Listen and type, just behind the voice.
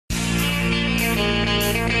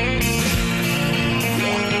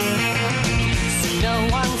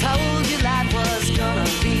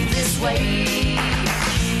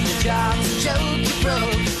job's a joke you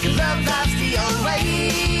broke. Your love life's the old way.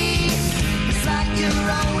 It's like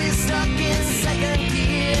you're always stuck in second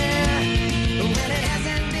gear. When it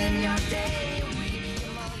hasn't been your day,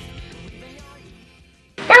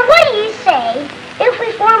 Now what do you say if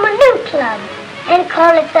we form a new club and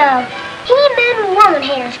call it the He-Man Woman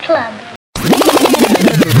Haters Club?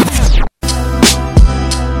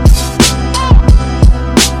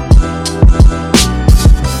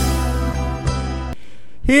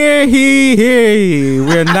 Here.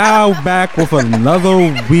 We're now back with another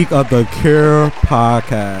week of the Cure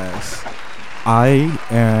podcast. I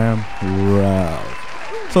am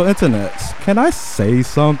Ralph. So, internets, can I say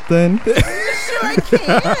something? Sure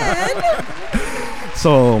can.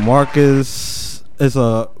 So, Marcus is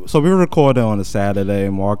so we were recording on a Saturday.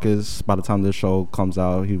 Marcus, by the time this show comes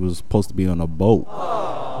out, he was supposed to be on a boat.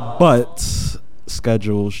 But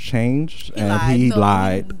schedules changed and he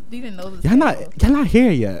lied. You didn't know this. Y'all not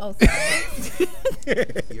here yet. Oh,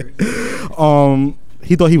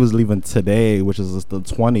 He thought he was leaving today, which is the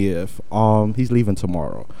 20th. He's leaving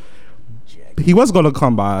tomorrow. He was gonna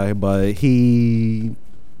come by, but I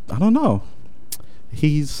don't know.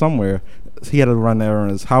 He's somewhere. He had to run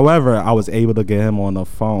errands. However, I was able to get him on the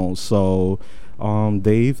phone. So,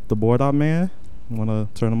 Dave, the board op man, wanna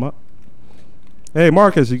turn him up? Hey,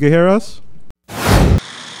 Marcus, you can hear us?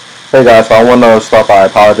 Hey guys, so I want to start by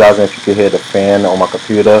apologizing if you could hear the fan on my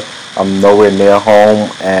computer. I'm nowhere near home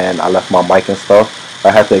and I left my mic and stuff.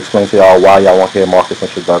 I have to explain to y'all why y'all won't hear Marcus'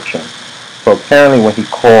 introduction. So apparently when he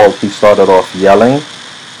called, he started off yelling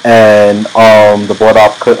and the board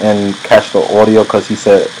op couldn't catch the audio because he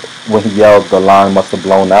said when he yelled the line must have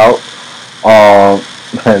blown out.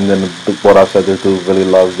 And then the board op said this dude really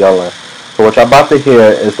loves yelling. So what y'all about to hear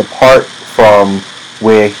is the part from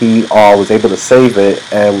where he was able to save it,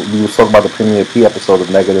 and we were talking about the Premiere P episode of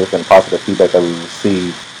negative and positive feedback that we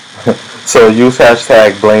received. So use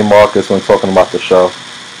hashtag blame Marcus when talking about the show.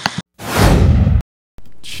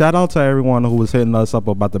 Shout out to everyone who was hitting us up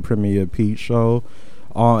about the Premiere P show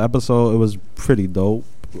episode. It was pretty dope.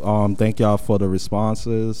 Thank y'all for the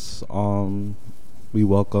responses. We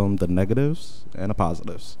welcome the negatives and the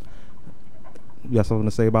positives. You got something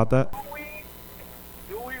to say about that?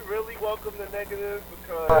 Do we really welcome the negative?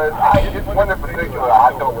 Because It's one in particular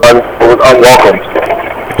I don't was unwelcome.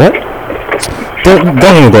 What?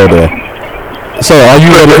 Don't even go there. So, are you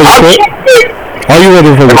ready for the shit? Are you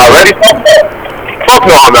ready for the Am I ready? Fuck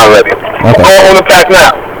no, I'm not ready. Okay. I'm on the path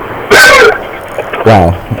now.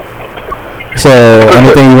 Wow. So,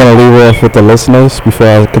 anything you want to leave off with the listeners before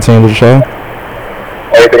I continue with the show?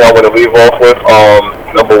 Anything I want to leave off with?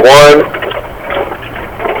 Number one,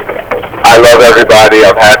 I love everybody.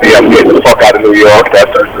 I'm happy. I'm getting the fuck out of New York. That's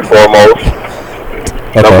first and foremost.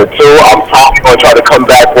 Okay. Number two, I'm probably going to try to come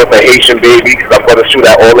back with a Haitian baby because I'm going to shoot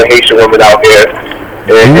at all the Haitian women out here.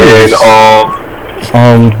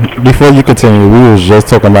 And before you continue, we was just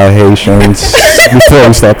talking about Haitians before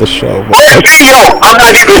we start the show. yo, I'm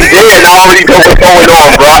not even there and I already know what's going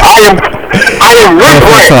on, bro. I am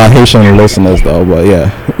Thanks to regret. our Haitian listeners, though, but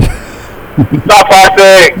yeah. Stop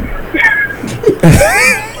saying.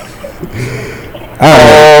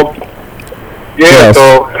 Yes.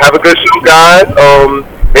 So have a good show, guys.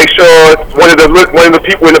 Make sure one of the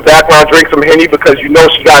people in the background drinks some Henny because you know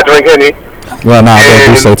she got to drink Henny. Well, nah, what did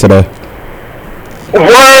you say today?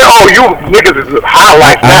 What? Oh, you niggas is hot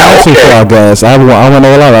like I that. actually Okay. thought, guys, I went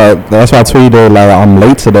all out. That's why I tweeted, like, I'm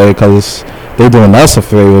late today because they're doing us a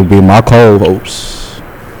favor to be my co-hosts.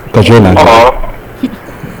 Because you're not here.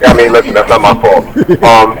 I mean, listen, that's not my fault.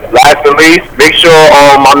 Last but least, make sure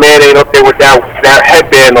my man ain't up there with that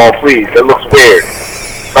headband on, please. It looks weird.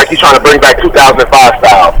 Like he's trying to bring back 2005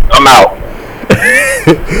 style. I'm out.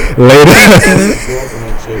 Later.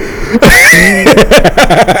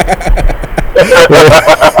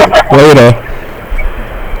 Later.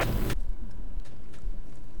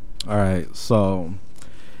 All right, so,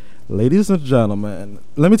 ladies and gentlemen,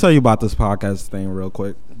 let me tell you about this podcast thing real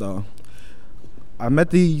quick, though. I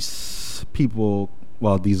met these people,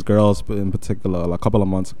 well, these girls in particular, like a couple of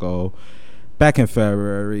months ago, back in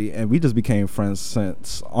February, and we just became friends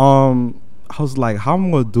since. I was like, how am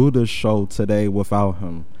I gonna do this show today without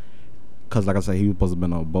him? Because, like I said, he was supposed to be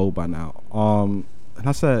on a boat by now. And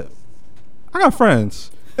I said, I got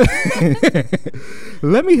friends.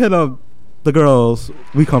 Let me hit up the girls.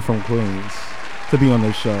 We come from Queens to be on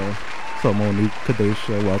this show. So Monique,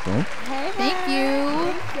 Kadesha, welcome. Thank you.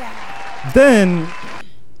 Then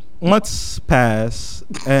months passed,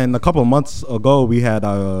 and a couple of months ago, we had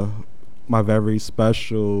my very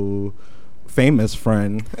special, famous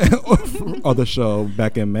friend of the show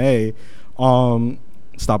back in May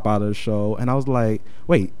stop by the show, and I was like,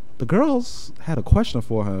 wait, the girls had a question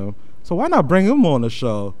for him. So why not bring him on the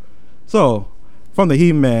show? So, from the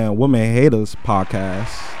He-Man Women Haters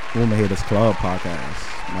podcast, Women Haters Club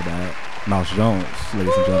podcast, my bad, Mouse Jones,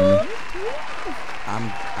 ladies and gentlemen.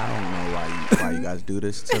 I don't know why you guys do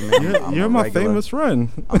this to me. You're my famous friend.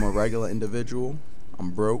 I'm a regular individual.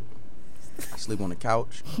 I'm broke. I sleep on the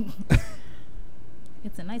couch.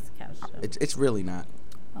 It's a nice couch. Though. It's really not.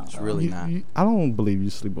 It's really not. I don't believe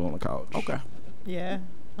you sleep on the couch. Okay. Yeah.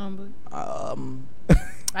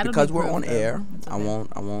 Because we're on air, I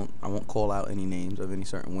won't call out any names of any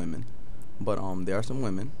certain women, but there are some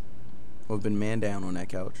women who have been man down on that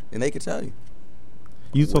couch, and they could tell you.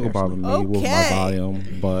 You talk about me with my Okay.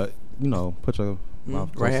 volume, but put your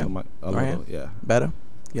mouth close Right to here? my a Right little, here? yeah. Better?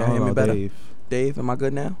 Yeah, I don't hear me know, better? Dave. Dave, am I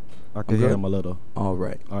good now? I can I'm hear good? him a little. All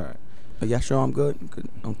right. All right. Yeah, sure, I'm good.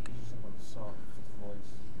 Okay.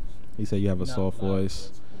 He said you have a soft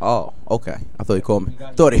voice. Oh, okay. I thought he called me.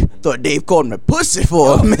 Thought Dave called me pussy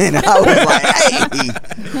for a minute. I was like,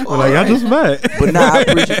 hey. Well, like, I just met. But nah, I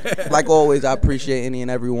appreciate, like always, I appreciate any and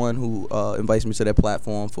everyone who invites me to their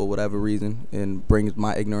platform for whatever reason and brings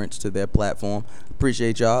my ignorance to their platform.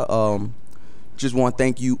 Appreciate y'all. Just want to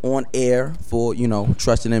thank you on air for,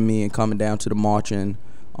 trusting in me and coming down to the march and,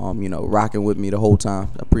 rocking with me the whole time.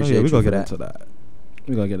 I appreciate you We're for going to that. get into that.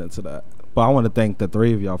 We're going to get into that. But I want to thank the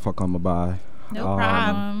three of y'all for coming by. No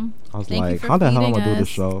problem. I was Thank you like, for how the hell am I feeding going to do this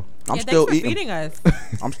us. show? I'm Yeah, still thanks for eating. feeding us.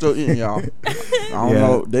 I'm still eating, y'all. I don't Yeah.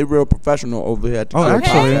 know. They real professional over here at the Oh, Kill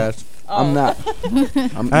actually- Podcast. I'm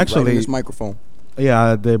not. I'm Actually- right in this microphone. Yeah,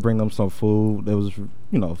 I did bring them some food. It was,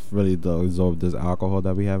 really to absorb this alcohol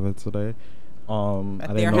that we have today. I That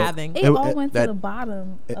didn't they're know- having. It all went to that- the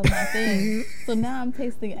bottom of my thing. So now I'm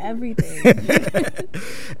tasting everything.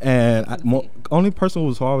 And only person who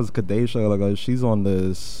was hard was Kadesha. Like, she's on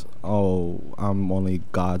this. Oh, I'm only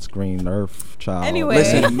God's green earth child. Anyway.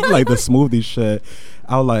 Listen. like the smoothie shit.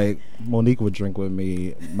 I was like, Monique would drink with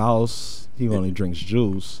me. Mouse, he only drinks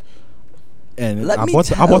juice. And Let I me bought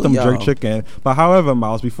them tell jerk y'all. chicken. But however,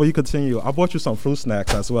 Mouse, before you continue, I bought you some fruit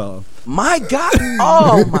snacks as well. My God.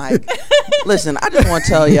 Oh, my. Listen, I just want to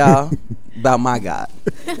tell y'all about my God.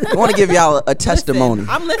 I want to give y'all a testimony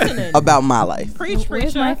I'm listening. about my life. Preach,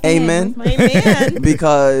 Where's my preacher. fan? Amen. Where's my Amen.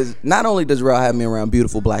 Because not only does Rel have me around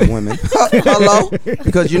beautiful black women, hello,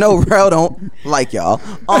 because Rel don't like y'all.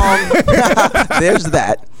 There's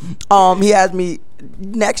that. He has me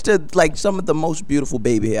next to like some of the most beautiful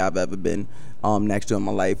baby hair I've ever been next to in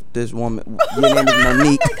my life. This woman, your name is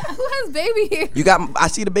Monique. Who has baby here? You got, I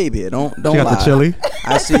see the baby hair. Don't She lie. got the chili.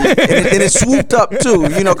 I see, and it's swooped up too.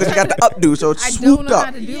 Because you got the updo, so it's I swooped don't know up.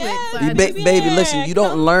 how to do Yeah, it. So You I ba- just- baby, listen, you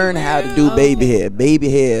don't learn how to do baby hair. Baby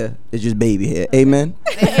hair is just baby hair. Amen.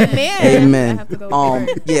 Amen. Amen. I have to go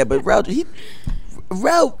with Yeah, but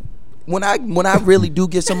Rel, when I really do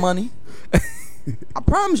get some money, I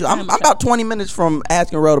promise you, I'm about 20 minutes from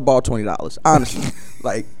asking Rel to borrow $20. Honestly,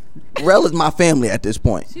 like Rel is my family at this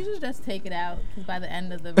point. She should just take it out because by the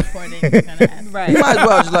end of the recording, you're gonna ask. Right. You might as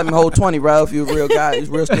well just let me hold 20, Rel, if you're a real guy, it's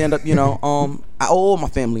real stand up. I owe all my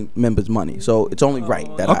family members money, so it's only right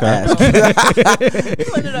that I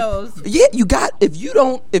ask. One of those. Yeah, you got, if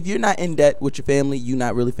you're not in debt with your family, you're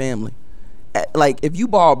not really family. Like if you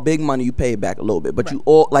borrow big money, you pay it back a little bit, but you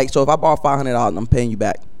all so if I borrow $500, I'm paying you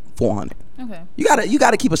back $400. Okay. You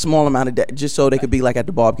gotta keep a small amount of debt just so they could be like at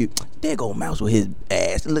the barbecue. There go Mouse with his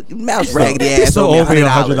ass. Look, Mouse raggedy ass So owe me over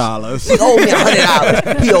 $100. He $100. owe me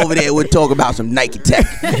 $100. He over there would talk about some Nike Tech.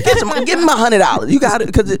 Give him $100. You got it,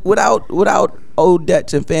 because without old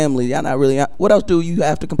debts and family, y'all not really. What else do you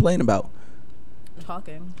have to complain about?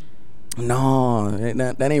 Talking. No,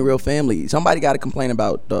 that ain't real family. Somebody got to complain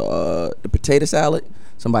about the potato salad.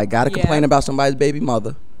 Somebody got to Yeah. complain about somebody's baby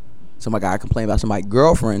mother. Somebody got to complain about somebody's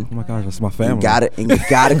girlfriend. Oh my gosh, that's my family. You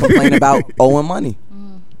gotta complain about owing money.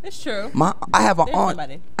 It's true. I have an There's aunt.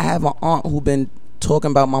 somebody. I have an aunt who been talking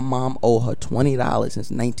about my mom owe her $20 since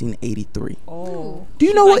 1983. Oh. Do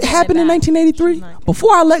you know She's what not happened in getting it back. 1983? She's not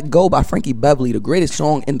Before I Let Go by Frankie Beverly, the greatest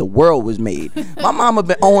song in the world was made. My mama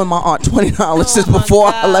been owing my aunt $20 since my before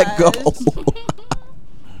I Let Go.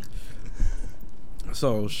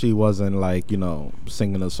 So she wasn't like,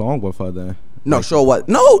 singing a song with her then. No, sure what?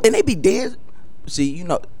 No, and they be dead. See,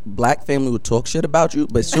 black family would talk shit about you,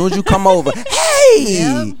 but as soon as you come over,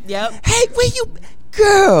 hey, Yep. hey, where you,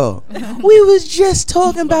 girl? We was just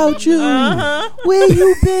talking about you. Where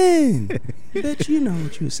you been? Bet you know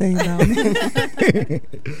what you were saying about me.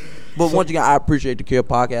 But once again, I appreciate the Kill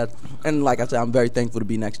Podcast, and like I said, I'm very thankful to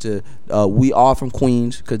be next to. We are from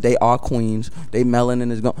Queens because they are queens. They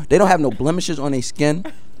melanin is gone. They don't have no blemishes on their skin.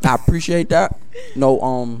 I appreciate that. No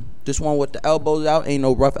This one with the elbows out, ain't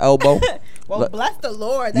no rough elbow. Well, Look, bless the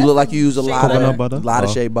Lord. you look like you use a lot Coconut of butter? lot of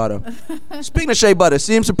Oh. shea butter. Speaking of shea butter,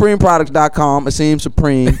 AseemSupremeProducts.com, Aseem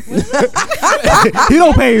Supreme. He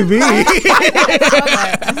don't pay me. I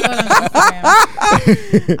saw that on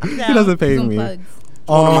Instagram. He doesn't pay Some me. plugs.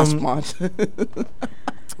 One of my Um, sponsors.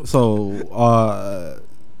 so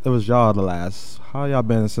it was y'all the last. How y'all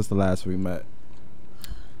been since the last we met?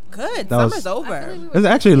 Good. That was- Summer's over. It's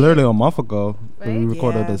actually literally a month ago that we Right?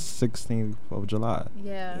 recorded Yeah. the 16th of July.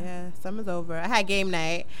 Yeah. Yeah, summer's over. I had game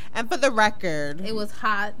night. And for the record, It was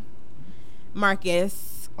hot.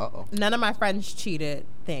 Marcus, Uh-oh. none of my friends cheated.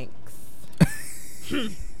 Thanks.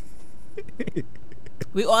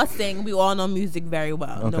 We all sing. We all know music very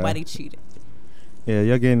well. Okay. Nobody cheated. Yeah,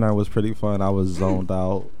 your game night was pretty fun. I was zoned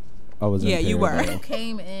out. I was Yeah, you impaired, were. though. You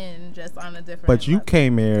came in just on a different. But you level.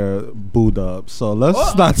 came here booed up, so let's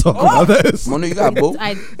Oh. not talk about this. Monu, you got boo?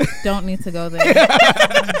 I don't need to go there.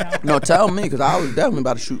 No, tell me, because I was definitely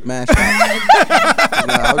about to shoot man.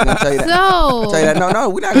 I was going to tell you that. So Tell you that. No,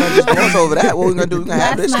 we're not going to just gloss over that. What we're going to do, we're going to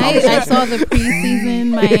have last this night I conversation. saw the preseason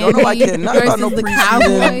Miami Don't nobody care nothing about no versus the preseason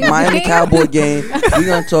Cowboys. Miami game. Cowboy game. We're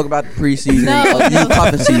going to talk about the preseason No, of you no.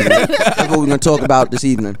 cuffing season. That's what we're going to talk about this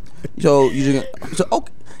evening. So,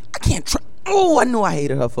 okay, I can't trust. Oh, I knew I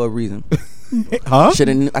hated her for a reason. Huh? I should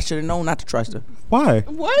have known not to trust her. Why?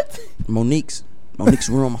 What? Monique's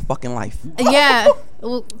ruined my fucking life. Yeah.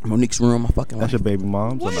 Well, Monique's ruined my fucking That's life. your baby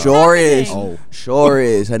mom's? or no? Sure is. Oh. Sure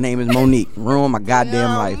is. Her name is Monique. Ruined my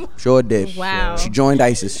goddamn life. Sure did. Wow. She joined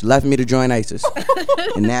ISIS. She left me to join ISIS.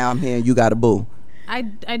 And now I'm here and you got a boo. I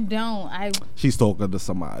don't. She's talking to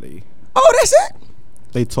somebody. Oh, that's it?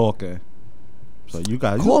 They talking. So you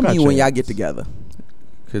got Call me your when y'all chance. get together.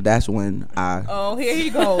 Because that's when Oh, here he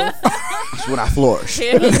goes. that's when I flourish.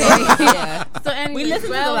 Here he goes. Yeah. So anyway, We listened to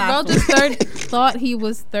the well, last Bro just thought he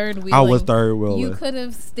was third wheeling. I was third wheeling. You could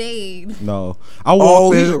have stayed. No. I Oh,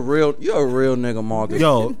 walked you're in. a real nigga, Marcus.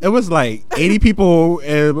 Yo, it was like 80 people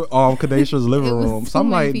in Kadesha's living It was room. So too I'm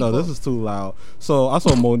many like, no, people. this is too loud. So I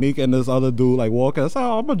saw Monique and this other dude like walking. I said,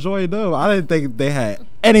 oh, I'm gonna join them. I didn't think they had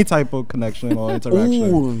any type of connection or interaction.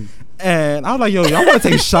 Ooh. And I was like, yo, y'all want to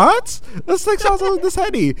take shots? Let's take shots on this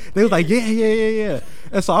Henny. They was like, yeah.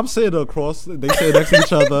 And so I'm sitting across, they sit next to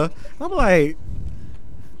each other. I'm like,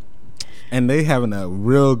 and they having a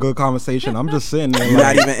real good conversation. I'm just sitting there.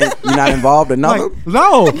 You're not involved in nothing? Like,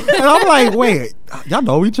 no. And I'm like, wait, y'all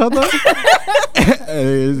know each other?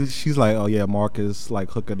 And she's like, oh yeah, Marcus like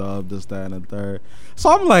hooking up, this, that, and the third. So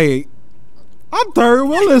I'm like, I'm third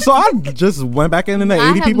wheeling. So I just went back in the 80 I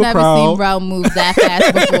have people never crowd. seen Rel move that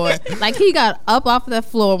fast before. Like he got up off the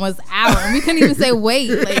floor and was out, and we couldn't even say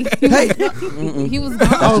wait. Like he was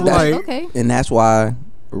gone. I was like, okay. And that's why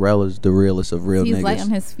Rel is the realest of real He's light on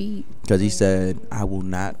niggas. his feet. Because he said, I will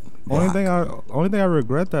not Only block. thing I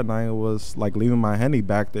regret that night was like leaving my Henny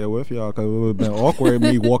back there with y'all, because it would have been awkward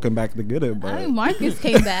me walking back to get it. I But mean, Marcus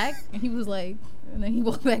came back and he was like, and then he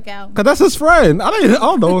walked back out. cause that's his friend. I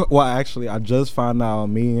don't know. Well, actually, I just found out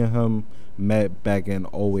me and him met back in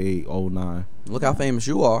 08, 09. Look how famous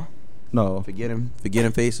you are. No, Forgetting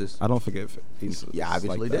faces. I don't forget faces. Yeah,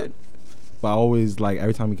 obviously like that. did. But I always like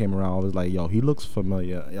every time he came around, I was like, "Yo, he looks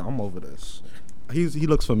familiar." Yeah, I'm over this. He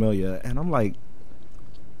looks familiar, and I'm like,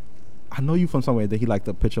 I know you from somewhere. Then he liked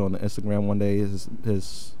a picture on the Instagram one day.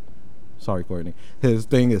 His sorry, Courtney. His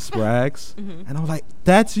thing is Sprags, and I was like,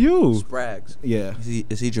 "That's you." Sprags. Yeah.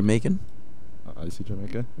 Is he Jamaican? Is he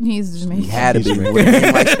Jamaican? He's He Jamaican. had to He's be. Jamaican.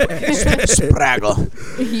 Spraggle.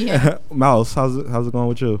 Yeah. Mouse, how's it going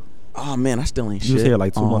with you? Oh man, I still ain't shit. You was here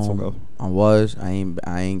like 2 months ago. I was. I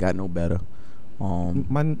ain't got no better.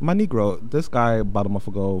 My Negro, this guy about a month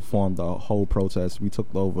ago formed a whole protest. We took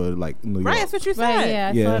over like New York. Right, that's what you said. Right, yeah,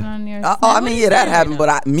 I Yeah. saw it on your. I snap. mean, yeah, that happened,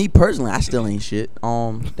 but me personally, I still ain't shit.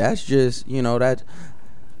 That's just that.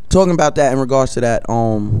 Talking about that in regards to that,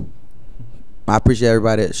 I appreciate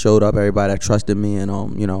everybody that showed up, everybody that trusted me, and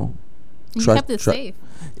You kept it safe.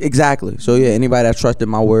 Exactly. So yeah, anybody that trusted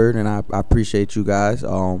my word, and I appreciate you guys.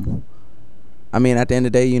 I mean, at the end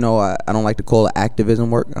of the day, I don't like to call it activism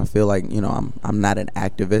work. I feel like I'm not an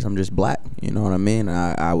activist. I'm just black. You know what I mean?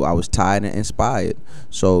 I was tired and inspired.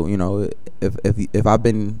 So if I've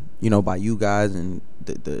been by you guys and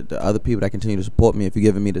the other people that continue to support me, if you're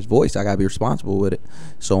giving me this voice, I gotta be responsible with it.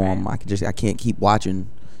 So I can't keep watching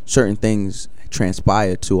certain things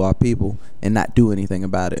transpire to our people and not do anything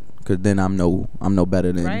about it, because then I'm no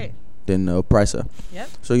better than the oppressor. Yep.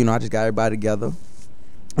 So I just got everybody together.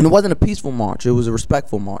 And it wasn't a peaceful march. It was a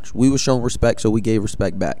respectful march. We were showing respect, so we gave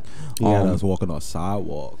respect back. He had us walking on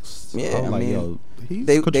sidewalks. Yeah, I was I like, mean, yo, he's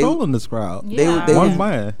they- controlling this crowd. Yeah. They One was,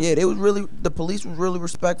 man. yeah, the police was really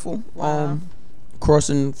respectful. Wow.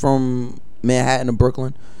 crossing from Manhattan to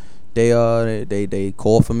Brooklyn. They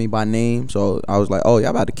called for me by name, so I was like, oh,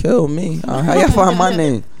 y'all about to kill me. How y'all find my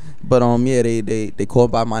name? But yeah, they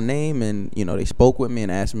called by my name, and they spoke with me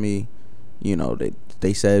and asked me,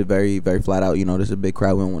 they said very, very flat out, this is a big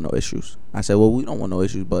crowd, we don't want no issues. I said, well, we don't want no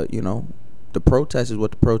issues, but the protest is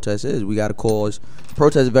what the protest is. We got to cause.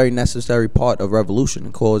 Protest is a very necessary part of revolution.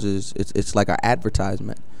 It causes. It's like our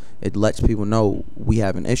advertisement. It lets people know we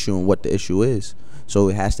have an issue and what the issue is. So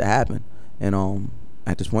it has to happen. And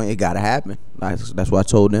at this point, it got to happen. That's what I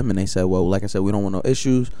told them, and they said, well, like I said, we don't want no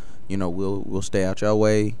issues. We'll stay out your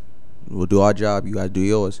way. We'll do our job. You guys do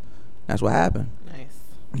yours. That's what happened. Nice.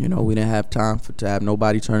 We didn't have time to have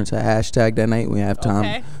nobody turn into a hashtag that night. We didn't have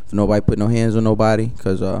time for nobody put no hands on nobody,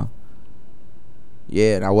 because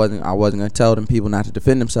yeah, and I wasn't gonna tell them people not to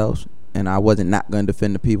defend themselves, and I wasn't not gonna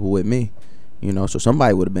defend the people with me. So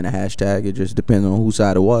somebody would have been a hashtag. It just depends on whose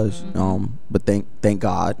side it was. But thank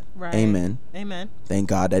God, Right. amen. Thank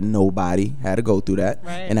God that nobody had to go through that.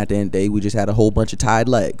 Right. And at the end of the day, we just had a whole bunch of tied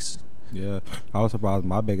legs. Yeah, I was surprised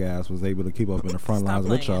my big ass was able to keep up in the front lines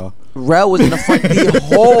with y'all. Rel was in the front the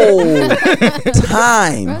whole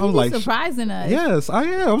time. Bro, I'm you like, surprising us. Yes, I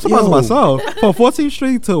am. I'm surprised myself. From 14th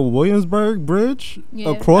Street to Williamsburg Bridge, Yeah,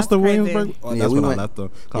 across the that's crazy. Williamsburg. Yeah, That's we when went- I left them.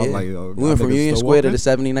 Yeah. I was like, We went from niggas Union still Square to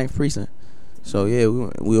walking? the 79th precinct. So yeah,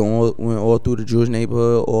 we went all through the Jewish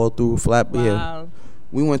neighborhood, all through Flat. Wow. Yeah,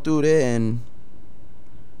 we went through there, and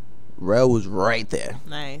Rel was right there,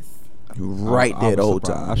 Nice. right I there the was whole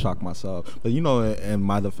surprised. time. I shocked myself. But in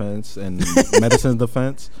my defense and medicine's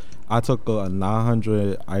defense, I took a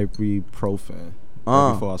 900 ibuprofen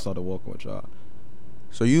before I started walking with y'all.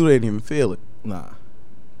 So you didn't even feel it. Nah,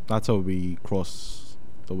 not till we crossed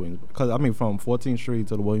the Williamsburg. Because from 14th Street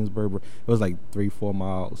to the Williamsburg, it was like 3-4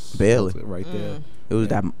 miles. Barely. Right there. It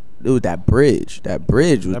was that bridge. That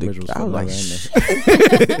bridge was. That bridge was I was forever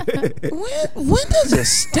like, when does it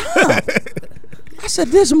stop? I said,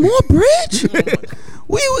 there's more bridge.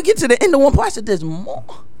 We would get to the end of one part. I said, there's more.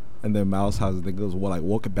 And then Mouse House niggas were like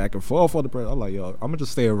walking back and forth on the bridge. I'm like, yo, I'm gonna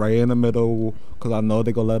just stay right in the middle because I know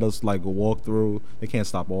they gonna let us like walk through. They can't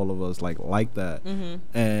stop all of us like that.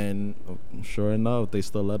 And sure enough, they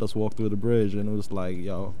still let us walk through the bridge. And it was like,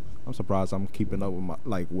 yo, I'm surprised I'm keeping up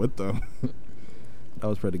with them. That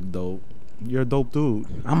was pretty dope. You're a dope dude.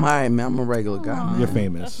 I'm alright, man. I'm a regular guy, man. You're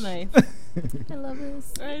famous. That's nice. I love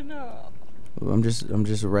this. I know. I'm just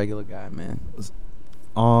a regular guy, man.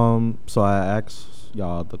 So I asked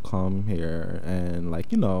y'all to come here, and I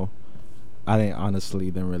didn't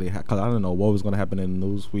really because I didn't know what was gonna happen in the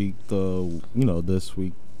news week. This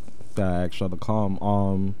week that I asked y'all to come.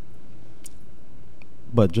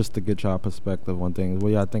 But just to get y'all perspective on things,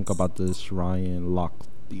 what y'all think about this Ryan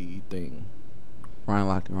Lochte thing? Ryan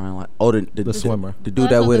Lochte. Oh, the swimmer. The dude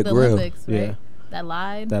that with a grill. Olympics, right? Yeah. That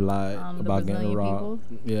lied. That lied the about getting Brazilian robbed.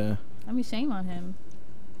 people. Yeah. I mean, shame on him.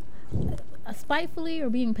 Spitefully or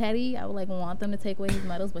being petty, I would want them to take away his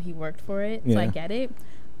medals, but he worked for it, so I Yeah. get it.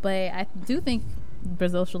 But I do think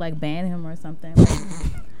Brazil should ban him or something.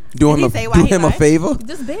 Do him a favor.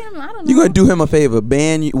 Just ban him. I don't know. You're gonna do him a favor.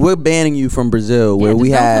 We're banning you from Brazil, where just we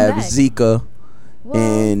don't come have back. Zika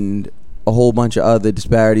and a whole bunch of other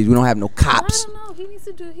disparities. We don't have no cops. I don't know.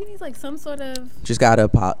 He needs some sort of. Just gotta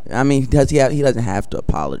I mean, does he doesn't have to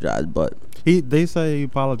apologize, but They say he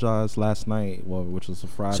apologized last night, which was a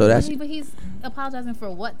Friday. So that's- But he's apologizing for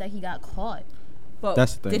what? That he got caught. But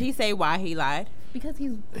That's the thing. did he say why he lied? Because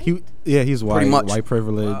he's he's white, Pretty much. white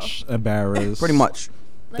privilege, embarrassed. pretty much.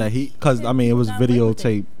 That because I mean it was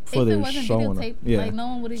videotape footage if it showing wasn't it. videotape, Yeah, no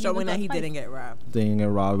one would have Showing that he didn't get robbed. they didn't get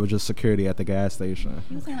robbed. It was just security at the gas station,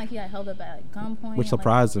 He was saying he got held up at gunpoint. which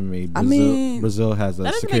surprised me. I mean, Brazil has a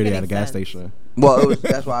that doesn't security make at any a gas sense. station. Well,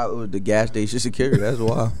 that's why it was the gas station security. That's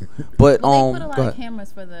why. But Well, they put a lot go of ahead.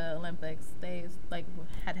 cameras for the Olympics. They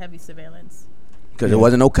had heavy surveillance. Because there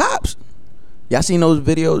wasn't no cops. Y'all seen those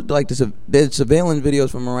videos, there's surveillance videos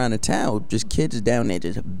from around the town, just kids down there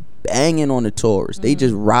just banging on the tourists. They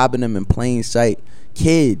just robbing them in plain sight.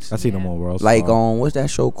 Kids. I see them on World Like Star. what's that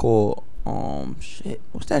show called?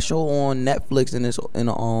 What's that show on Netflix and it's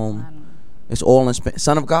it's all in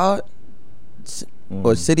Son of God?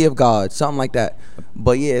 Or City of God, something like that.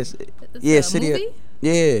 But It's a City movie?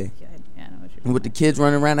 yeah. Yeah, I know what you're With the kids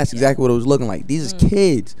running around, that's exactly what it was looking like. These is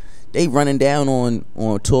kids. They running down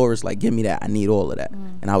on tourists like, give me that. I need all of that.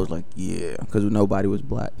 And I was like, yeah, because nobody was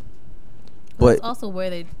black. But it's But also where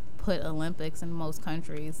they put Olympics in most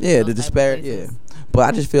countries. yeah, those the type of disparity. Yeah, places. but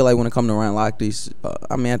I just feel like when it comes to Ryan Lochte,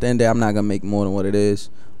 I mean, at the end of the day, I'm not gonna make more than what it is.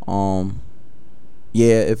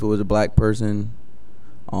 Yeah, if it was a black person,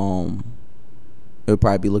 it would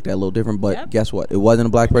probably be looked at a little different. But Yep. guess what? It wasn't a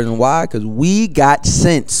black person. Why? Because we got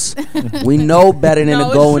sense. We know better than No, to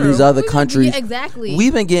it's go in true. these other countries. Yeah, exactly.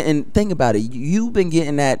 We've been getting. Think about it. You've been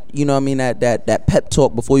getting that. You know what I mean? That pep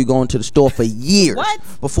talk before you go into the store for years. What?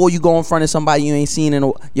 Before you go in front of somebody you ain't seen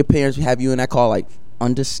in your parents have you in that car like.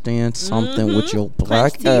 Understand something with your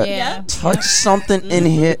black teeth, yeah. touch something in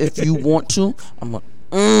here if you want to. I'm like,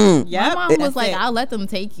 My Yep. mom was That's like, it. "I'll let them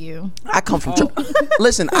take you." I come from church.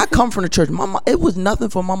 Listen, I come from the church. My mom, it was nothing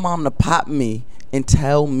for my mom to pop me and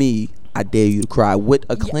tell me, I dare you to cry with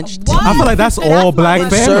a clenched teeth. I feel like that's all black my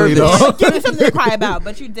family service. though. Give you something to cry about,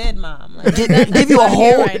 but you did, Mom. Like, Give you a I'm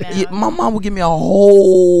here whole. right now. Yeah, my mom would give me a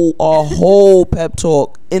whole pep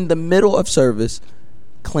talk in the middle of service,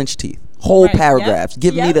 clenched teeth, whole Right, paragraphs, yep,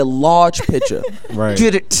 give me yep. the large picture. Right.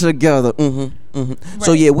 Get it together. So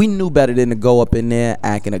Right. yeah, we knew better than to go up in there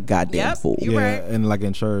acting a goddamn Yep, fool. you Yeah, right. and like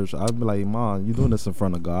in church, I'd be like, "Mom, you doing this in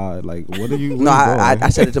front of God? Like, what are you?" No, I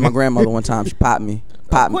doing?" said it to my grandmother one time. She popped me.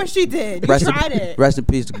 of course she did. You Rest tried in, it. Rest in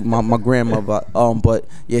peace to my grandmother. But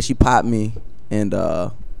yeah, she popped me, and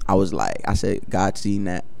I was like, I said, God seen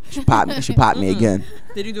that. She popped me. She popped me again.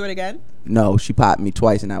 Did you do it again? No, she popped me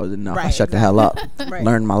twice, and that was enough. I Right, shut the hell up. Right.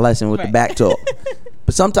 Learned my lesson with the Right. back talk.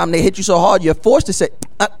 But sometimes they hit you so hard, you're forced to say,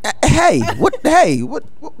 "Hey, what? Hey, what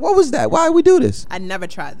was that? Why we do this?" I never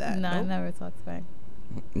tried that. No, I Nope. never talked back.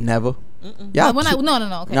 Never. But when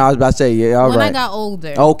no. Okay. No, I was about to say, yeah, all when right. I got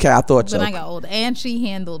older. Okay, I thought so. When I got older, and she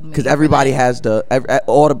handled me. Because for everybody that. has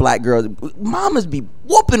all the black girls. Mamas be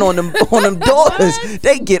whooping on them daughters.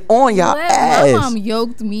 They get on y'all My ass. mom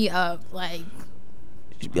yoked me up like.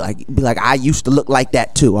 She'd be like, I used to look like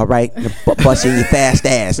that too. All right, busting your fast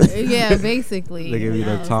ass. Yeah, basically. They give you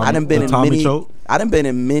the Tommy, I done been the in Tommy many. choke. I done been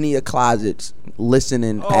in many a closets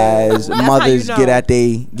listening Oh, as that's how mothers you get know.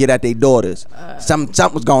 at they daughters.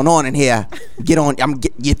 Something's going on in here. Get on.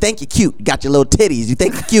 You think you're cute. You got your little titties. You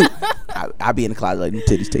think you're cute. I be in the closet like them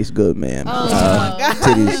titties taste good, man. Oh, no.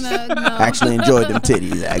 Titties. No. Actually enjoyed them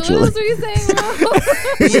titties. So Actually. what else were you saying?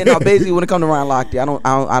 Mom? Yeah, no. Basically, when it comes to Ryan Lochte,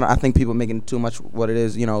 I think people making too much what it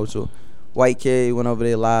is. You know, so white kid went over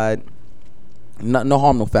there, lied. No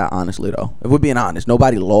harm, no foul. Honestly, though, if we're being honest,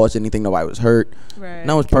 nobody lost anything. Nobody was hurt. Right.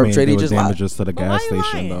 No one's I mean, perpetrated. there He was just lied. damages to the Well, gas why you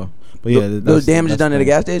station lying? though. But yeah, Those damages done at the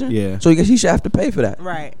gas station. Yeah. So he should have to pay for that.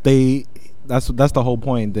 Right. That's the whole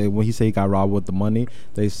point. That when he said he got robbed with the money,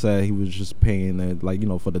 they said he was just paying it, like,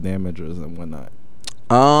 for the damages and whatnot.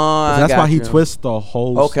 Oh, That's why he twists the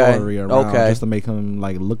whole story around Okay. just to make him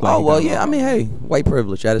like look like. Oh he well, got yeah. I robbed. mean, hey, white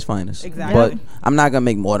privilege at its finest. Exactly. But I'm not gonna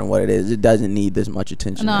make more than what it is. It doesn't need this much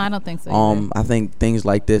attention. No, I don't think so. either. I think things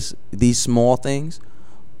like this, these small things,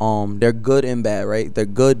 they're good and bad, right? They're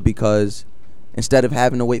good because instead of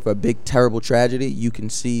having to wait for a big terrible tragedy, you can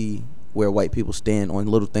see where white people stand on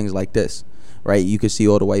little things like this, right? You can see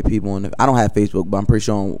all the white people on. I don't have Facebook, but I'm pretty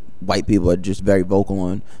sure white people are just very vocal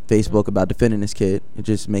on Facebook about defending this kid. It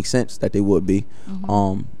just makes sense that they would be.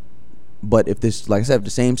 But if this, like I said, if the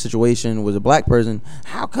same situation was a black person,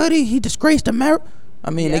 how could he? He disgraced America.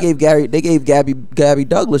 I mean, Yep. they gave Gabby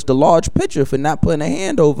Douglas the large picture for not putting a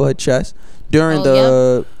hand over her chest during Oh,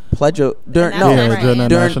 the pledge of during national no anthem. during the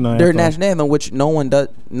national during anthem. national anthem, which no one does.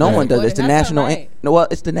 No Yeah. one does. Well, It's the that's national. not right. No, well,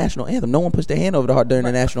 it's the national anthem. No one puts their hand over the heart during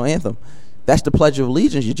the national anthem. That's the Pledge of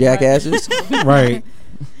Allegiance, you jackasses. Right.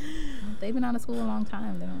 They've been out of school a long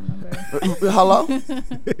time. They don't remember.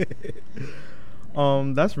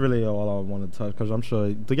 Hello. That's really all I want to touch because I'm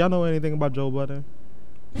sure. Do y'all know anything about Joe Budden?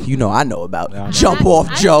 You know I know about Yeah, I know. Jump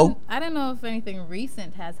Off Joe. I don't know if anything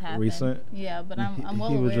recent has happened. Recent? Yeah, but I'm well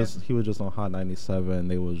he was aware. just he was just on Hot 97.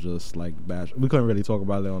 They was just like bash. We couldn't really talk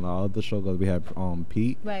about it on our other show because we had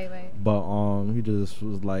Pete. Right. But he just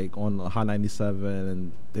was like on Hot 97,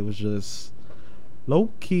 and they was just low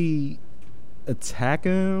key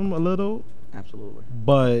attacking him a little. Absolutely.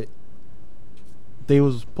 But they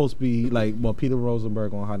was supposed to be like, well, Peter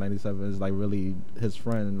Rosenberg on Hot 97 is like really his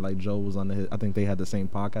friend. Like Joe was under his. I think they had the same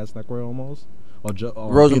podcast network almost. Or Joe,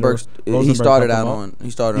 Rosenberg. He started helped out him on. He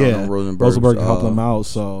started out on Rosenberg. Rosenberg helped him out,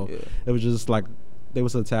 so yeah. it was just like they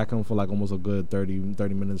was attacking him for like almost a good 30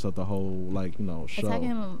 minutes of the whole show. Attacking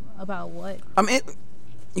him about what? I mean,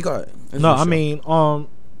 you got it. It's No, your I show. mean,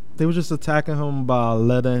 they were just attacking him by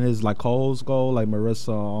letting his like co-hosts go, like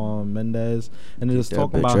Marissa Mendez, and they just that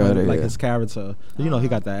talking bitch about outta him, like here. his character. He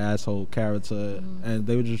got that asshole character, and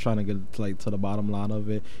they were just trying to get like to the bottom line of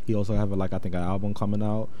it. He also have like I think an album coming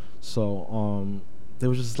out, so they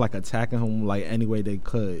was just like attacking him like any way they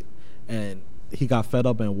could, and he got fed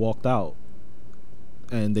up and walked out,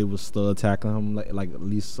 and they was still attacking him like at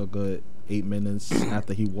least a good 8 minutes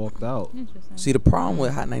after he walked out. Interesting. See, the problem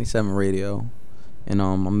with Hot 97 radio And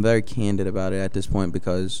I'm very candid about it at this point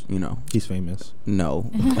because, you know, He's famous. no.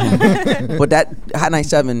 But that Hot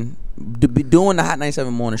 97, doing the Hot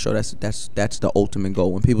 97 morning show, that's the ultimate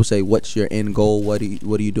goal. When people say, "What's your end goal? What are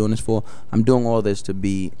you doing this for?" I'm doing all this to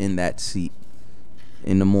be in that seat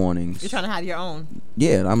in the mornings. You're trying to have your own.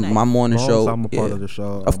 Yeah, Nice. my morning Long show. as I'm a part yeah. of the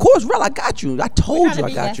show. Of course, Rel, I got you. I told you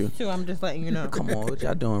I got you. Too. I'm just letting you know. Come on, what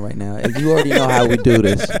y'all doing right now? You already know how we do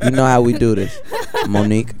this. You know how we do this,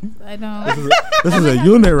 Monique. I don't. This is a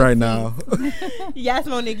unit right now. Yes,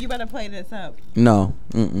 Monique, you better play this up. No,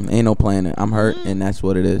 ain't no playing it. I'm hurt, and that's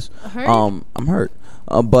what it is. Hurt? I'm hurt.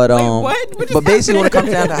 But what? What just but basically, when it comes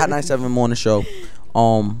happened? down to Hot 97 morning show,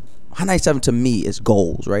 Hot 97 to me is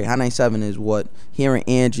goals, right? Hot 97 is what hearing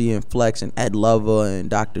Angie and Flex and Ed Lover and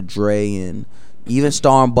Dr. Dre and even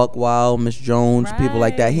Star and Buck Wild, Miss Jones, people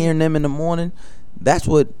like that. Right. Hearing them in the morning, that's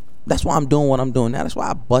why I'm doing what I'm doing now. That's why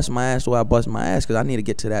I bust my ass the way I bust my ass, because I need to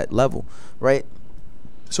get to that level, right?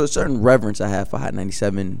 So a certain reverence I have for Hot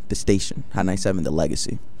 97, the station, Hot 97, the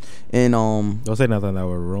legacy, and Don't say nothing that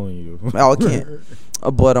would ruin you. oh, I can't.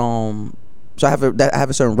 But so I have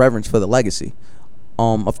a certain reverence for the legacy.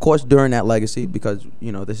 Of course, during that legacy, because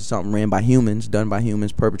you know this is something ran by humans, done by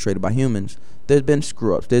humans, perpetrated by humans. There's been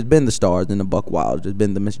screw ups. There's been the Stars and the Buck Wilds. There's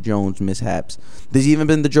been the Miss Jones mishaps. There's even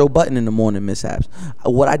been the Joe Button in the morning mishaps.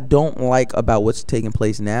 What I don't like about what's taking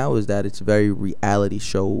place now is that it's very reality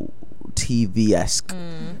show TV-esque.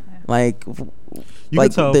 Like, You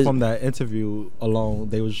like can tell there's- from that interview alone,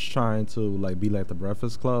 they was trying to like be like the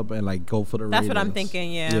Breakfast Club and like go for the. That's what I'm ratings.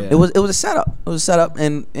 thinking. Yeah. It was a setup. It was a setup,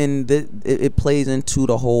 and it plays into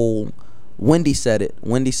the whole. Wendy said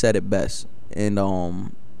it best, and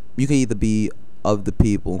you can either be of the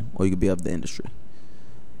people or you can be of the industry,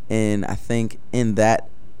 and I think in that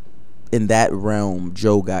realm,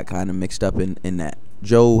 Joe got kind of mixed up in that.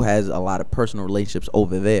 Joe has a lot of personal relationships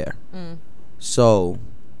over there, so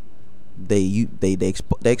they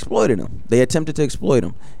exploited him. They attempted to exploit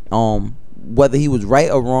him. Whether he was right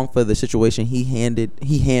or wrong for the situation he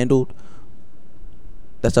handled,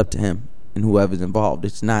 that's up to him and whoever's involved.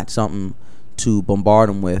 It's not something to bombard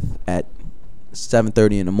him with at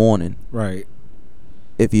 7:30 in the morning. Right.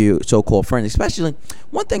 If you so-called friends, especially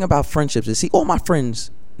one thing about friendships is, see, all my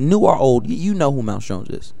friends, new or old, you know who Mouse Jones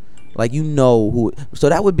is. Like, you know who. So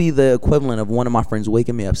that would be the equivalent of one of my friends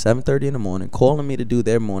waking me up 7:30 in the morning, calling me to do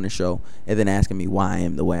their morning show, and then asking me why I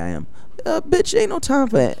am the way I am. Bitch, ain't no time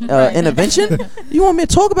for intervention. You want me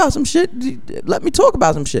to talk about some shit? Let me talk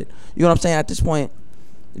about some shit. You know what I'm saying? At this point,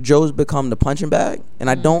 Joe's become the punching bag, and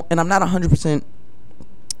I'm not 100%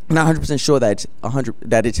 sure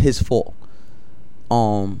that it's his fault.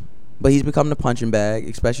 But he's become the punching bag,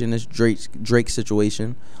 especially in this Drake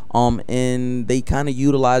situation. And they kind of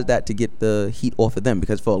utilized that to get the heat off of them,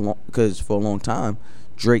 because for a long time,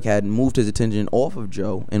 Drake had moved his attention off of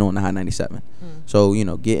Joe and on the Hot 97. So, you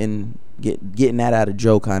know, getting that out of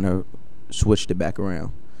Joe kind of switched it back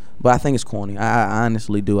around. But I think it's corny. I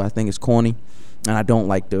honestly do. I think it's corny, and I don't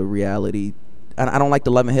like the reality. I don't like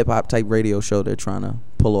the Love and Hip Hop type radio show they're trying to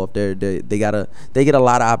pull off. They get a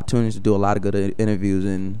lot of opportunities to do a lot of good interviews,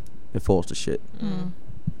 and it falls to shit.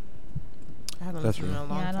 I haven't That's listened in a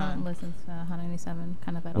long Yeah, I time. don't listen to Hot 97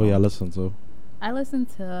 kind of at all. Well, yeah, I listen to I listen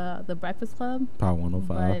to The Breakfast Club. Power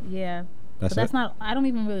 105. But yeah. That's But that's it? not, I don't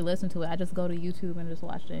even really listen to it. I just go to YouTube and just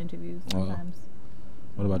watch the interviews sometimes.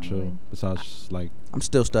 What about you? Besides, like, I'm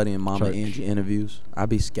still studying Mama Church. Angie interviews. I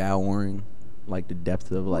be scouring like the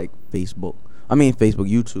depth of like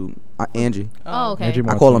YouTube. Angie. Oh, okay. Angie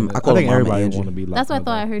I call him. Martinez. I call think him Mama everybody Angie. want to be like. That's what I her,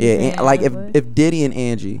 thought I though. heard you Yeah, say. and, like but- if Diddy and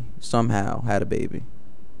Angie somehow had a baby,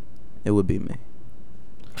 it would be me.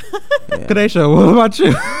 Yeah, Kadesha, what about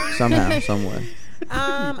you? somehow, some way.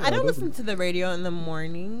 I don't listen to the radio in the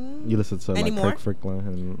morning. You listen to like Anymore? Kirk Franklin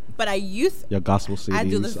and But I used. your gospel CDs. I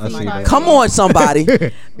do listen to see my that. Come on, somebody.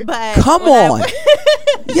 But Come when on.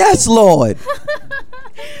 Yes, Lord.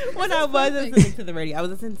 When I was listening to the radio, I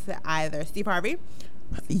was listening to either Steve Harvey.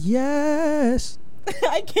 Yes.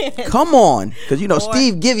 I can't. Come on, because you know Or-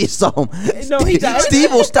 Steve give you some. No, he does.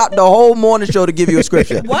 Steve will stop the whole morning show to give you a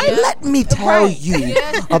scripture. What? Let me tell Right. you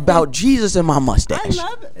about Jesus and my mustache. I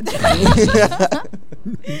love it.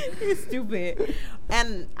 You're stupid.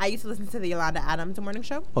 And I used to listen to the Yolanda Adams morning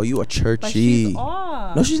show. Oh, you a But churchy. she's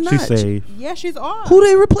off. No, she's not. She's safe. Yeah, she's off. Who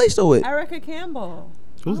they replaced her with? Erica Campbell.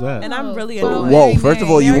 Who's that? And I'm really Oh, annoyed. Whoa, Mary first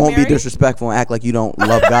of all, you Mary won't be Mary? disrespectful and act like you don't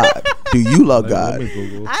love God. Do you love Let God? me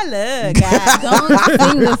Google. I love God. Don't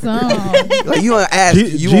sing the song. Like you want to ask? You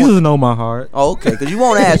Jesus won't, know my heart. oh, okay, because you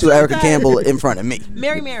won't ask to Erica Campbell in front of me.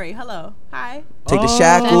 Mary, hello. Hi. Take the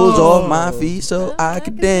shackles off my feet so I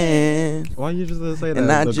could dance. Why you just didn't say And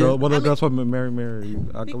that? not The girl, ju- one of the girls from Mary.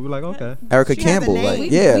 I could be like, okay. Erica She has a Campbell, name. like We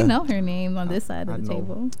yeah, know her name on this side I of the know.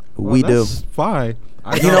 table. we do. That's fine.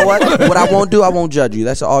 You know what? What I won't do, I won't judge you.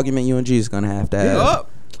 That's an argument you and Jesus gonna have to have. Yeah.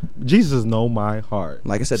 Jesus know my heart.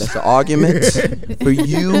 Like I said, that's an argument for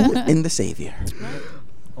you and the Savior.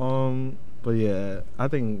 But yeah, I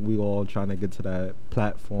think we all trying to get to that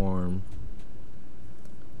platform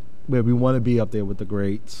where we want to be up there with the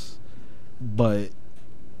greats, but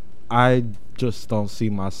I just don't see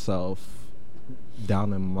myself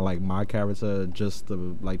down in my character just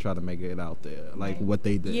to like try to make it out there like what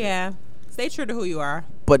they did. Yeah. Stay true to who you are.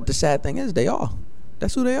 But the sad thing is, they are.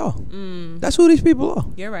 That's who they are. That's who these people are.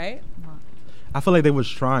 You're right. I feel like they was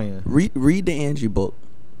trying. Read the Angie book,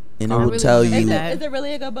 and it I will really tell wanna read you. that. Is it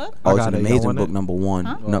really a good book? Oh, I it's got an it. Y'all amazing want book. it? Number one.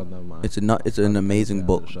 Huh? Oh, No, never mind. it's an amazing Yeah,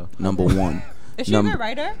 book. sure. Number one. Is she a good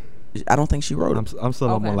writer? I don't think she wrote it. I'm still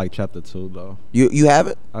on Okay. like chapter 2 though. You have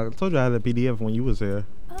it? I told you I had the PDF when you was here.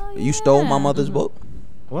 Oh, You stole my yeah. mother's book.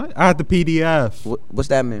 What? I had the PDF. What's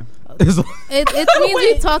that mean? It's, It means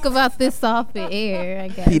we talk about this off the air, I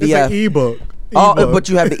guess. PD. it's an ebook. Oh, Ebook. but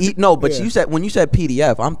you have the no. But Yeah. when you said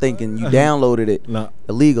PDF, I'm thinking you downloaded it No.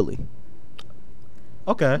 illegally.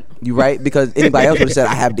 Okay. You right? Because anybody else would have said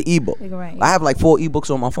I have the ebook. Like, right. I have like 4 ebooks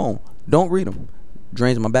on my phone. Don't read them.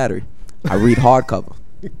 Drains my battery. I read hardcover.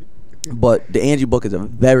 But the Angie book is a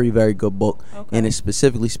very, very good book, and it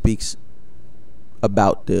specifically speaks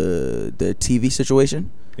about the TV situation,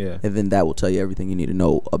 Yeah. and then that will tell you everything you need to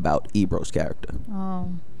know about Ebro's character. Oh.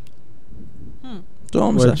 So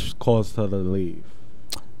I'm saying. Which caused her to leave.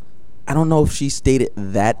 I don't know if she stated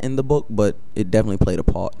that in the book, but it definitely played a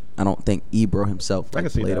part. I don't think Ebro himself I can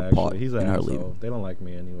see played that a part actually. He's in an her asshole. leaving. They don't like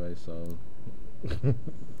me anyway, so.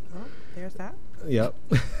 There's that. Yep.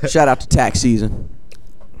 Shout out to tax season.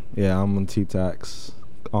 Yeah, I'm on T-Tax.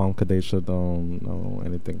 Kadesha don't know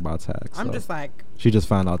anything about tax. I'm so. just like, She just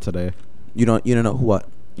found out today. You don't know who what?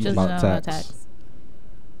 She doesn't About know about tax. tax.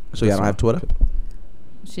 So y'all don't have Twitter?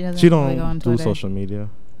 She doesn't She really go on don't do Twitter. social media.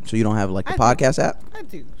 So you don't have like the I do. podcast app? I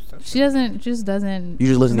do. So She doesn't. You You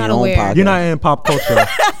just listen to your own podcast. You're not in pop culture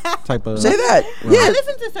type of. Say that. I Yeah.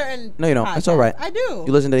 listen to certain. No, you don't. It's all podcasts. right. I do.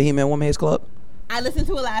 You listen to the He-Man Woman Hates Club? I listened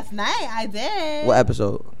to it last night. I did. What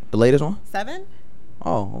episode? The latest one? 7?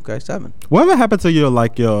 Oh, okay, 7. Whatever happened to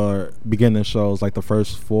your beginning shows, like the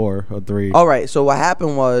first 4 or 3? All right. So what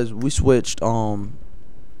happened was we switched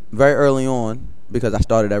very early on because I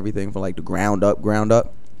started everything from like the ground up.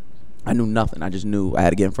 I knew nothing. I just knew I had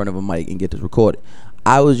to get in front of a mic and get this recorded.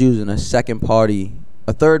 I was using a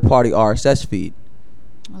third party RSS feed.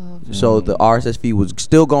 Oh, So the RSS feed was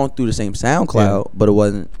still going through the same SoundCloud, but it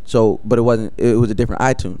wasn't. It was a different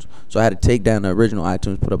iTunes. So I had to take down the original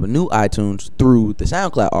iTunes, put up a new iTunes through the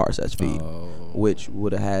SoundCloud RSS feed, which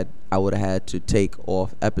I would have had to take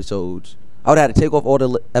off episodes. I would have had to take off all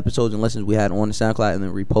the episodes and lessons we had on the SoundCloud and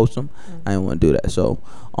then repost them. I didn't want to do that. So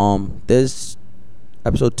there's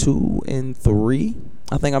episode 2 and 3.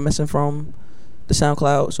 I think I'm missing from the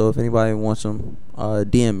SoundCloud. So if anybody wants them,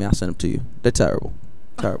 DM me. I'll send them to you. They're terrible.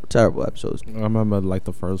 Terrible episodes. I remember like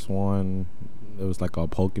the first one. It was like a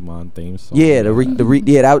Pokemon theme song. Yeah,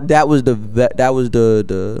 that was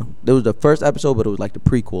the first episode, but it was like the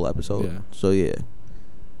prequel episode. Yeah. So yeah.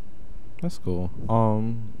 That's cool.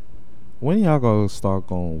 When y'all gonna start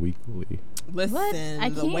going weekly? Listen, I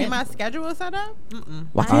the way can't. my schedule is set up.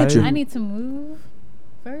 Why can't you? I need to move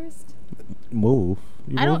first. Move.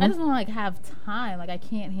 You I moving? just want to like have time. Like I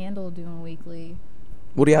can't handle doing weekly.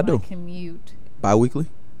 What do y'all My do? Commute. Bi-weekly?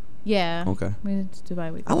 Yeah. Okay. We need to do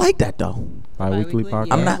bi-weekly. I like that though. Bi-weekly Bi-weekly,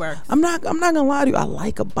 podcast. yeah. I'm not gonna lie to you. I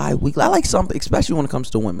like a bi-weekly. I like something, especially when it comes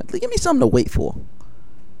to women. Give me something to wait for.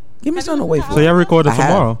 Give me Have you something to listened wait to for. So y'all recorded I have.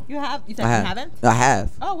 tomorrow. You have? You said I you have. haven't? I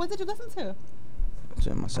have. Oh, what did you listen to? It's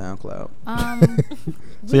in my SoundCloud.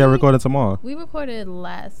 So y'all recorded tomorrow. We recorded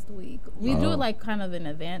last week. We do it like kind of in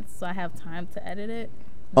advance, so I have time to edit it.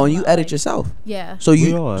 Oh, and you Not edit like- yourself. Yeah. So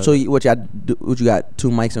We all edit. what you got 2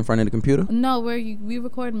 mics in front of the computer? No, we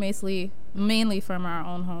record mainly from our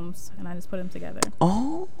own homes, and I just put them together.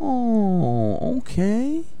 Oh,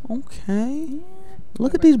 okay.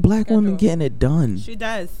 Look at these black women getting it done. She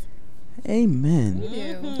does. Amen.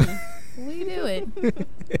 We do it.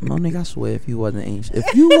 Monique, I swear, if you wasn't ain't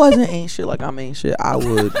shit like I'm ain't shit, I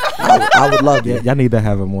would love Yeah, it. y'all need to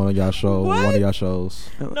have him on one of y'all shows. What? One of y'all shows.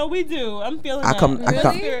 No, we do. I'm feeling I that. come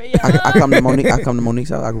Really? I come to Monique. I come to Monique's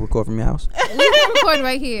house. I can record from your house. We can record record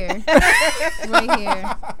right here. Right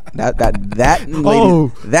here.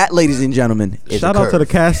 That, ladies and gentlemen, is Shout a out to the curve.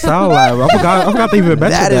 Cast Sound Lab. I forgot to even mention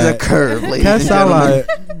that. That is a curve, ladies Cast and Sound gentlemen.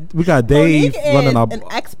 Lab. We got Dave Monique running is our. an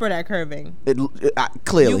expert at curving.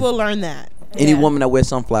 Clearly, You will learn that. any Yeah. woman that wears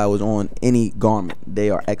sunflowers on any garment, they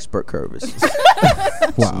are expert curvers.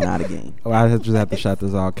 Wow. It's not a game. Oh, I just have to shout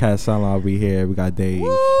this out. Cast Sound Lab, we here. We got Dave.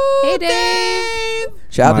 Hey, Dave.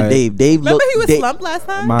 Shout out My- to Dave. Dave Remember look. he was Dave, slumped last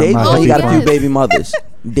time? Dave my like he got a few yes. baby mothers.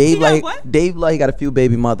 Dave got like what? Dave like he got a few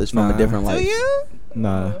baby mothers from Nah. a different Do life. you?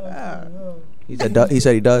 Nah. He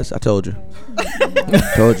said he does. I told you.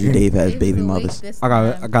 Told you Dave has baby mothers. I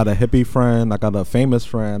got a hippie friend. I got a famous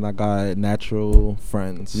friend. I got natural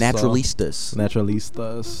friends. Naturalistas.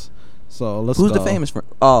 Naturalistas. So let's Who's go. the famous friend?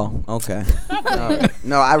 Oh, okay.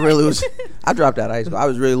 No, I really was. I dropped out of high school. I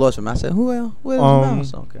was really lost from. I said, who else? Where's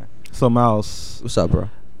Mouse? Okay. So Mouse, What's up, bro?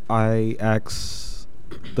 I asked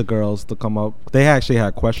the girls to come up. They actually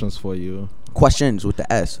had questions for you, Questions with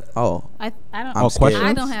the S. Oh, I don't. I'm scared.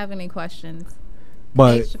 I don't have any questions.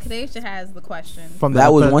 but Kadesha has the question. from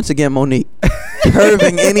that was epi- once again Monique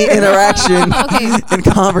curving any interaction Okay. and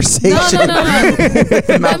conversation. No. Let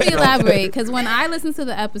me Mouth- elaborate, because when I listened to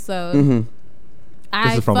the episode, Mhm.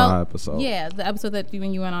 This is from felt, our episode. Yeah, the episode that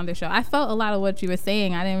when you went on the show, I felt a lot of what you were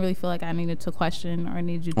saying. I didn't really feel like I needed to question or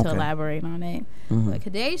need you to Okay. elaborate on it. Mhm. But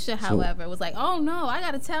Kadesha, however, was like, "Oh no, I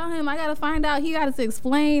got to tell him. I got to find out. He got to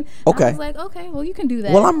explain." Okay. I was like, "Okay, well, you can do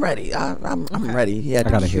that." Well, I'm ready. I'm ready. He had I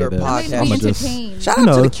the gotta hear Cure this. I need to I'ma be podcast. just- entertained. Shout You out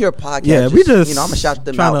to know, the Cure podcast. yeah, we just I'm gonna shout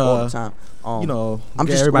them out tryna, all the time. you know, I'm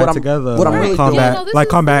get just- everybody what I'm- together. what I'm like really combat, doing- Yeah, no, like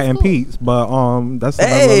this combat is and cool. Pete's. But that's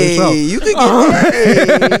another show. Hey, you can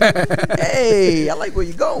get. Hey, I like where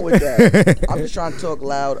you're going with that. I'm just trying to talk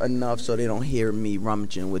loud enough so they don't hear me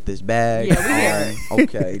rummaging with this bag. Yeah, we hear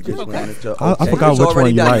Okay, just wanted to. I okay. forgot It's which already one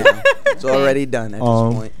you done like. now. It's already done at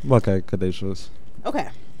this point. Okay, Kadesha's. Okay.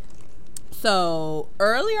 So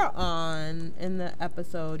earlier on in the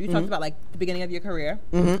episode, you talked about like the beginning of your career.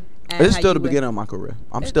 Mm-hmm. And It's how still you the would- beginning of my career.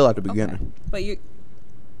 I'm still at the beginning. Okay. But you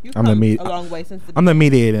I'm the come me- a long way since the I'm the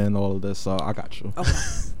mediator in all of this, so I got you. Okay.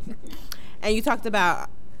 And you talked about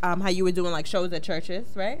how you were doing like shows at churches,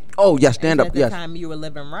 right? Oh yeah, stand And up. At the Yes. time you were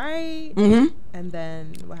living right. Mm-hmm. And then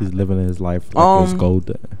what He's happened? living his life like it's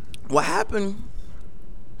golden. What happened?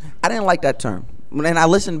 I didn't like that term. And I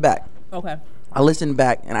listened back. Okay. I listened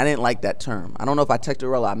back and I didn't like that term. I don't know if I texted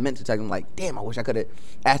Earl. I meant to text him like, damn, I wish I could have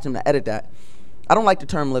asked him to edit that. I don't like the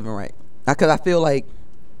term living right. Because I feel like,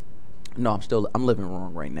 no, I'm living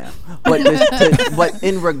wrong right now. But, but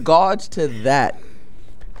in regards to that,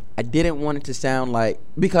 I didn't want it to sound like,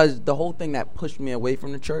 because the whole thing that pushed me away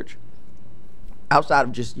from the church, outside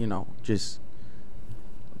of just, just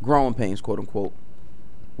growing pains, quote unquote,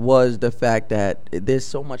 was the fact that there's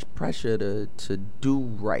so much pressure to do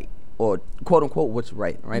right, or quote unquote what's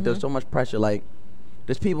right. There's so much pressure. Like,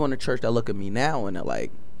 there's people in the church that look at me now and they're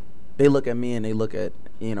like, they look at me and they look at,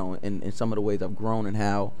 in some of the ways I've grown and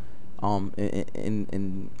how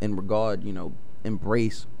in regard,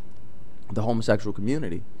 embrace the homosexual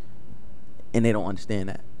community, and they don't understand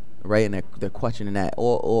that, right? And they're questioning that,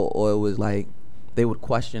 or it was like they would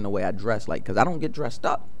question the way I dress, like, because I don't get dressed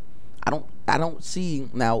up. I don't see.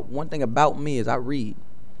 Now, one thing about me is I read.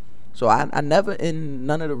 So I never, in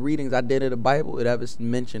none of the readings I did of the Bible, it ever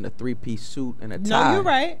mentioned a 3-piece suit and a tie. No, you're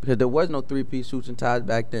right. Because there was no 3-piece suits and ties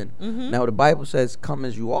back then. Mhm. Now the Bible says, come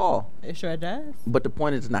as you are. It sure does. But the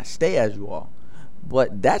point is not stay as you are.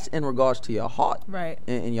 But that's in regards to your heart. Right.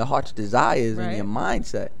 And your heart's desires and your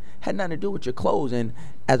mindset. Had nothing to do with your clothes. And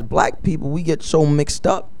as black people, we get so mixed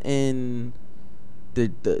up in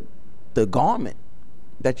the garment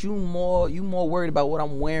that you more worried about what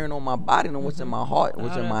I'm wearing on my body than what's in my heart and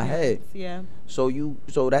what's in my head. Yeah. So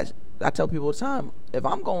that's, I tell people all the time, if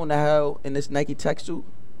I'm going to hell in this Nike tech suit,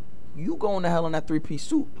 you going to hell in that 3-piece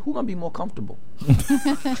suit, who gonna be more comfortable?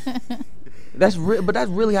 But that's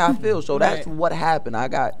really how I feel. So that's what happened.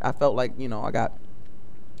 I felt like,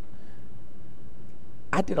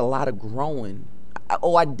 I did a lot of growing.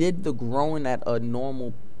 I did the growing that a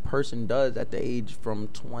normal person does at the age from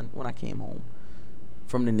 20 when I came home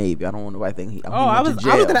from the Navy. I don't want nobody think I was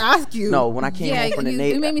gonna ask you. No, when I came home from the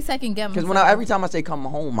Navy, you made me second guess because myself. every time I say come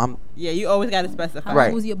home, I'm you always gotta specify. Right.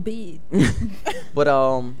 How was your bed? But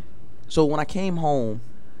so when I came home,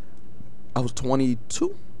 I was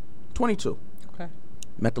 22. Okay.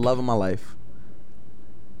 Met the love of my life.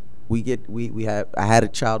 I had a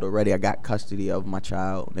child already. I got custody of my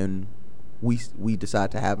child, and we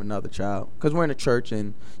decided to have another child because we're in a church,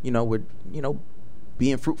 and we're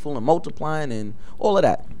being fruitful and multiplying and all of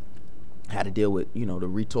that. Had to deal with the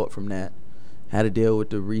retort from that. Had to deal with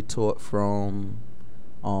the retort from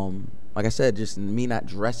like I said, just me not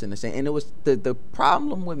dressing the same. And it was the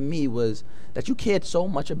problem with me was that you cared so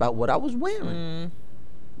much about what I was wearing.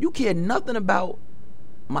 You cared nothing about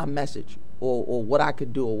my message or what I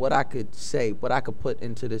could do or what I could say, what I could put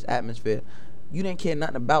into this atmosphere. You didn't care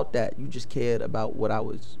nothing about that. You just cared about what I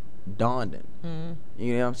was donning.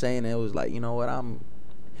 You know what I'm saying? And it was like, you know what, and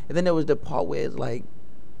then there was the part where it's like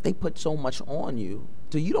they put so much on you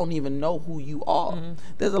so you don't even know who you are.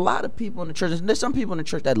 There's a lot of people in the church. There's some people in the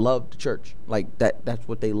church that love the church. Like that's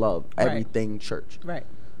what they love. Everything church. Right.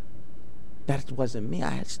 That wasn't me.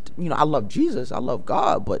 I love Jesus. I love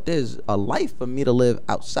God, but there's a life for me to live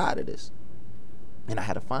outside of this. And I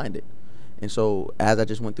had to find it. And so as I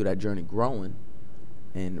just went through that journey growing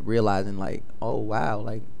and realizing like, oh wow,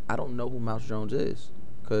 like I don't know who Mouse Jones is.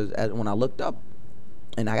 Because when I looked up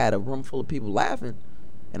and I had a room full of people laughing,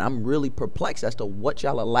 and I'm really perplexed as to what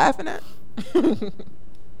y'all are laughing at.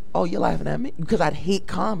 Oh, you're laughing at me? Because I'd hate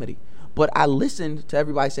comedy. But I listened to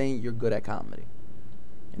everybody saying you're good at comedy.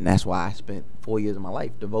 And that's why I spent 4 years of my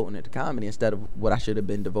life devoting it to comedy instead of what I should have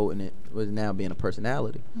been devoting it was now being a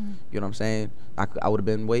personality. You know what I'm saying? I would have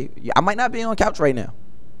been I might not be on the couch right now.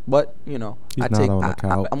 But, He's not on the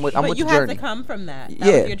couch. I'm with but the you journey. had to come from that.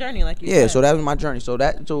 That was your journey, like you said. Yeah, so that was my journey. So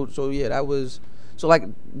that was... So like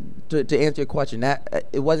to answer your question, that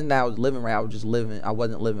it wasn't that I was living right. I was just living. I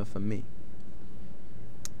wasn't living for me.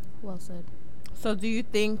 Well said. So do you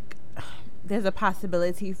think there's a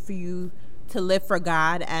possibility for you to live for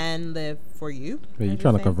God and live for you? Are you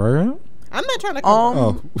trying to convert him? I'm not trying to convert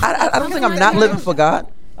him. I don't think I'm not living for God.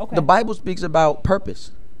 Okay. The Bible speaks about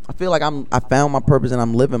purpose. I feel like I found my purpose and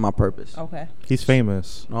I'm living my purpose. Okay. He's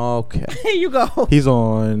famous. Okay. Here you go. He's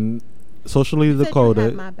on Socially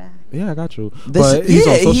Decoded. My back. Yeah, I got you. But he's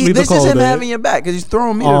on Socially this Decoded. is him having your back because he's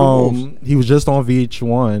throwing me to the wolves. He was just on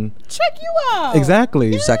VH1. Check you out.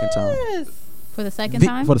 Exactly. Second time. For the second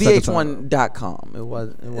time? For the second time. VH1.com. It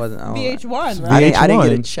wasn't. VH1, right? I didn't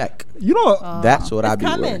get a check. You know, that's what I it's be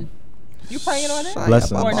coming. with. You praying on it?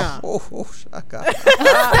 Bless him. Or not? Whoa.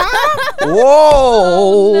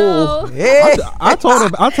 Oh, no. Hey. I told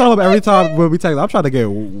him every time when we text, I'm trying to get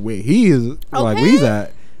where he is, like where he's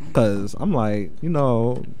at. Because I'm like,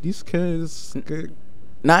 these kids.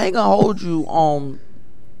 Now, I ain't going to hold you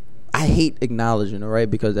I hate acknowledging it, right?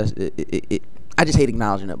 Because that's it. I just hate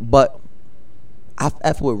acknowledging it. But I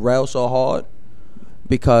F with Rel so hard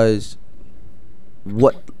because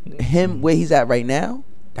where he's at right now,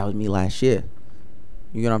 that was me last year.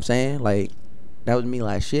 You know what I'm saying? Like, that was me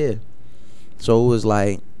last year. So it was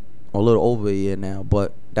like a little over a year now.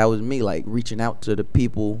 But that was me, like, reaching out to the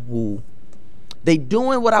people who... They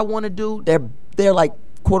doing what I want to do. They're like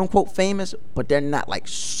quote unquote famous, but they're not like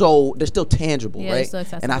they're still tangible, right? Still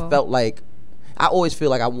accessible. And I felt like I always feel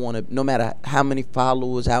like I want to, no matter how many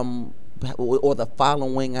followers, or the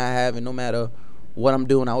following I have, and no matter what I'm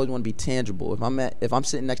doing, I always want to be tangible. If I'm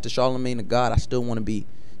sitting next to Charlamagne the God, I still want to be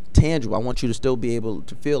tangible. I want you to still be able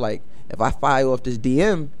to feel like if I fire off this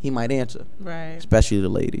DM, he might answer. Right. Especially the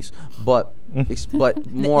ladies, but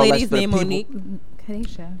more or less for the people. Monique.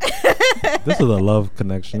 Kadesha. This is a love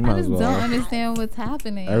connection. You I might as just well. don't understand what's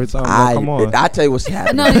happening. Every time, come on. I tell you what's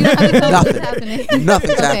happening. No, you don't have to tell me what's Nothing. happening.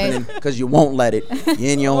 Nothing's Okay. happening because you won't let it.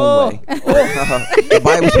 You're in your own way. The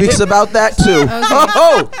Bible speaks about that too.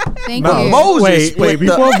 Okay. Thank Mouse. you. Moses Wait. split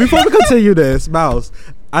the- Before we continue this, Mouse,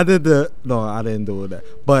 I didn't do that.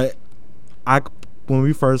 But when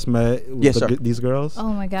we first met Yes, sir. these girls,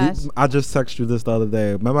 Oh my gosh. I just texted you this the other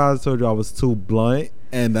day. Remember I told you I was too blunt,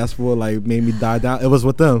 and that's what like made me die down. It was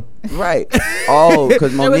with them. Right. Oh,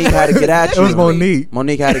 because Monique had to get at It you. was Monique.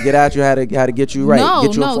 Monique had to get at you. Had to get you right. No,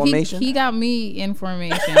 get you no, information. he got me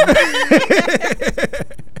information.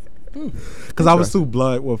 Because I was too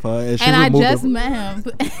blunt with her, and she And I removed just it. met him.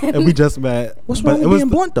 And we just met. What's But wrong it with was being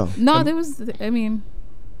blunt though? No, there was,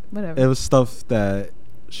 whatever. It was stuff that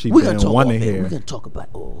she We're gonna didn't talk want to off air. hear. We're gonna talk about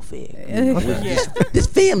this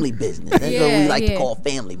family business. That's what we like to call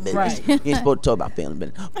family business. Right. You ain't supposed to talk about family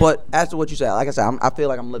business. But as to what you said, like I said, I feel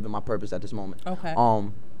like I'm living my purpose at this moment. Okay.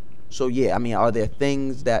 So yeah, I mean, are there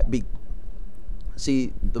things that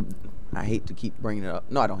I hate to keep bringing it up.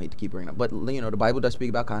 No, I don't hate to keep bringing it up. But the Bible does speak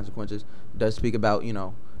about consequences. Does speak about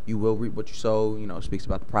you will reap what you sow. It speaks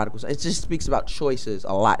about the prodigal son. It just speaks about choices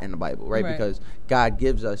a lot in the Bible, right? Because God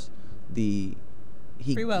gives us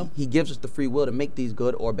free will. He gives us the free will to make these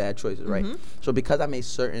good or bad choices, right? So because I made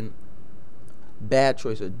certain bad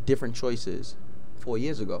choices, different choices 4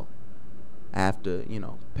 years ago, I have to,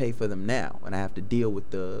 pay for them now, and I have to deal with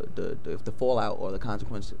the fallout or the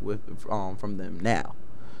consequence from them now.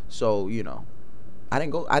 So I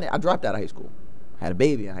dropped out of high school, had a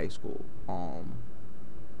baby in high school.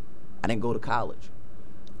 I didn't go to college.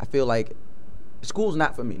 I feel like school's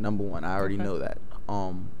not for me. Number one, I already know that.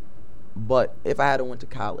 But if I had to went to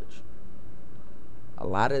college, a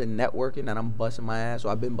lot of the networking that I'm busting my ass,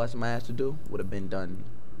 or I've been busting my ass to do, would have been done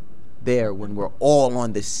there when we're all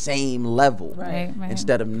on the same level. Right.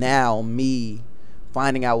 Instead of now me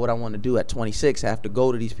finding out what I want to do at 26, I have to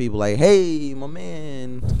go to these people like, hey, my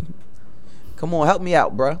man, come on, help me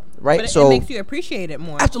out, bruh. Right? But so it makes you appreciate it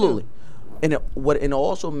more. absolutely. And it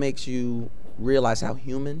also makes you realize how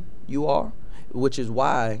human you are, which is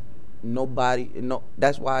why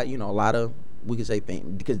that's why, a lot of, we can say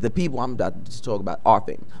fame, because the people I'm about to talk about are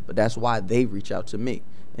famous, but that's why they reach out to me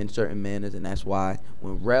in certain manners, and that's why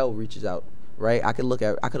when Rel reaches out, right, I could have looked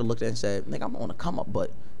at it and said, nigga, I'm on a come up,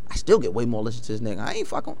 but I still get way more listen to this nigga. I ain't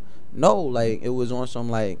fucking, no, like, it was on some,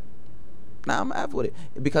 like, nah, I'm happy with it,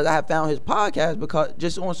 because I have found his podcast, because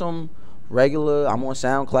just on some regular, I'm on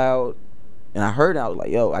SoundCloud, and I heard it, I was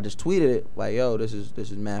like, yo, I just tweeted it, like, yo, this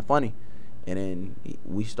is mad funny, and then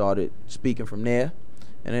we started speaking from there.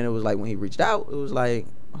 And then it was like when he reached out, it was like,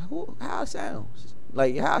 how it sounds?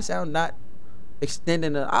 Like, how it sound not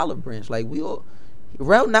extending the olive branch? Like,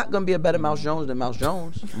 Rel not going to be a better Mouse Jones than Mouse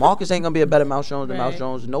Jones. Marcus ain't going to be a better Mouse Jones than Mouse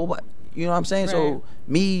Jones. Nobody. You know what I'm saying? Right. So,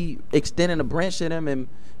 me extending a branch to them and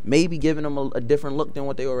maybe giving them a different look than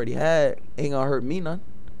what they already had ain't going to hurt me none.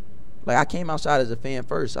 Like, I came outside as a fan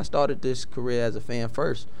first. I started this career as a fan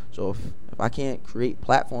first. So, if I can't create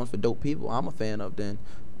platforms for dope people I'm a fan of, then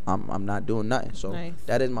I'm not doing nothing. So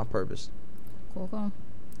that is my purpose. Cool.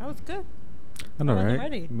 That was good. I know, right?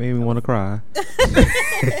 Ready. Made me want to cry.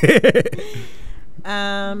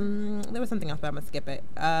 There was something else, but I'm gonna skip it.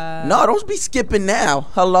 No, don't be skipping now.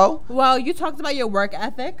 Hello. Well, you talked about your work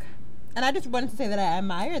ethic, and I just wanted to say that I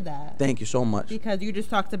admire that. Thank you so much. Because you just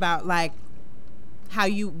talked about like how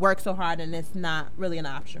you work so hard and it's not really an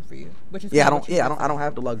option for you, which is I don't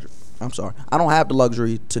have the luxury. I'm sorry. I don't have the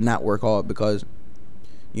luxury to not work hard because,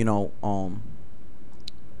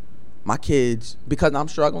 my kids, because I'm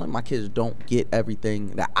struggling, my kids don't get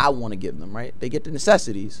everything that I want to give them, right? They get the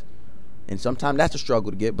necessities. And sometimes that's a struggle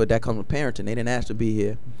to get, but that comes with parenting. They didn't ask to be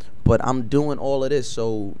here. But I'm doing all of this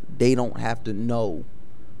so they don't have to know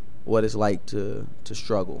what it's like to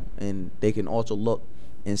struggle. And they can also look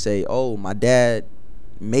and say, oh, my dad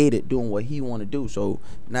made it doing what he want to do. So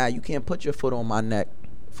now you can't put your foot on my neck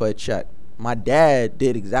for a check. My dad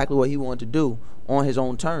did exactly what he wanted to do on his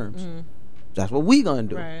own terms. That's what we gonna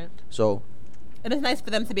do. Right. So, and it's nice for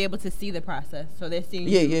them to be able to see the process. So they're seeing.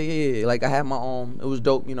 Yeah. Like I had my it was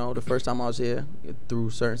dope. The first time I was here, through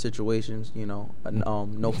certain situations, no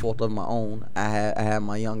fault of my own. I had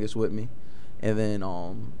my youngest with me, and then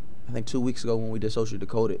I think 2 weeks ago when we did Socially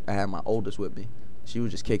Decoded, I had my oldest with me. She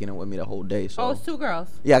was just kicking it with me the whole day. So. It's 2 girls.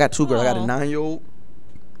 Yeah, I got 2 girls. I got a 9-year-old.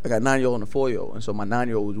 I got a 9-year-old and a 4-year-old, and so my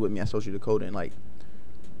 9-year-old was with me at Socially Decoded, and like,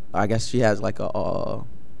 I guess she has like a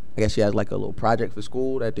little project for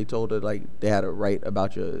school that they told her like they had to write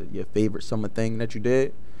about your favorite summer thing that you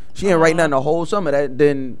did. She didn't write nothing the whole summer.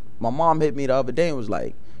 Then my mom hit me the other day and was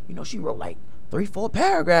like, she wrote like 3-4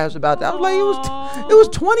 paragraphs about that. I was like, it was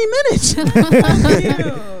 20 minutes.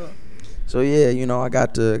 So yeah, I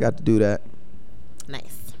got to do that.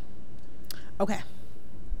 Nice. Okay.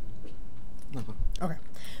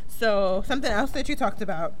 So something else that you talked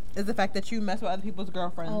about is the fact that you mess with other people's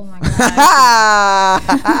girlfriends. Oh my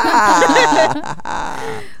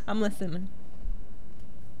god. I'm listening.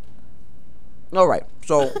 All right.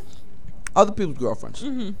 So other people's girlfriends.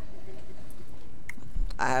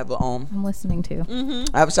 I have I'm listening too.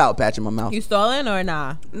 I have a Sour Patch in my mouth. You stolen or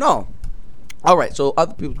nah? No. All right. So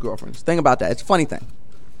other people's girlfriends. Think about that. It's a funny thing.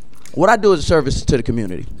 What I do is a service to the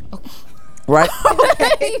community. Right?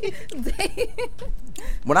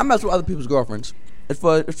 When I mess with other people's girlfriends, it's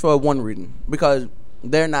for one reason. Because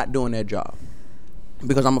they're not doing their job.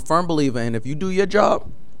 Because I'm a firm believer in if you do your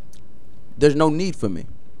job, there's no need for me.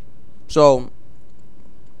 So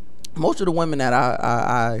most of the women that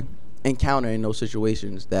I encounter in those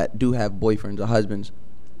situations that do have boyfriends or husbands,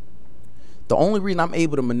 the only reason I'm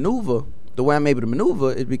able to maneuver the way I'm able to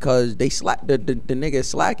maneuver is because the nigga is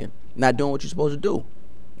slacking, not doing what you're supposed to do.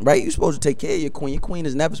 Right? You're supposed to take care of your queen. Your queen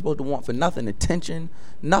is never supposed to want for nothing, attention,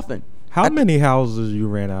 nothing. How many houses you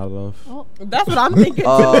ran out of? Oh, that's what I'm thinking.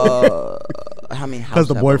 How many houses? Because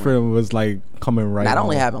the boyfriend was like coming right. That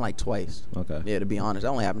only happened like twice. Okay. Yeah, to be honest, that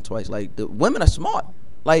only happened twice. Like the women are smart.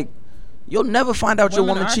 Like you'll never find out your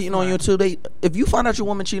woman cheating on you until they. If you find out your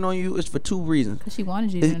woman cheating on you, it's for 2 reasons. Because she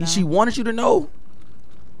wanted you to know. She wanted you to know,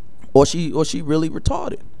 or she really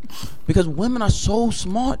retarded. Because women are so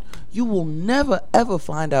smart, you will never ever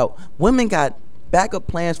find out. Women got backup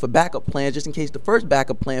plans for backup plans, just in case the first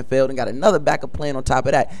backup plan failed, and got another backup plan on top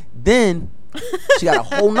of that. Then she got a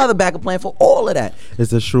whole nother backup plan for all of that. Is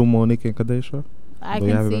this true, Monique and Kadesha? I Do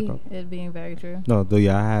y'all have can a see backup? it being very true. No, do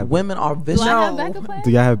y'all have Women are Do vicious. I have backup plans?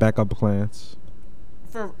 Do y'all have backup plans?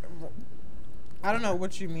 For I don't know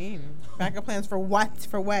what you mean. Backup plans for what?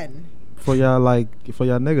 For when? For y'all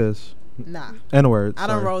niggas? Nah. N-word. I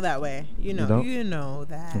don't sorry. roll that way. You know. don't? You know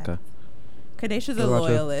that. Okay. Kadesha's What a about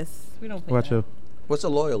you? loyalist. We don't play What about that. you? What's a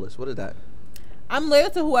loyalist? What is that? I'm loyal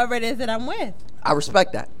to whoever it is that I'm with. I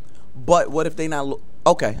respect that. But what if they not?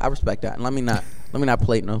 Okay, I respect that. And let me not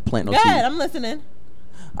plant no Go seed. ahead, I'm listening.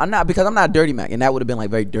 I'm not, because I'm not Dirty Mac, and that would have been like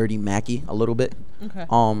very Dirty Macky a little bit. Okay.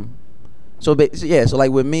 So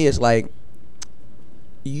like with me, it's like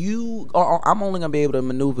I'm only gonna be able to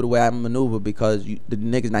maneuver the way I maneuver because the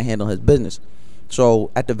nigga's not handling his business.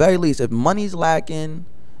 So at the very least, if money's lacking,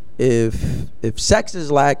 if sex is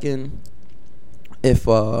lacking, if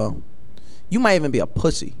you might even be a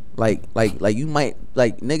pussy. Like you might,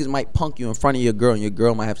 like, niggas might punk you in front of your girl, and your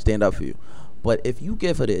girl might have to stand up for you. But if you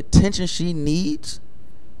give her the attention she needs,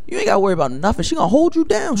 you ain't gotta worry about nothing. She gonna hold you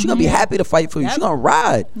down. She gonna be happy to fight for you. Yep. She gonna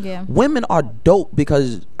ride. Yeah. Women are dope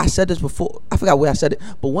because I said this before. I forgot where I said it,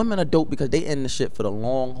 but women are dope because they in the shit for the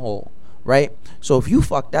long haul, right? So if you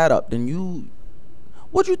fuck that up, then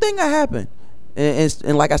what you think gonna happen?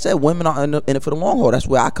 And like I said, women are in it for the long haul. That's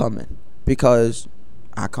where I come in, because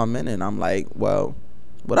I come in and I'm like, well,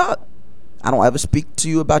 what up? I don't ever speak to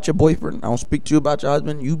you about your boyfriend. I don't speak to you about your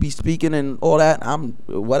husband. You be speaking and all that. I'm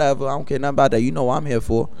whatever. I don't care nothing about that. You know what I'm here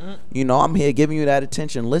for. You know, I'm here giving you that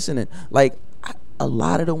attention, listening. Like, a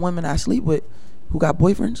lot of the women I sleep with who got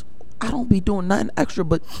boyfriends, I don't be doing nothing extra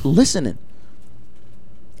but listening.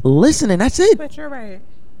 Listening, that's it. But you're right.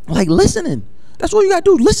 Like, listening. That's all you gotta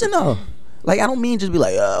do. Listen to her. Like, I don't mean just be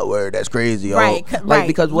like, oh, word, that's crazy. Right, Like, right.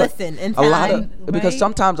 because what? Listen, in a lot time, of, because right?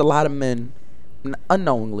 sometimes a lot of men,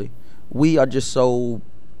 unknowingly, we are just so,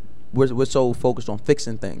 we're so focused on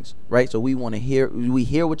fixing things, right? So we hear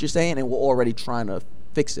what you're saying, and we're already trying to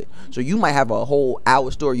fix it. So you might have a whole hour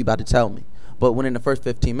story you about to tell me, but within the first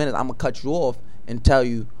 15 minutes, I'm gonna cut you off and tell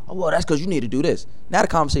you, oh, well, that's because you need to do this. Now the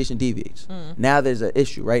conversation deviates. Now there's an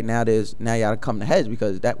issue, right? Now you gotta come to heads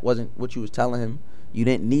because that wasn't what you was telling him. You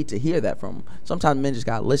didn't need to hear that from him. Sometimes men just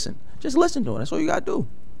gotta listen. Just listen to it. That's all you gotta do.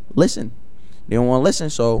 Listen. They don't want to listen,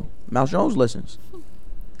 so Mouse Jones listens.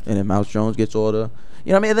 And then Mouse Jones gets all the,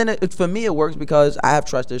 you know what I mean? And then for me, it works because I have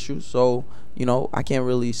trust issues. So, you know, I can't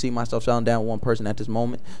really see myself selling down one person at this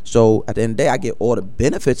moment. So at the end of the day, I get all the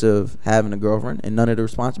benefits of having a girlfriend and none of the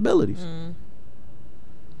responsibilities.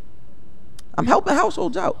 I'm helping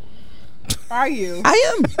households out. Are you?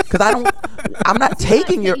 I am, because I'm not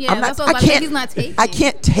taking your. Yeah, I'm not. that's what I was about to say. He's not taking. I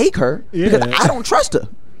can't take her because I don't trust her.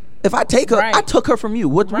 If I take her, Right. I took her from you.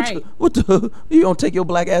 What Right. the? You gonna take your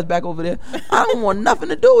black ass back over there? I don't want nothing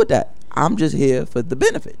to do with that. I'm just here for the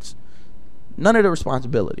benefits, none of the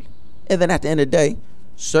responsibility. And then at the end of the day,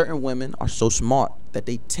 certain women are so smart that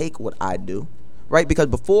they take what I do, right? Because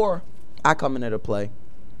before I come into the play,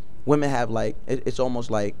 women have like it's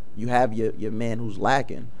almost like you have your man who's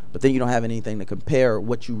lacking, but then you don't have anything to compare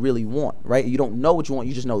what you really want, right? You don't know what you want.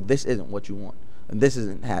 You just know this isn't what you want, and this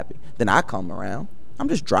isn't happy. Then I come around. I'm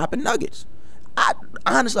just dropping nuggets. I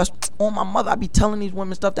honestly, on my mother, I be telling these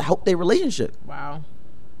women stuff to help their relationship. Wow.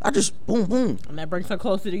 I just boom, boom. And that brings her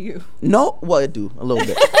closer to you. No, well, it do a little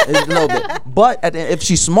bit, it's a little bit. But at the end, if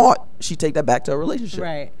she's smart, she take that back to her relationship,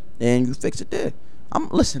 Right. and you fix it there.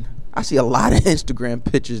 Listen. I see a lot of Instagram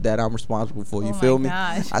pictures that I'm responsible for. You Oh my feel me?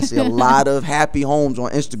 gosh. I see a lot of happy homes on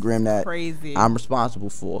Instagram that Crazy. I'm responsible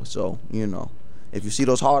for. So you know, if you see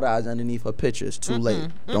those hard eyes underneath her picture, it's too late.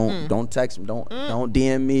 Don't text me. Don't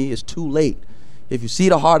DM me. It's too late. If you see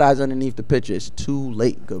the hard eyes underneath the picture, it's too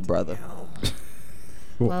late, good brother.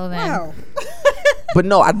 Well then. Wow. But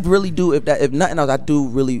no, I really do. If nothing else, I do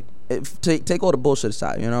really take all the bullshit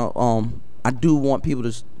aside. You know, I do want people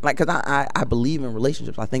to like, cause I believe in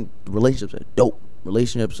relationships. I think relationships are dope.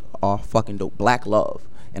 Relationships are fucking dope. Black love,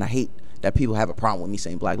 and I hate that people have a problem with me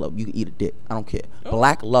saying black love. You can eat a dick. I don't care.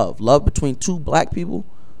 Black love between two black people,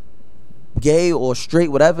 gay or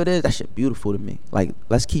straight, whatever it is, that shit beautiful to me. Like,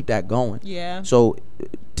 let's keep that going. Yeah. So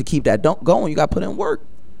to keep that going, you got to put in work.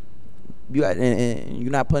 And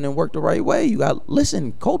you're not putting in work the right way. You got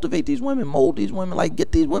listen, cultivate these women, mold these women, like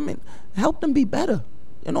get these women, help them be better.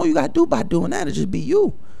 And all you gotta do by doing that is just be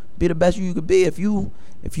you, be the best you could be. If you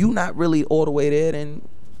not really all the way there, then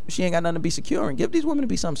she ain't got nothing to be securing. Give these women to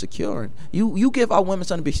be something securing. You give our women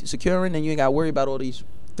something to be securing, and you ain't got to worry about all these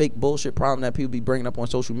fake bullshit problems that people be bringing up on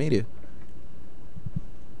social media.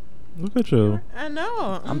 Look at you. I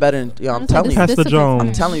know. I'm better than I'm This- telling this- you. Pastor this is- Jones.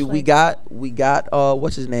 I'm telling you, we got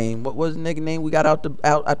what's his name? What was the nigga name? We got out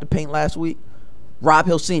the paint last week. Rob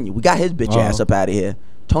Hill Sr. We got his bitch ass up out of here.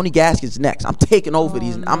 Tony Gaskins next. I'm taking over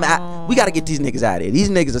these. We got to get these niggas out of here. These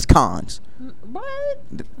niggas is cons. What?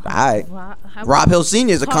 All right. Rob Hill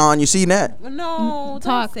Sr. is a con. You seen that? No.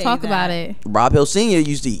 Talk don't say about that. it. Rob Hill Sr.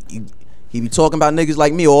 used to he be talking about niggas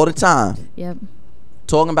like me all the time. Yep.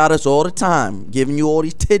 Talking about us all the time. Giving you all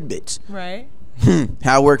these tidbits. Right.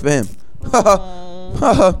 How it worked for him.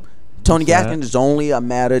 Tony Sad. Gaskins is only a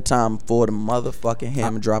matter of time for the motherfucking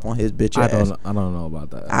hammer drop on his bitch I ass. don't know about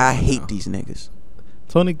that. I hate these niggas.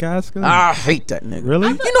 Tony Gaskins. I hate that nigga. Really?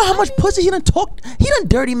 You know how much pussy he done talked? He done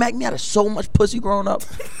dirty Mac me out of so much pussy growing up.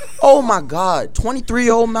 Oh my God.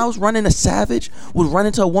 23-year-old mouse running a savage would run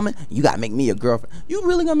into a woman. You gotta make me your girlfriend. You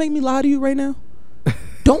really gonna make me lie to you right now?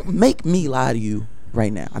 Don't make me lie to you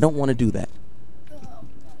right now. I don't want to do that.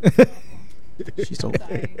 She's so. What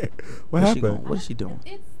Where's she happened? going? What is she doing?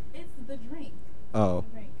 It's the drink. Oh.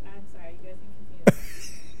 I'm sorry, you guys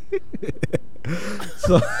can continue.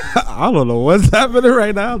 So I don't know what's happening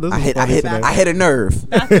right now. This I is hit funny today. a nerve.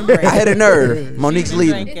 Bathroom break. I hit a nerve. Monique's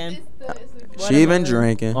leaving. Drinking. She been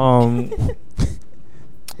drinking.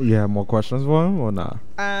 You have more questions for him or not?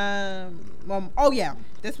 Well, oh yeah,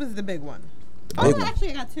 this was the big one. Big one.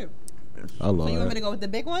 Actually, I got two. I So love you want me to it. go with the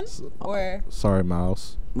big one, or Sorry,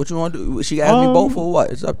 Mouse. What you want to do? She asked me both or what?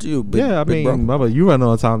 It's up to you. Big, Yeah, I big mean, bro. Bubba, you run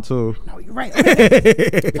on time too. no? You're right.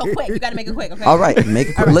 Okay. So quick, you gotta make it quick. Okay. All right, make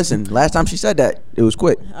it quick. Listen, last time she said that, it was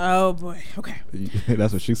quick. Oh boy. Okay.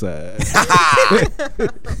 That's what she said.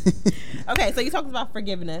 Okay. So you talked about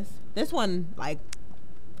forgiveness. This one, like,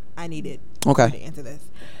 I needed Okay. you to answer this.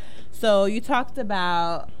 So you talked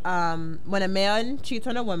about when a man cheats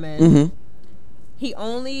on a woman, Mm-hmm. he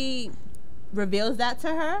only reveals that to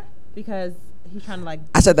her because he's trying to like.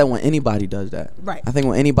 I said that when anybody does that. Right. I think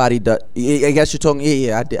when anybody does, I guess you're talking.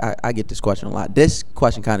 Yeah. I get this question a lot. This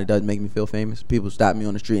question kind of does make me feel famous. People stop me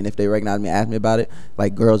on the street, and if they recognize me, ask me about it.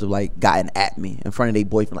 Like girls have like gotten at me in front of their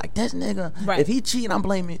boyfriend, like this nigga. Right. If he cheating, I'm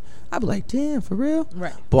blaming. I'd be like, damn, for real.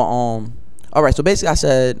 Right. But all right. So basically, I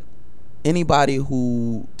said anybody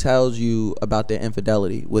who tells you about their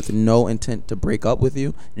infidelity with no intent to break up with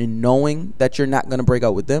you and knowing that you're not gonna break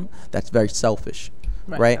up with them, that's very selfish,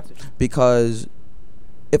 right? Gotcha. Because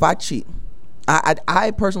if I cheat,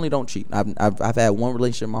 I personally don't cheat. I've had one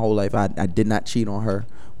relationship my whole life. I did not cheat on her.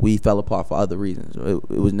 We fell apart for other reasons. It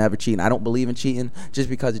was never cheating. I don't believe in cheating just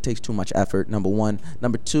because it takes too much effort. Number one.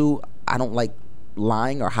 Number two, I don't like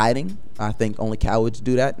lying or hiding. I think only cowards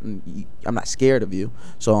do that. And I'm not scared of you,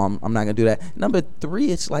 so I'm not gonna do that. Number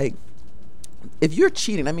three, it's like if you're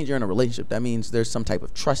cheating, that means you're in a relationship. That means there's some type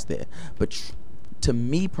of trust there. But to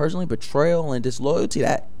me personally, betrayal and disloyalty,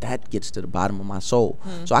 that gets to the bottom of my soul.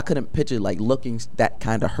 So I couldn't picture like looking that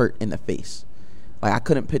kind of hurt in the face. Like I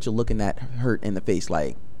couldn't picture looking that hurt in the face.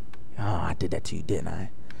 Like, oh, I did that to you, didn't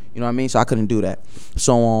I? You know what I mean? So I couldn't do that.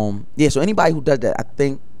 So yeah. So anybody who does that, I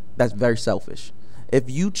think that's very selfish. If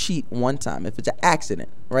you cheat one time, if it's an accident,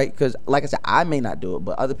 right? Because like I said, I may not do it,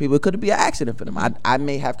 but other people, it could be an accident for them. I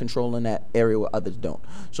may have control in that area where others don't.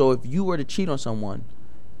 So if you were to cheat on someone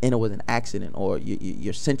and it was an accident, or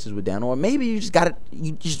your senses were down, or maybe you just got it,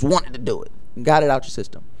 you just wanted to do it, you got it out your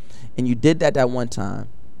system, and you did that one time,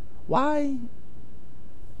 why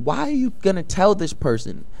are you gonna tell this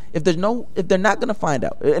person if they're not gonna find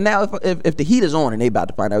out? And now if the heat is on and they about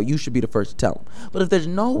to find out, you should be the first to tell them. But if there's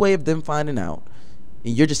no way of them finding out,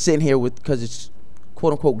 and you're just sitting here because it's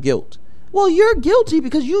quote unquote guilt, well, you're guilty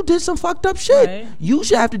because you did some fucked up shit. Right. You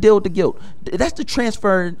should have to deal with the guilt. That's the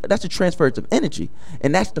transference of energy,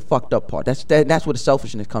 and that's the fucked up part. That's where the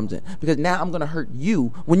selfishness comes in, because now I'm gonna hurt you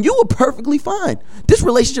when you were perfectly fine. This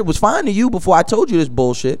relationship was fine to you before I told you this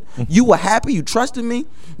bullshit. You were happy, you trusted me,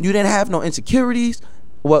 you didn't have no insecurities.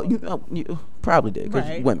 Well, you probably did because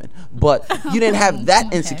Right. women, but you didn't have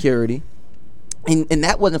that insecurity, and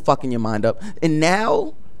that wasn't fucking your mind up. And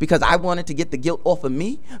now, because I wanted to get the guilt off of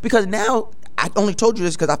me, because now I only told you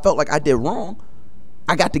this because I felt like I did wrong,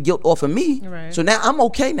 I got the guilt off of me. Right. So now I'm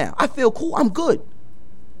okay now. I feel cool. I'm good.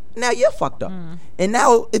 Now you're fucked up. And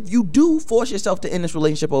now if you do force yourself to end this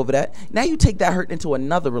relationship over that, now you take that hurt into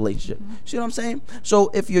another relationship. See what I'm saying? So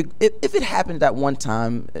if it happens that one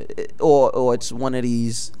time, or it's one of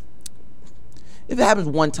these, if it happens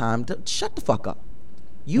one time, shut the fuck up.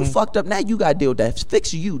 You fucked up. Now you gotta deal with that.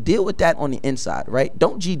 Fix you. Deal with that on the inside, right?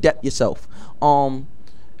 Don't G-dep yourself.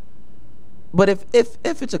 But if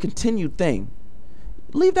it's a continued thing,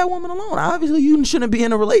 leave that woman alone. Obviously, you shouldn't be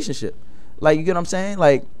in a relationship. Like, you get what I'm saying?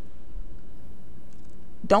 Like,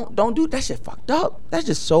 don't do that shit. Fucked up. That's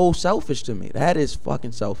just so selfish to me. That is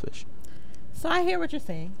fucking selfish. So I hear what you're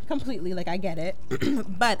saying completely. Like, I get it.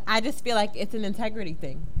 But I just feel like it's an integrity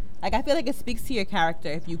thing. Like, I feel like it speaks to your character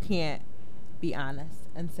if you can't be honest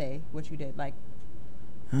and say what you did. Like,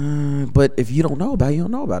 but if you don't know about it, you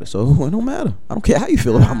don't know about it. So it don't matter. I don't care how you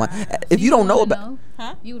feel about my. If you don't know about,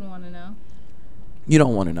 huh? You would want to know. You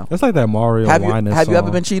don't want to know. It's like that Mario Winans Have you ever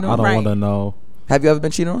song, been cheated on? I don't want to know. Have you ever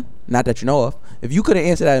been cheated on? Not that you know of. If you couldn't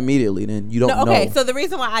answer that immediately, then you don't know. Okay, so the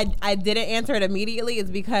reason why I didn't answer it immediately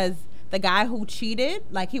is because the guy who cheated,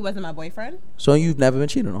 like, he wasn't my boyfriend. So you've never been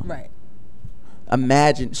cheated on? Right.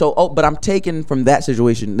 Imagine. But I'm taking from that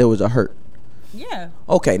situation, there was a hurt. Yeah.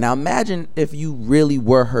 Okay, now imagine if you really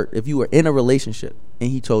were hurt, if you were in a relationship and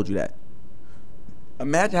he told you that.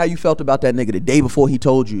 Imagine how you felt about that nigga the day before he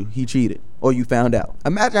told you he cheated or you found out.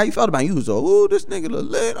 Imagine how you felt about him. You was like, oh, this nigga look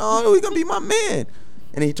lit. Oh, he gonna be my man.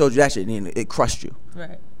 And then he told you that shit and it crushed you.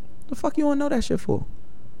 Right. The fuck you wanna know that shit for?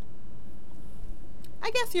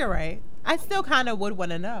 I guess you're right. I still kind of would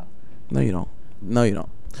want to know. No, you don't. No, you don't.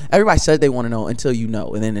 Everybody says they want to know until you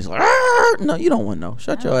know. And then it's like, no, you don't want to know.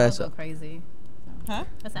 Shut your ass up. Crazy. Huh?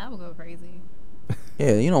 That's how I would go crazy.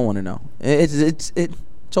 Yeah, you don't want to know. It's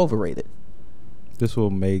overrated. This will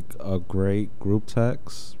make a great group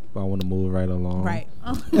text. But I want to move right along. Right.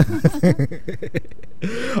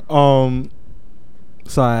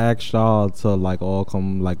 So I asked y'all to like all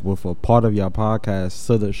come like with a part of your podcast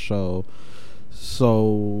to the show.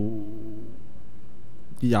 So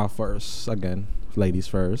y'all first again, ladies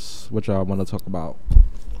first. What y'all want to talk about?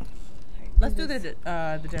 Let's do the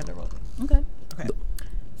gender role. Okay.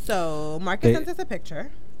 So Marcus sent us a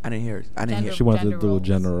picture. I didn't hear it. I didn't hear it. She wanted to do roles.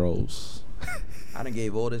 gender roles. I done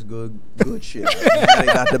gave all this good shit. Now they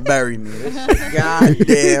got to bury me.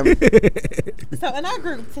 Goddamn. So in our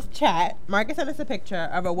group chat, Marcus sent us a picture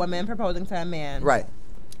of a woman proposing to a man. Right.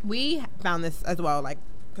 We found this as well, like,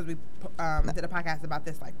 because we did a podcast about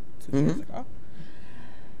this like 2 years ago.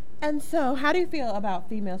 And so, how do you feel about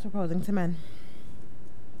females proposing to men?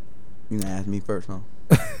 You gonna ask me first, huh?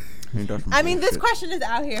 I mean, this question is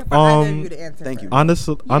out here for either of you to answer. Thank you.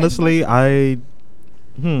 Honestly,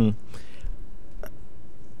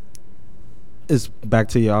 it's back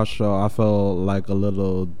to y'all show. I felt like a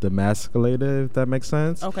little demasculated, if that makes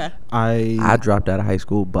sense. Okay. I dropped out of high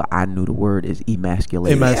school, but I knew the word is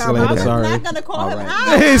emasculated. Emasculated, I'm sorry. not gonna call him All right.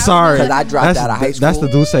 out. Hey, sorry. Because I dropped out of high school. That's the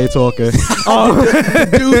Duce talking.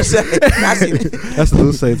 Duce. I seen it. That's the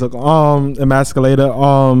Duce talking.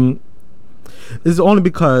 Emasculated. It's only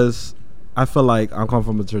because I feel like I come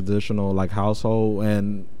from a traditional like household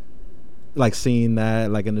and like seeing that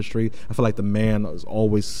like in the street, I feel like the man is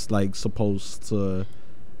always like supposed to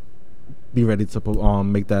be ready to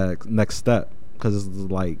make that next step, because it's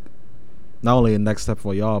like not only a next step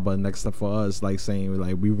for y'all but a next step for us, like saying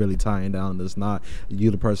like we really tying down this knot.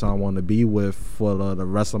 You the person I want to be with for the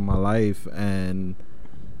rest of my life. And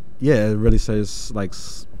yeah, it really says like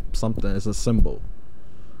something. It's a symbol.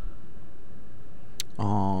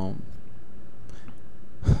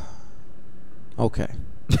 Okay.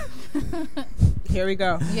 Here we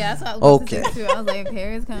go. Yeah, that's what I was Okay. too. I was like,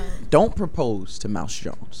 here it's coming. Don't propose to Mouse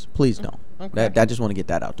Jones. Please don't. Okay. I just want to get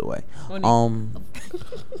that out the way.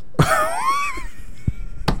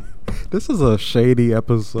 This is a shady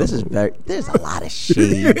episode. There's a lot of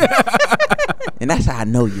shade. And that's how I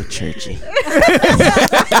know you're churchy.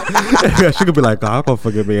 Yeah, she could be like, "I'm gonna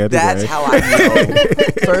forgive me anyway." That's how I know.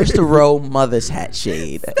 First row mother's hat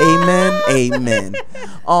shade. Amen. Amen.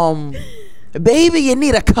 Baby, you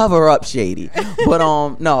need a cover up, shady. But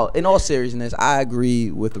no, in all seriousness, I agree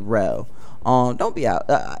with Rel. Don't be out.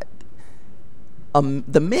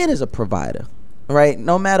 The man is a provider, right?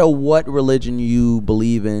 No matter what religion you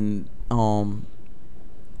believe in,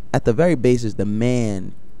 at the very basis, the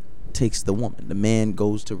man takes the woman. The man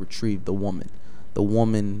goes to retrieve the woman. The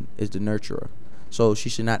woman is the nurturer. So she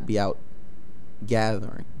should not be out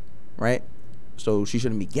gathering, right? So she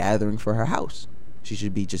shouldn't be gathering for her house. She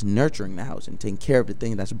should be just nurturing the house and taking care of the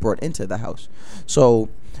thing that's brought into the house. So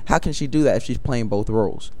how can she do that if she's playing both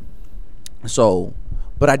roles? So,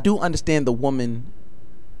 but I do understand the woman.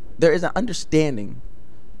 There is an understanding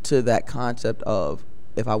to that concept of,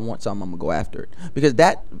 if I want something, I'm gonna go after it, because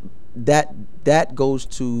that goes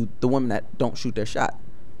to the women that don't shoot their shot,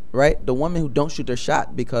 right? The women who don't shoot their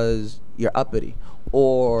shot because you're uppity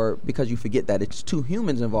or because you forget that it's two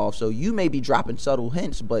humans involved. So you may be dropping subtle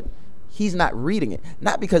hints, but he's not reading it,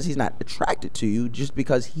 not because he's not attracted to you, just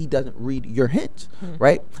because he doesn't read your hints,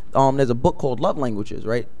 right? There's a book called Love Languages,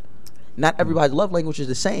 right? Not everybody's love language is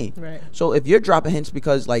the same. Right. So if you're dropping hints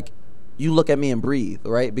because like you look at me and breathe,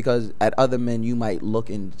 right? Because at other men, you might look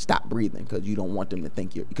and stop breathing because you don't want them to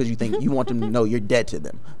think because you think you want them to know you're dead to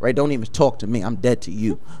them, right? Don't even talk to me. I'm dead to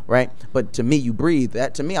you, right? But to me, you breathe.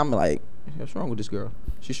 That to me, I'm like, what's wrong with this girl?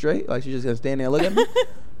 She straight? Like she just gonna stand there and look at me? You know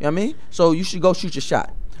what I mean? So you should go shoot your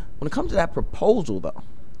shot. When it comes to that proposal, though,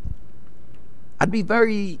 I'd be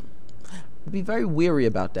very weary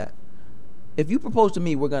about that. If you propose to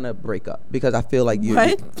me, we're gonna break up because I feel like you.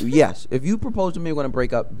 What? Yes. If you propose to me, we're gonna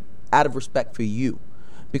break up out of respect for you,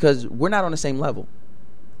 because we're not on the same level.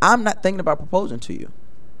 I'm not thinking about proposing to you,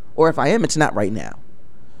 or if I am, it's not right now.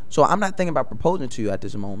 So I'm not thinking about proposing to you at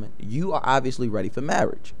this moment. You are obviously ready for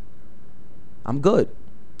marriage. I'm good.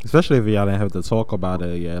 Especially if y'all didn't have to talk about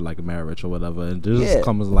it, like marriage or whatever, and this Yeah.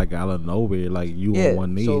 comes like out of nowhere, like you Yeah, on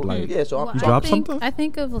one knee, so- like yeah, so Well, you I dropped think, something. I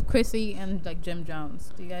think of Chrissy and like Jim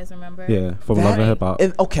Jones. Do you guys remember? Yeah, from That- Love and Hip Hop.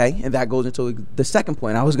 Okay, and that goes into the second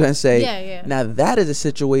point. I was gonna say. Yeah, yeah. Now that is a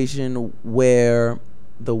situation where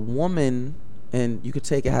the woman, and you could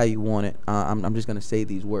take it how you want it. I'm just gonna say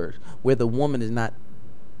these words, where the woman is not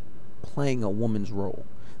playing a woman's role.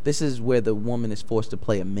 This is where the woman is forced to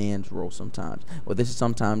play a man's role sometimes. Or this is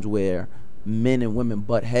sometimes where men and women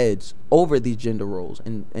butt heads over these gender roles,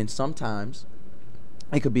 and sometimes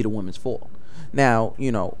it could be the woman's fault. Now,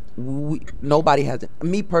 nobody has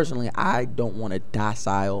me personally, I don't want a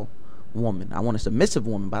docile woman. I want a submissive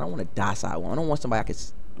woman, but I don't want a docile woman. I don't want somebody I can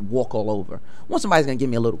walk all over. I want somebody who's gonna give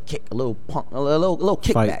me a little kick, a little punk, a little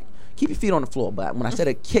kickback. Keep your feet on the floor. But when I said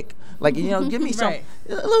a kick, like, give me some Right.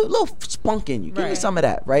 a little spunk in you. Give me Right. some of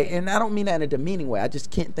that, right? And I don't mean that in a demeaning way. I just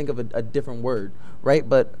can't think of a different word, right?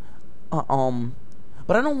 But I don't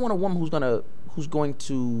want a woman who's going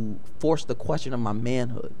to force the question of my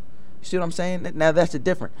manhood. You see what I'm saying? Now that's the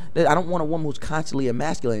difference. I don't want a woman who's constantly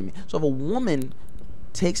emasculating me. So if a woman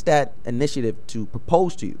takes that initiative to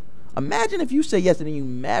propose to you, imagine if you say yes and then you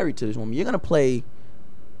married to this woman. You're gonna play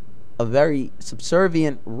a very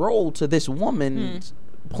subservient role to this woman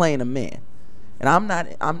playing a man, and I'm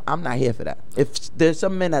not here for that. If there's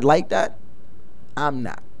some men that like that, I'm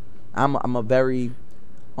not. I'm a very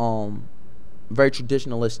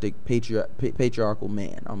traditionalistic patriarchal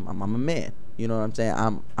man. I'm a man. You know what I'm saying?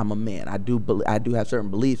 I'm a man. I do have certain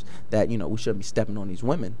beliefs that we shouldn't be stepping on these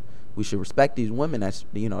women. We should respect these women that's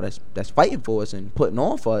fighting for us and putting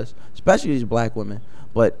on for us, especially these black women.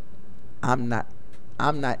 But I'm a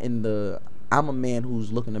man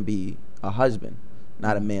who's looking to be a husband,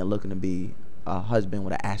 not a man looking to be a husband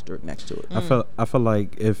with an asterisk next to it. I feel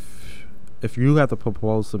like if you have to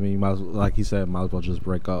propose to me, like he said, might as well just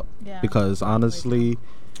break up. Yeah. Because honestly,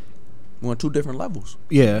 we're on two different levels.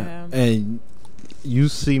 Yeah, and you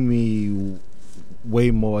see me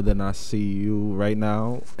way more than I see you right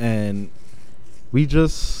now, and we're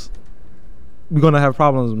gonna have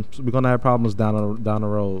problems. We're gonna have problems down the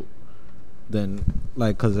road. Then,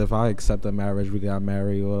 like, because if I accept a marriage, we got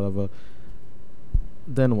married or whatever,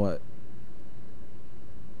 then what?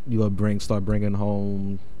 You gonna start bringing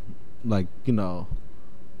home, like, the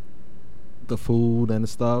food and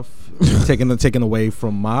stuff, taking away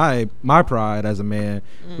from my pride as a man.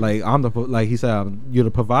 Like, like he said, you're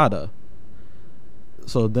the provider.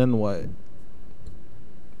 So then what?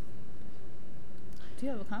 Do you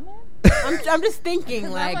have a comment? I'm just thinking,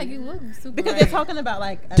 like you look super because right. they're talking about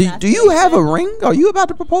like. Do you have a ring? Are you about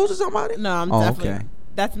to propose to somebody? No, I'm Oh, definitely. okay.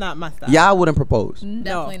 That's not my style. Yeah, I wouldn't propose.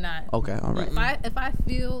 Definitely not. Okay, all right. If I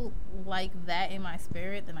feel like that in my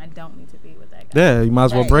spirit, then I don't need to be with that guy. Yeah, you might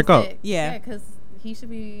as well break up. Yeah. because he should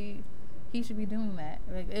be doing that.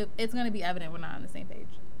 Like it's gonna be evident we're not on the same page.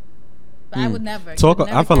 But I would never.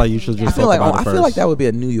 I feel like you should just I feel talk about it I feel like first. that would be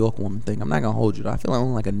a New York woman thing. I'm not gonna hold you. I feel like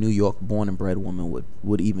only like a New York born and bred woman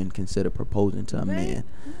would even consider proposing to a man.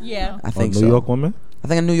 Yeah. I think New York woman. I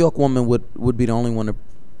think a New York woman would be the only one to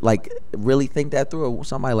like really think that through. Or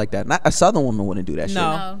somebody like that. Not a Southern woman wouldn't do that shit.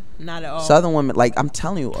 No, not at all. Southern woman, like I'm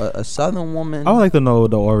telling you, a Southern woman. I would like to know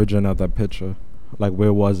the origin of that picture. Like,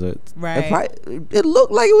 where was it? Right. It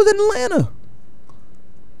looked like it was in Atlanta.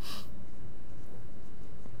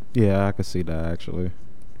 Yeah, I could see that actually.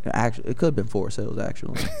 Actually, it could have been Forest Hills.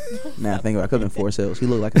 Actually, now I think about it, could have been Forest Hills. He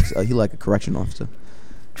looked like a correction officer.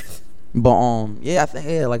 But yeah, I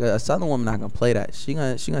think like a Southern woman not gonna play that. She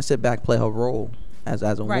gonna sit back, play her role as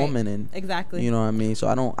a Right. woman, and Exactly. you know what I mean. So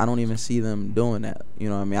I don't even see them doing that. You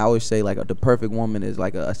know what I mean. I always say like the perfect woman is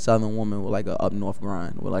like a Southern woman with like a up north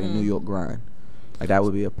grind, with like a New York grind. Like that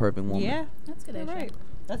would be a perfect woman. Yeah. That's good. You're Aisha. right.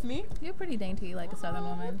 That's me. You're pretty dainty, like a Southern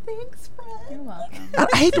woman. Thanks, You're friend. welcome.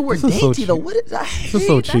 I hate the word This is so dainty though. cheap. What is that? This is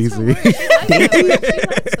so That's her cheesy. word. She likes the word. She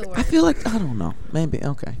likes the word. I feel like I don't know. Maybe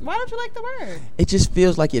okay. Why don't you like the word? It just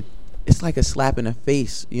feels like it's like a slap in the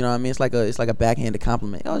face. You know what I mean? It's like a backhanded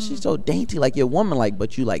compliment. Oh, she's so dainty, like you're a woman, like,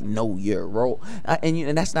 but you like know your role,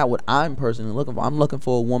 and that's not what I'm personally looking for. I'm looking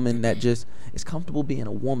for a woman that just is comfortable being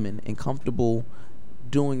a woman and comfortable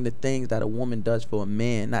doing the things that a woman does for a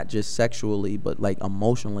man, not just sexually, but like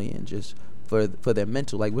emotionally and just for their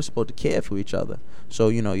mental. Like, we're supposed to care for each other. So,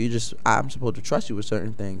 you know, I'm supposed to trust you with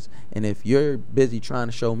certain things. And if you're busy trying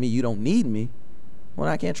to show me you don't need me, well,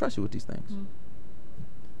 I can't trust you with these things.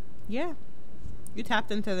 Yeah. You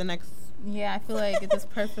tapped into the next. Yeah, I feel like it just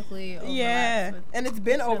perfectly overlaps. Yeah. with And it's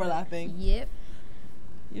been each other. overlapping. Yep.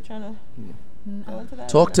 You're trying to go into that?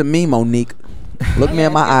 Talk to me, Monique. Look me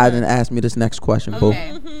in my eyes and ask me this next question, boo.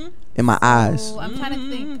 Okay. In my eyes. So I'm trying to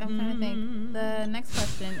think. The next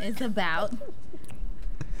question is about.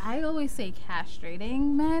 I always say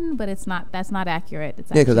castrating men, but it's not. That's not accurate. It's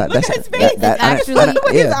Yeah, because actually that's Look at his face. that, It's actually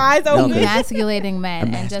with his eyes open. emasculating men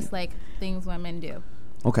and Emasculate. just like things women do.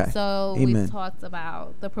 Okay. So Amen. we've talked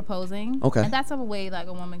about the proposing. Okay. And that's a way like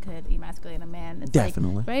a woman could emasculate a man. It's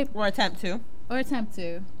Definitely. Like, right? Or attempt to. Or attempt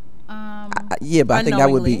to. Yeah, but I think that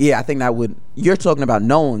would be. Unknowingly. Yeah, I think that would. You're talking about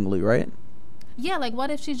knowingly, right? Yeah, like what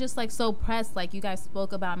if she's just like so pressed, like you guys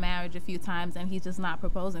spoke about marriage a few times and he's just not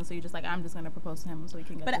proposing, so you're just like, I'm just gonna propose to him so we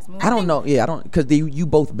can get But this moving. I don't know. Yeah, I don't, because you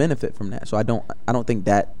both benefit from that. So I don't think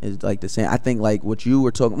that is like the same. I think like what you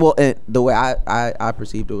were talking. Well, and the way I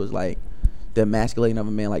perceived it was like the emasculating of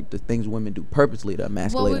a man, like the things women do purposely to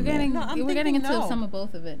emasculate Well, a man. we're getting into no. some of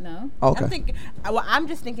both of it, no? Okay. I'm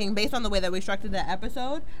just thinking, based on the way that we structured the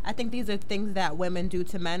episode, I think these are things that women do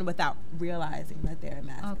to men without realizing that they're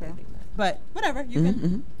emasculating them. But whatever, you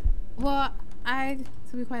can. Well, to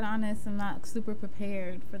be quite honest, I'm not super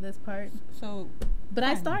prepared for this part. So, but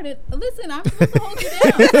I started. Listen, I'm supposed to hold you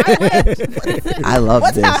down. I love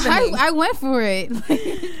What's this. happening? I went for it.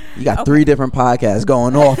 You got 3 different podcasts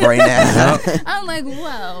going off right now. I'm like,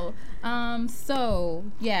 whoa. So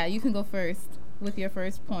yeah, you can go first with your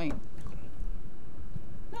first point.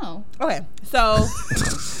 No. Okay, so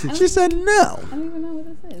She said no. I don't even know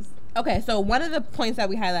what this is. Okay, so one of the points that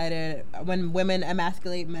we highlighted when women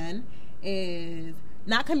emasculate men is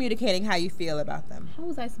not communicating how you feel about them. How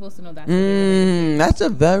was I supposed to know that? That's a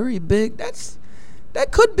very big.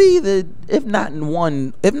 That could be if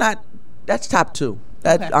not, that's top 2.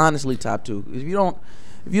 That's Okay. honestly top 2. If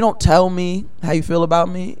you don't tell me how you feel about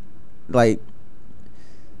me, like,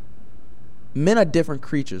 men are different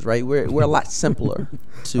creatures, right? We're a lot simpler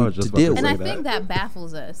to deal with. And I think that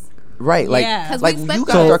baffles us. Right, like, Yeah. 'Cause like we you expect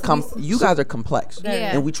guys you guys are complex,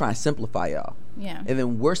 Yeah. and we try and simplify y'all. Yeah. And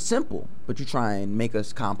then we're simple, but you try and make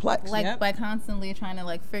us complex. Like Yep. by constantly trying to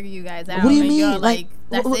like figure you guys out. What do you and you're mean? like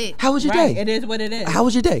that's it. How was your Right, day? it is what it is. How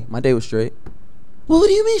was your day? My day was straight. Well, what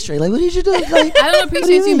do you mean straight? Like, what did you do? Like, I don't what appreciate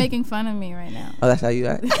do you mean? making fun of me right now. Oh, that's how you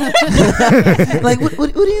act. Like,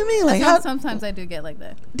 what do you mean? Like, how Sometimes I do get like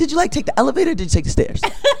that. did you like take the elevator? Or did you take the stairs?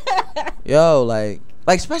 Yo, like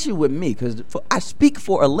especially with me, because I speak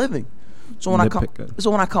for a living. So when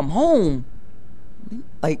I come home,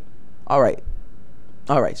 like, all right.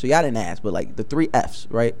 So y'all didn't ask, but like the 3 Fs,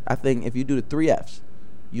 right? I think if you do the 3 Fs,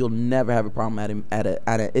 you'll never have a problem at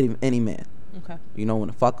any man. Okay. You know when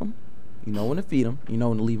to fuck them, you know when to feed them, you know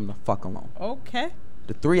when to leave them the fuck alone. Okay.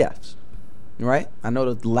 The 3 Fs, right? I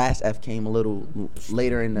know the last F came a little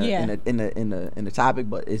later in the topic,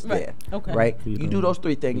 but it's Right. there. Okay. Right? You do those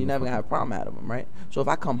 3 things, you're never gonna have a problem out of them, right? So if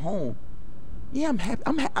I come home, yeah, I'm happy.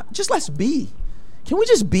 Just let's be. Can we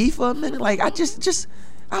just be for a minute? Like, I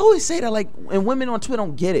always say that, like, and women on Twitter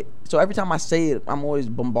don't get it. So every time I say it, I'm always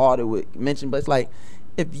bombarded with mention. But it's like,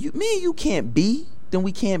 if me and you can't be, then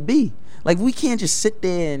we can't be. Like, we can't just sit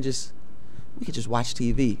there and we can just watch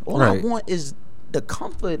TV. All I want is the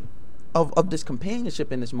comfort of this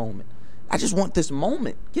companionship in this moment. I just want this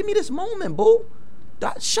moment. Give me this moment, boo.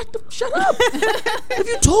 Shut up. If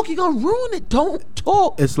you talk, you're gonna ruin it. Don't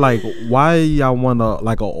talk. It's like, why y'all want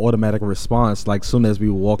like an automatic response? Like, soon as we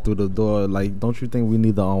walk through the door, like, don't you think we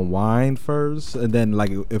need to unwind first, and then like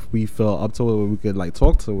if we feel up to it, we could like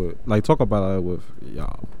talk about it with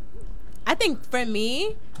y'all. I think for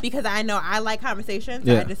me, because I know I like conversations,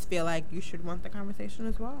 Yeah. I just feel like you should want the conversation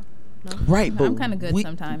as well. No? Right, but I'm kind of good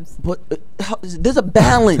sometimes. But there's a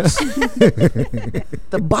balance.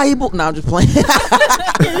 The Bible. No, I'm just playing.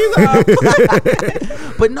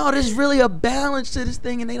 But no, there's really a balance to this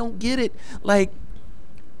thing, and they don't get it. Like,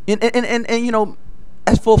 and you know,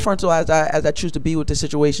 as full frontal as I choose to be with this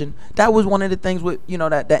situation, that was one of the things with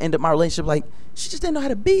that ended my relationship. Like, she just didn't know how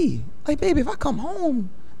to be. Like, baby, if I come home,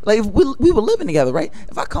 like, if we were living together, right?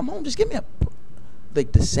 If I come home, just give me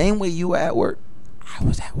like the same way you were at work, I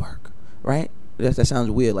was at work. Right? That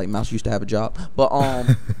sounds weird. Like, Mouse used to have a job, but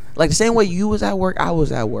Like the same way you was at work, I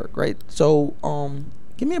was at work, right? So,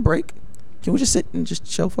 give me a break. Can we just sit and just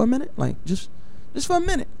chill for a minute? Like just for a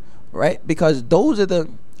minute, right? Because those are the,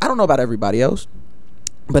 I don't know about everybody else,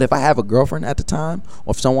 but if I have a girlfriend at the time,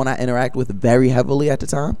 or if someone I interact with very heavily at the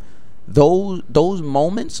time, those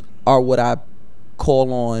moments are what I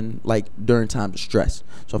call on like during times of stress.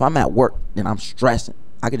 So if I'm at work and I'm stressing,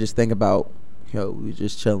 I could just think about, yo, we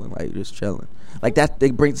just chilling, like just chilling. Like that,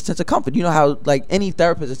 it brings a sense of comfort. You know how like any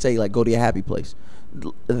therapist would say, like, go to your happy place.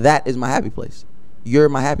 That is my happy place. You're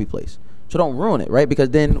my happy place. So don't ruin it, right?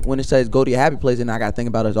 Because then when it says go to your happy place, and I got to think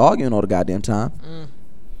about us arguing all the goddamn time.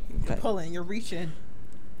 You're pulling, you're reaching.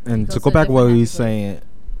 And Go to go to back a what different he's episode. saying,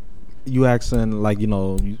 you asking like, you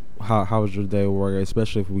know, how was your day at work,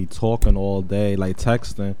 especially if we talking all day, like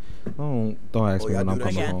texting. Don't ask Oh, me y'all when I'm do that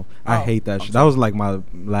coming again? home. I Oh. hate that shit. That was like my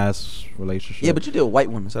last relationship. Yeah, but you deal with white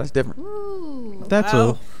women, so that's different. Ooh. that too.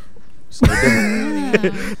 Oh. It's a little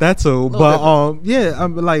different. That too. Little But yeah,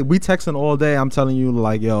 I'm like, we texting all day. I'm telling you,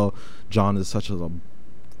 like, yo, John is such a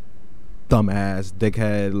dumbass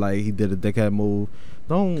dickhead. Like, he did a dickhead move.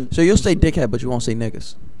 Don't. So you'll say dickhead, but you won't say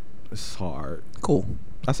niggas. It's hard. Cool.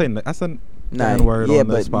 I said the Nah, N-word yeah, on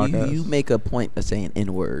this but podcast. you make a point of saying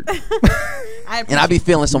N-word. I And I be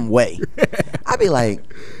feeling some way. I be like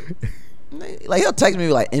he'll text me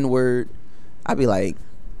like N-word. I be like,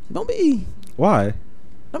 don't be Why?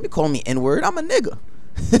 calling me N-word. I'm a nigga.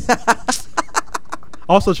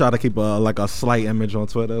 Also try to keep a slight image on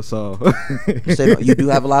Twitter. So Say, you do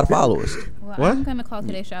have a lot of followers. Well, What? I'm gonna call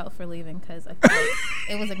Kadesha out for leaving because I feel like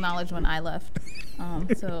it was acknowledged when I left.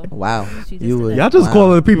 So Wow. She just You did would- that. y'all just Wow.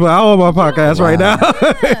 calling people out on my podcast right Wow.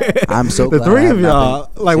 now. I'm so The glad. three I have of y'all.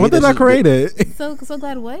 nothing- Like, See, what did this I is- create it? So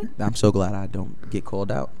glad what? I'm so glad I don't get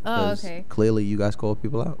called out. Oh, 'cause okay. Clearly, you guys call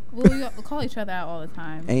people out. Well, we call each other out all the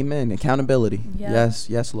time. Amen. Accountability. Yeah.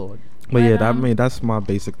 Yes, Lord. But yeah, But, that's my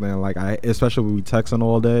basic thing. Like, especially when we texting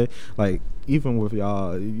all day. Like, even with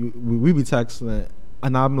y'all, we be texting,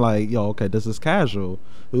 and I'm like, yo, okay, this is casual.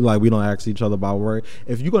 Like, we don't ask each other about work.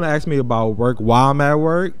 If you're gonna ask me about work while I'm at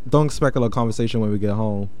work, don't expect a conversation when we get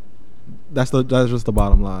home. That's just the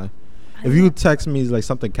bottom line. If you text me like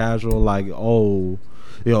something casual, like, oh,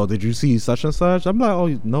 yo, did you see such and such? I'm like,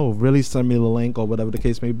 oh no, really, send me the link or whatever the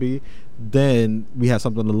case may be. Then we have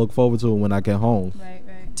something to look forward to when I get home. Right.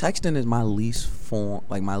 Texting is my least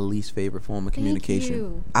favorite form of communication.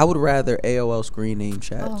 you. I would rather AOL screen name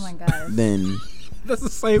chats Oh my gosh. than That's the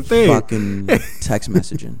same thing. fucking text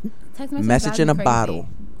messaging. Text Message in a drives me bottle.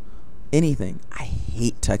 crazy. Anything. I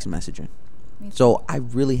hate text messaging. Me too. So I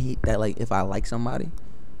really hate that. Like, if I like somebody,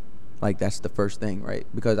 like, that's the first thing, right?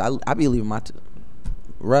 Because I be leaving my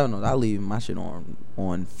I leave my shit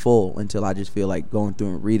on full until I just feel like going through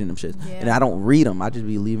and reading them shits. Yeah. And I don't read them. I just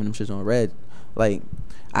be leaving them shits on red. Like,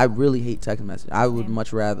 I really hate text messaging. I would Same.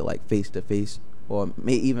 much rather like face to face or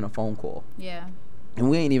even a phone call. Yeah. And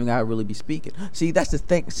we ain't even gotta really be speaking. See, that's the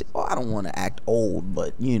thing. See, I don't want to act old,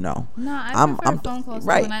 but you know. No, I I'm- prefer I'm- phone calls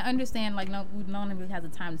right. too, and I understand like no one really has the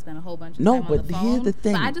time to spend a whole bunch of No, time on but the here's phone. the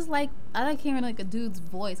thing. But I like hearing like a dude's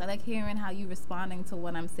voice. I like hearing how you responding to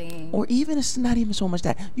what I'm saying. Or even, it's not even so much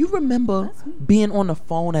that. You remember That's me. being on the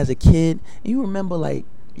phone as a kid, and you remember like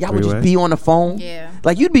y'all would just Three-way? be on the phone. Yeah.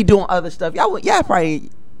 Like, you'd be doing other stuff.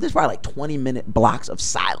 There's probably like 20-minute blocks of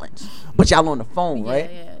silence, but y'all on the phone, right?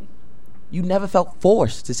 Yeah. You never felt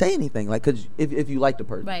forced to say anything, like, cause if you like the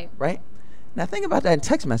person, Right. Now think about that in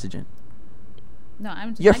text messaging. No,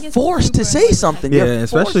 I'm just. You're I get forced to super say annoyed with something. text Yeah, You're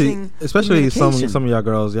especially forcing some communication. of y'all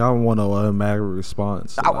girls, y'all want an automatic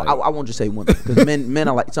response. I Like, won't just say women, because men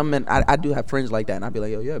are like, some men. I do have friends like that, and I'd be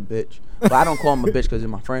like, yo, you're a bitch, but I don't call him a bitch because he's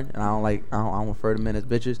my friend, and I don't refer to men as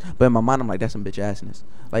bitches. But in my mind, I'm like, that's some bitch assness.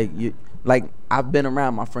 Like I've been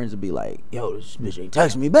around my friends to be like, yo, this bitch ain't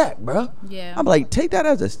texting me back, bro. Yeah. I'm like, take that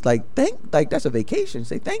as a that's a vacation.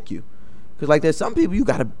 Say thank you, because like there's some people you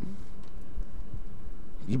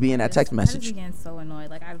be in that text I message. just getting so annoyed.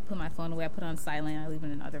 Like I put my phone away, I put it on silent, I leave it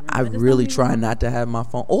in another room. I just don't really even try know. not to have my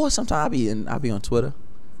phone. Or sometimes I be on Twitter,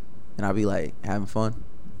 and I be like having fun.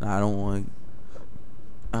 And I don't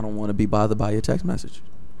want to be bothered by your text message.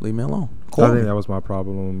 Leave me alone. Call I think me. that was my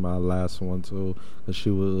problem with my last one too, because she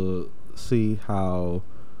would see how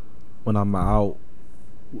when I'm out,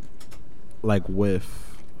 like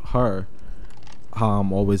with her, how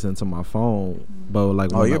I'm always into my phone, but like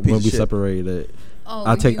Oh, you're a piece when of we shit. separated, Oh,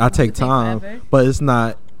 I take time, forever? but it's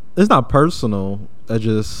not personal. I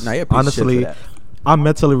just Nah, you're a piece of shit for honestly, that. I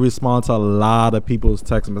mentally respond to a lot of people's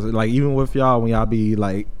text messages. Like even with y'all, when y'all be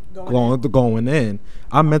like going in,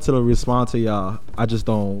 I mentally respond to y'all. I just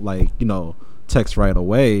don't text right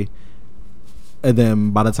away. and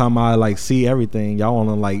then by the time I like see everything, y'all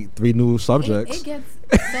on like 3 new subjects. It gets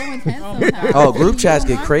so intense sometimes. Oh, group chats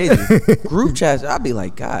get crazy. Group chats, I'd be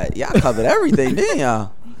like, God, y'all covered everything, didn't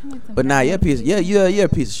y'all? But nah, you're a piece. You're a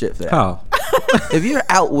piece of shit for that. How? If you're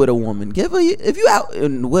out with a woman, if you out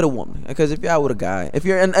with a woman, because if you're out with a guy, if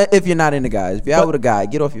you're not into guys, if you're out with a guy,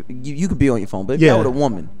 get off you could be on your phone. But if you're out with a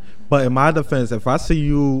woman, but in my defense, if I see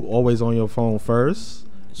you always on your phone first,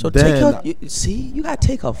 so then take her. You gotta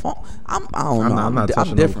take her phone. I don't know. I'm not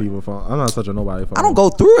touching different. people's phone. I'm not touching nobody's phone. I don't go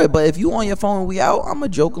through it, but if you on your phone, we out. I'ma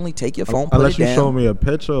jokingly take your phone. Unless put you it down. show me a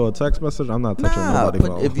picture or a text message, I'm not touching nobody's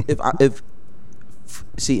phone.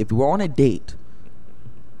 If we're on a date.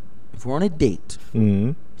 If we're on a date,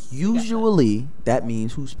 usually that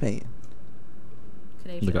means who's paying.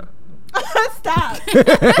 Okay. Stop.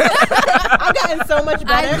 I've gotten so much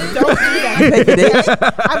better. Don't do that. You pay for dates?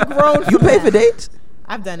 I've grown. You pay for dates?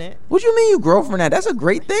 I've done it. What do you mean you grow from that? That's a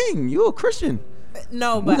great thing. You're a Christian.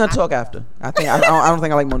 No, but we're gonna talk after. I don't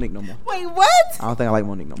think I like Monique no more. Wait, what? I don't think I like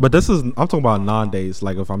Monique no more. But I'm talking about non-dates.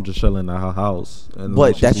 Like if I'm just chilling at her house. And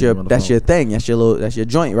but that's your thing. That's your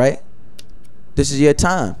joint, right? This is your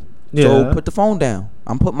time. Yeah. So put the phone down.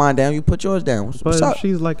 I'm put mine down. You put yours down. What's But up? if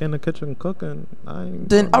she's like in the kitchen cooking,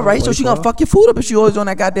 Then all right. So she gonna fuck your food up if she always on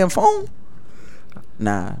that goddamn phone?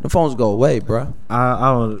 Nah, the phones go away, bruh.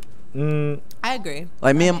 I don't. I agree.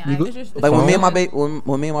 Like me and when me and my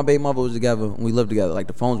baby mother was together, when we lived together, like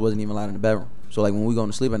the phones wasn't even allowed in the bedroom. So like when we going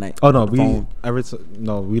to sleep at night. Oh no, the we phone,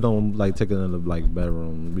 we don't like take it in the like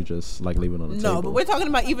bedroom. We just like leave it on the table. No, but we're talking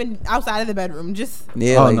about even outside of the bedroom. Just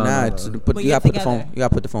yeah, Oh, like no, nah. no, it's- no. But When you you're gotta put the together. phone. You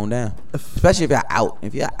gotta put the phone down, especially if you're out.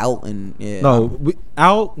 If you're out and No, we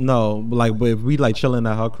out. No, like but if we like chilling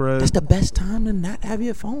at her crib. that's the best time to not have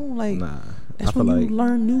your phone. Like Nah, that's I feel when you like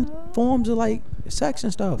learn new forms of like sex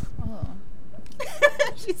and stuff.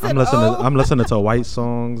 she said, I'm listening to white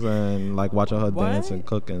songs and like watching her What? dance and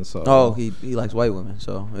cooking. So Oh, he likes white women,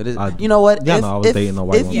 so it is. I- You know what? yeah, if, no, I was if, dating a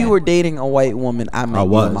white if woman. you were dating a white woman, I might I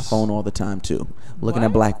be on my was. phone all the time too, looking at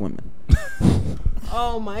What? black women.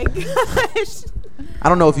 Oh my gosh. I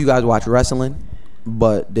don't know if you guys watch wrestling,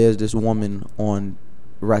 but there's this woman on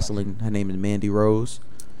wrestling. Her name is Mandy Rose,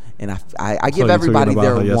 and I give you everybody tweeted about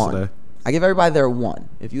their her one. yesterday. I give everybody their one.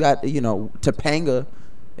 If you got, Topanga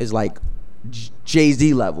is like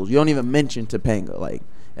Jay-Z levels. You don't even mention Topanga. Like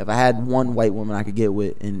if I had one white woman I could get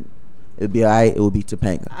with, and it'd be alright, it would be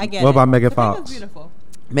Topanga. I get What it. about Megan Topanga's Fox? Beautiful.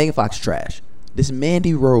 Megan Fox trash. This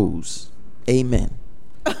Mandy Rose, amen.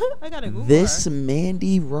 I gotta Google This her.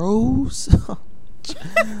 Mandy Rose.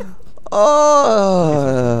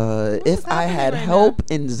 If I had right help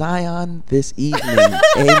in Zion this evening,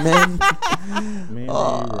 amen. Mandy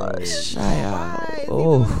Oh, Rose. shy Why out. is he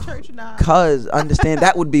Oh, going to church now? cause understand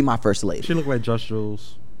that would be my first lady. She look like Just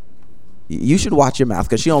Jules. You should watch your mouth,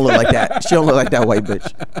 cause she don't look like that. She don't look like that white bitch.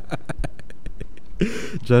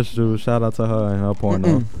 Just Jules. Shout out to her and her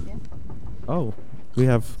porno. Oh, we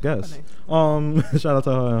have guests. Shout out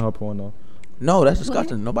to her and her porno. No, that's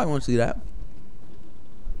disgusting. Nobody wants to see that.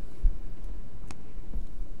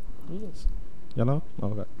 You know?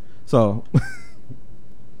 Okay. So,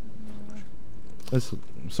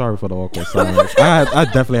 sorry for the awkward silence. I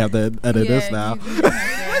definitely have to edit this now.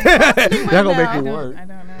 Y'all gonna make me work. I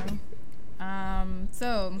don't know.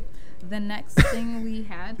 So the next thing we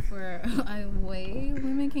had for a way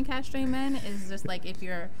women can castrate men is just like if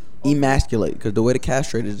you're Emasculate, because the way to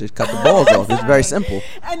castrate is just cut the balls off. It's very simple.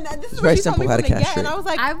 And this is very what she told simple me how from to the get, castrate. and I was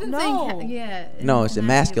like, I've been no. saying No, it's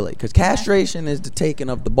emasculate, because castration is the taking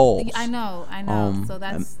of the balls. I know. So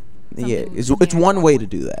that's Yeah, something it's to it's hear. one way to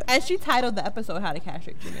do that. And she titled the episode "How to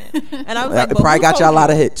Castrate Your Man," and I was It like, but probably who got you a told lot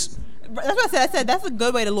you? of hits. That's what I said. I said that's a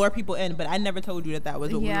good way to lure people in, but I never told you that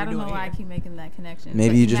was what we were I don't doing. know why I here. keep making that connection. Maybe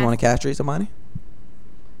But you just want to that's- castrate somebody.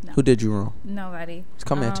 No. Who did you wrong? Nobody. Just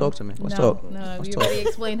come here and talk to me. Let's no, talk. No, Let's you talk. already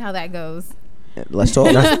explained how that goes. Let's talk.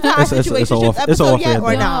 It's off yet air. or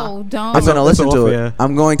thing. not? No, don't. I'm gonna listen it's to off it. air.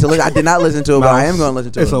 I'm going to listen. I did not listen to it, but I am going to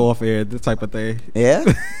listen to It's it. off air, this type of thing. Yeah.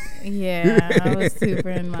 Yeah, I was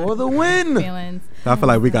super in my For the win. feelings. I feel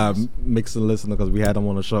like we got mixed listeners because we had them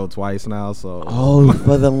on the show twice now. So Oh,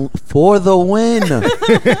 for the win.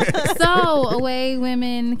 So a way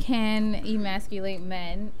women can emasculate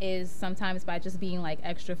men is sometimes by just being like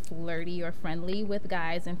extra flirty or friendly with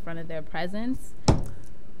guys in front of their presence.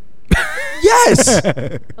 Yes.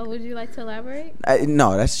 Oh, would you like to elaborate?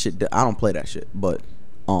 No, that's shit. I don't play that shit. But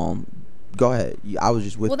go ahead. I was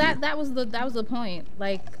just with Well, you. that was the point.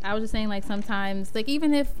 Like I was just saying, like sometimes, like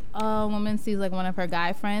even if a woman sees like one of her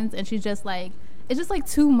guy friends and she's just like, it's just like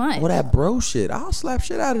too much. Well, that bro shit. I'll slap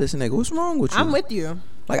shit out of this nigga. What's wrong with you? I'm with you.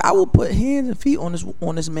 Like I will put hands and feet on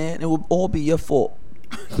this man. It will all be your fault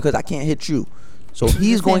because I can't hit you. So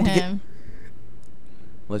he's going to get. him.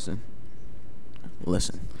 Listen.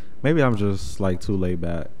 Maybe I'm just like too laid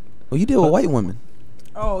back. Well, you deal with white women.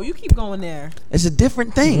 Oh, you keep going there. It's a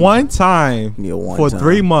different thing. One time Yeah, one for time.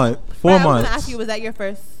 3 months, 4 Wait, I was months. gonna ask you, was that your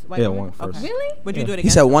first white Yeah, woman? one first. Okay. Really? Would you Yeah. do it again? He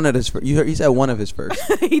said one of his. You heard? He said one of his first.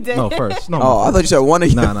 he did. No, first. No. Oh, I thought you said one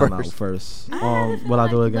of your No, first. first. I Will feel I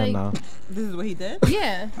do it like- again like- now? This is what he did.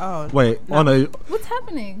 Yeah. Oh, Wait, on a. What's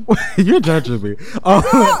happening? You're judging me. coming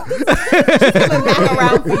back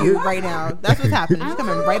around for you right now. That's what's happening. He's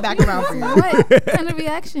coming right back around for you. What kind of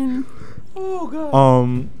reaction? Oh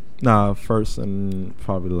god. Nah, first and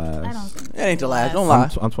probably last. I don't think. That ain't the last. Don't I'm lie.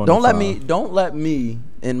 t- I'm Don't let 25. me. Don't let me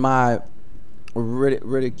in my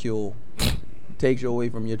ridicule take you away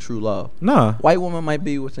from your true love. Nah, White woman might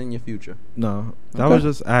be what's in your future. no. That Okay. was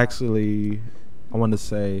just actually, I want to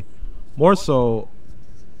say, more so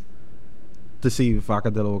to see if I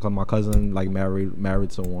could deal with my cousin, like married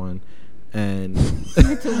to one, and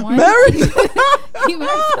To one? Married? You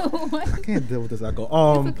married to one? I can't deal with this echo.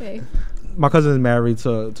 It's okay. My cousin is married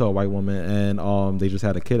to a white woman, and they just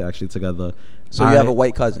had a kid actually together. So you have a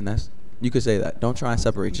white cousin. You could say that. Don't try and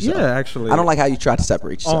separate yourself. Yeah, actually. I don't like how you try to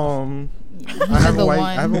separate yourself. I have The a white. one.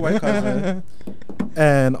 I have a white cousin,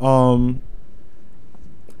 and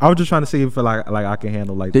I was just trying to see if like I can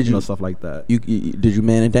handle like Did you- stuff like that. You did you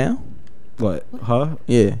man it down? What? Huh?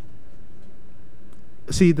 Yeah.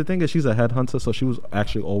 See, the thing is, she's a headhunter, so she was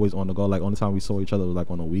actually always on the go. Like, only time we saw each other was like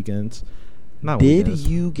on the weekends. Not Did weekends.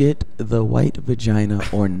 you get the white vagina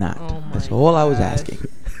or not? Oh my That's all I was gosh. asking.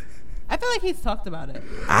 I feel like he's talked about it.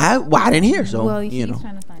 I didn't hear, so Well, you he's know.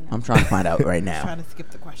 trying to find out. I'm trying to find out right now. Trying to skip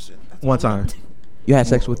the question. That's One all I'm time? doing. You had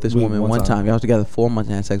sex with this We- woman one one time. time. Y'all was together 4 months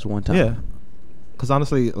and had sex one time. Yeah. Because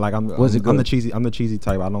honestly, like Was it I'm the good? cheesy. I'm the cheesy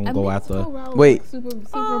type. I don't go after. Wait. Super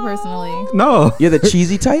personally. No. You're the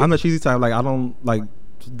cheesy type? I'm the cheesy type. Like, I don't like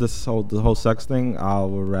the whole sex thing. I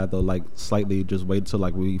would rather like slightly just wait till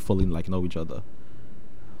like we fully like know each other.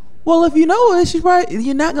 Well, if you know her, she's probably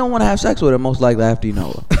you're not gonna want to have sex with her most likely after you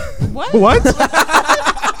know her. What? What?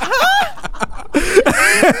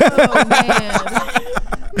 Oh man.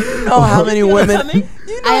 You know how many women? something?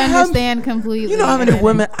 You know I how- understand completely. You know how many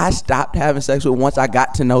women I stopped having sex with once I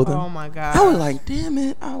got to know them? Oh my god. I was like, damn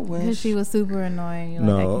it, I Because wish. she was super annoying. You're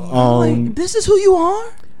No. like, I can't. Like, this is who you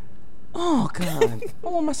are? Oh god, I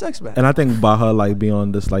want my sex back. And I think by her like being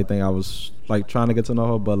on this like thing, I was like trying to get to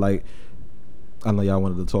know her, but like I know y'all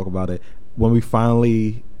wanted to talk about it. When we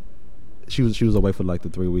finally, she was away for like the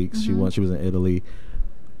 3 weeks. Mm-hmm. She was in Italy.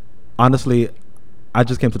 Honestly, I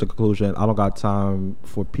just came to the conclusion I don't got time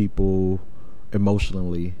for people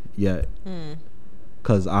emotionally yet,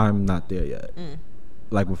 because I'm not there yet.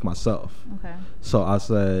 Like with myself. Okay. So I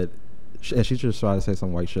said, and she just tried to say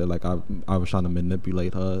some white shit. Like I was trying to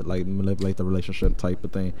manipulate her, like manipulate the relationship type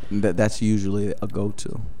of thing. That's usually a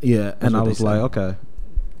go-to. Yeah, and what I they was say. like, okay,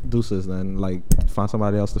 deuces then. Like, find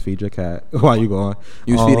somebody else to feed your cat while you going.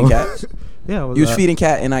 You was feeding cats? Yeah, You was feeding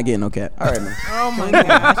cat and not getting no cat. All right, man. Oh my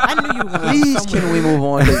gosh. I knew you were going Please, somewhere. can we move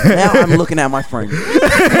on? 'Cause now I'm looking at my friend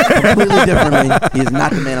completely differently. He is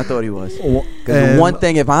not the man I thought he was. Because one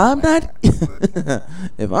thing, if I'm not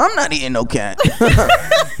eating no cat,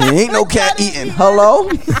 he ain't no cat eating. Hello,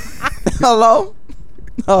 hello.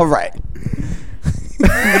 All right.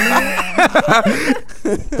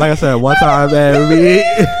 like I said, one time, and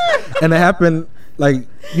it happened. Like,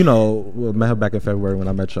 we met her back in February when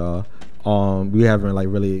I met y'all. We haven't like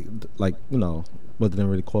really like but didn't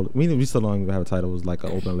really call it. We still don't even have a title. It was like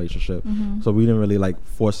an open relationship, so we didn't really like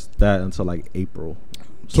force that until like April.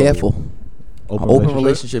 So, Careful. Open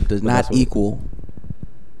relationship does But not that's what- equal,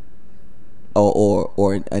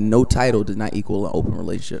 or a no title does not equal an open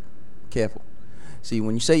relationship. Careful. See,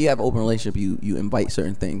 when you say you have an open relationship, you invite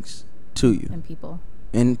certain things to you And people.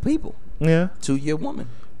 and people Yeah, to your woman.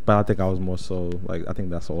 but I think I was more so like I think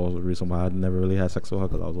that's all the reason why I never really had sex with her,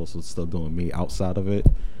 because I was also still doing me outside of it,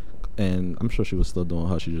 and I'm sure she was still doing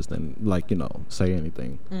her. She just didn't like say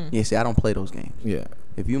anything. Yeah, see, I don't play those games. Yeah.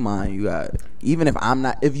 If you mind, you got. Even if I'm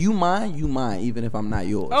not, if you mind, you mind. Even if I'm not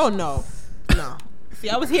yours. Oh no. No. See,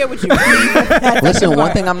 I was here with you. Listen,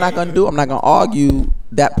 one thing I'm not gonna do, I'm not gonna argue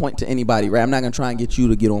that point to anybody, right? I'm not gonna try and get you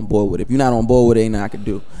to get on board with it. If you're not on board with it, ain't nothing I can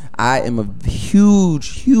do. I am a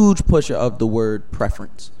huge pusher of the word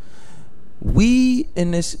preference. We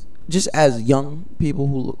in this, just as young people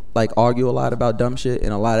who like argue a lot about dumb shit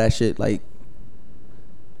and a lot of that shit, like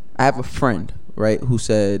I have a friend, right, who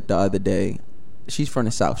said the other day, she's from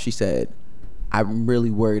the South. She said, I'm really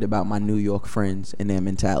worried about my New York friends and their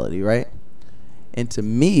mentality, right? And to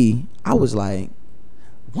me, I was like,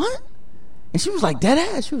 what? And she was like, dead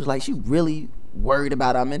ass. She was like, she really worried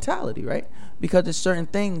about our mentality, right? Because there's certain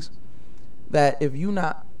things that if you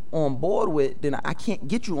not on board with, then I can't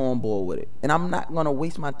get you on board with it, and I'm not gonna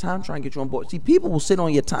waste my time trying to get you on board. See, people will sit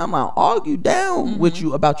on your timeline, argue down with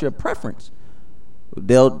you about your preference.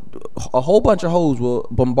 A whole bunch of hoes will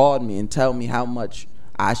bombard me and tell me how much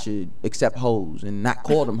I should accept hoes and not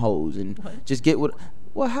call them hoes and just get with.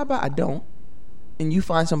 Well, how about I don't, and you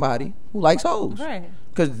find somebody who likes hoes, Right.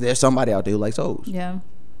 Because there's somebody out there who likes hoes. Yeah.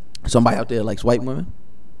 Somebody out there likes white women.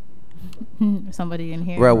 Somebody in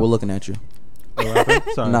here. Well, we're looking at you.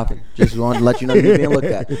 Sorry. Nothing. Just want to let you know you're being looked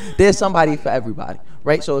at. There's somebody for everybody,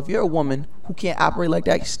 right? So if you're a woman who can't operate like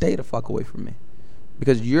that, stay the fuck away from me,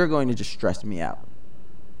 because you're going to just stress me out.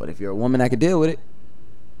 But if you're a woman that can deal with it,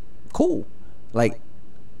 cool. Like,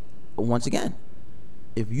 once again,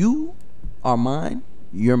 if you are mine,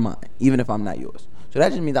 you're mine, even if I'm not yours. So that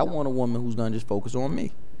just means I want a woman who's gonna just focus on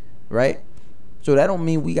me, right? So that don't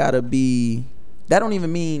mean we gotta be. That don't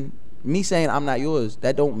even mean me saying I'm not yours.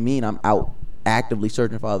 That don't mean I'm out actively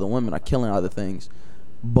searching for other women or killing other things.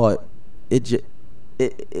 But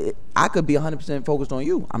I could be 100% focused on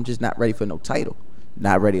you. I'm just not ready for no title.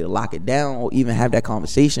 Not ready to lock it down or even have that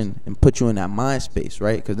conversation and put you in that mind space,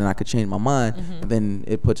 right? Because then I could change my mind, and then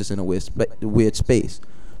it puts us in a weird space.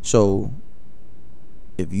 So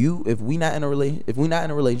if we not in a relationship, if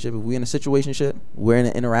we in a situationship, we're in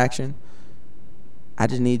an interaction, I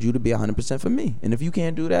just need you to be 100% for me. And if you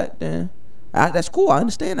can't do that, then that's cool. I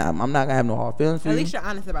understand that. I'm not gonna have no hard feelings for you. At least you're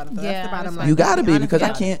honest about it. Though. Yeah, That's the bottom line. You gotta be, Honest because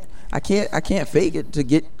about it. I can't fake it to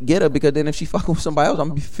get her, because then if she fucking with somebody else, I'm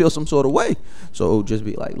gonna feel some sort of way. So just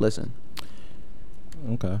be like, listen.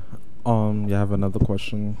 Okay. You have another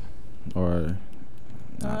question, or?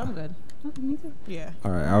 No, I'm good. Me too. Yeah.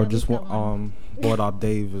 All right. I just want bored out.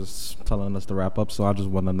 Dave is telling us to wrap up, so I just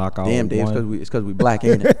want to knock out. Damn, Dave, it's because we black,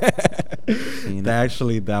 ain't it?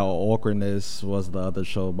 Actually, that awkwardness was the other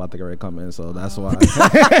show about to get ready to come in, so that's why.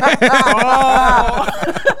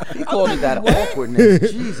 He called it that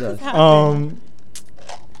awkwardness. Jesus.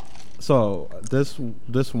 So this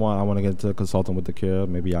one I want to get into consulting with the Cure.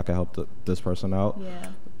 Maybe y'all can help this person out. Yeah.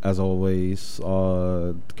 As always,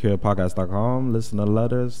 curepodcast.com, listener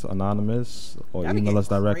letters, anonymous, or Y'all be email us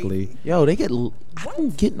getting directly. crazy. Yo, I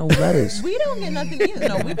don't get no letters. We don't get nothing either.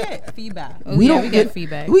 No, we get feedback. Oh, yeah, we get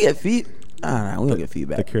feedback. We get feedback. We don't get The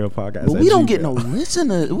feedback. Cure Podcast. But we don't get no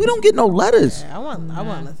listeners. We don't get no letters. Yeah, I want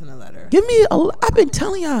to listen to letter. Give me I've been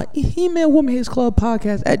telling y'all, email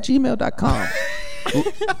womanhatersclubpodcast@gmail.com.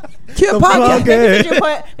 Cure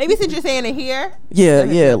Podcast. Maybe since you're saying it here. Yeah.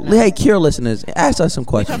 Hey, Cure listeners, ask us some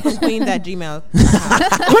questions. From Queens at Gmail.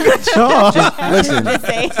 Look at y'all.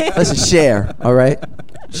 Listen, share, all right?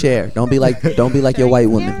 Share. Don't be like your white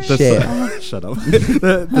woman. Share. Shut up.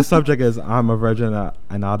 The subject is I'm a virgin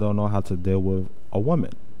and I don't know how to deal with a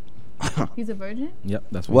woman. He's a virgin? Yep,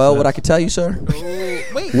 that's what. Well, it what I says. can tell you, sir.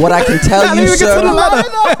 Wait. What I can tell you, sir.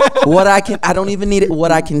 I don't even need it.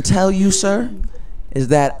 What I can tell you, sir, is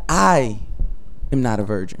that I am not a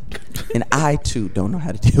virgin, and I too don't know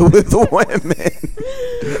how to deal with women.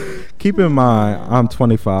 Keep in mind, I'm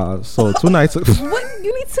 25, so 2 nights ago. What?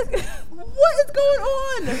 You need to. What is going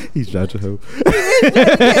on? He's judging who.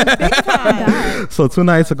 So 2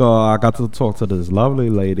 nights ago, I got to talk to this lovely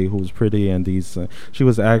lady who's pretty and decent. She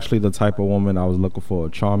was actually the type of woman I was looking for: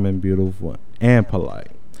 charming, beautiful, and polite.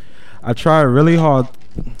 I tried really hard.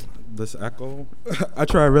 This echo. I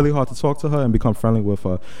tried really hard to talk to her and become friendly with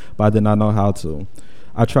her, but I did not know how to.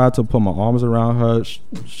 I tried to put my arms around her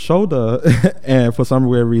shoulder and for some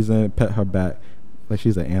weird reason pet her back like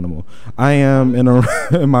she's an animal. I am in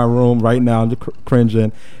my room right now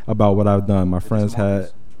cringing about what I've done. My friends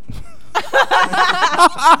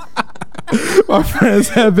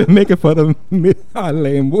had been making fun of me. I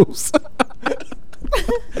lame moves.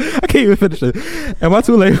 I can't even finish it. Am I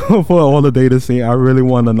too late for all the dating scene? I really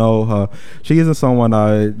want to know her. She isn't someone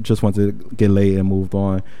I just want to get laid and moved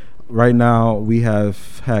on. Right now, we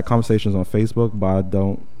have had conversations on Facebook, but I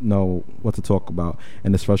don't know what to talk about.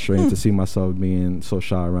 And it's frustrating to see myself being so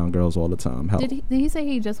shy around girls all the time. Help. Did he say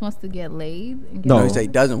he just wants to get laid? And get No, he said he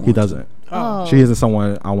doesn't want He to. doesn't. Oh. She isn't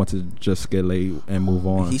someone I want to just get laid and move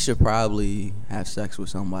on. He should probably have sex with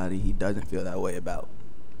somebody he doesn't feel that way about.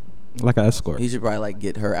 Like an escort. He should probably like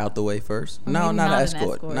get her out the way first. Or No, maybe not an not an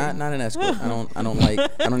escort. escort. Not an escort. I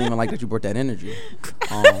don't even like that you brought that energy.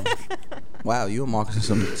 Wow, you and Marcus are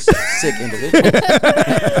some sick individual.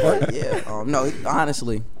 But yeah, no,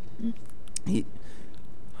 honestly, the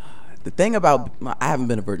thing about I haven't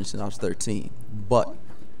been a virgin since I was 13, but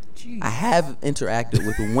I have interacted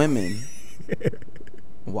with women.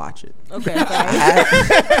 Watch it. Okay.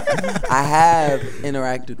 I have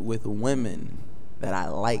interacted with women that I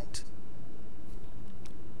liked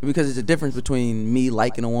because it's a difference between me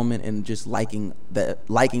liking a woman and just liking that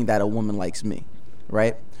a woman likes me,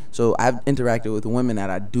 right? So I've interacted with women that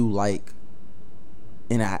I do like,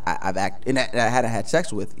 and I hadn't had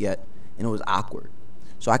sex with yet, and it was awkward.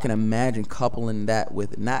 So I can imagine coupling that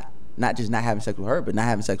with not just not having sex with her, but not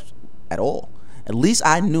having sex at all. At least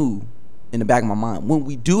I knew in the back of my mind, when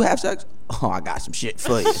we do have sex, oh, I got some shit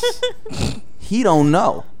for you. He don't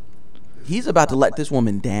know. He's about to let this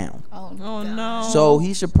woman down. Oh no. So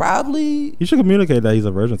he should probably. You should communicate that he's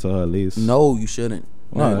a virgin to her at least. No, you shouldn't.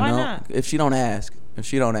 Why? Why No. not? If she don't ask,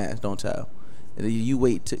 don't tell. You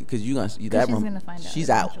wait because you gonna that she's room. gonna find out She's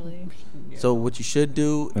out. eventually. So what you should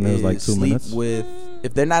do And it was is like 2 sleep minutes? with.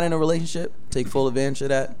 If they're not in a relationship, take full advantage of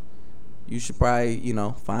that. You should probably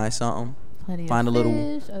find something. Plenty Find of a little.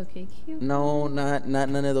 fish. Okay, cute. No, not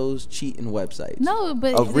none of those cheating websites. No,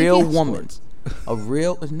 but A they real can- woman. A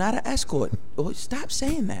real. It's not an escort. Oh, stop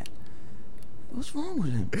saying that. What's wrong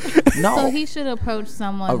with him? No. So he should approach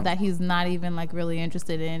someone that he's not even like really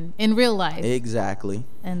interested in real life. Exactly.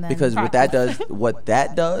 And then Because what that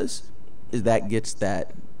does is that gets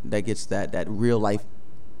that real life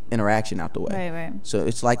interaction out the way. Right. So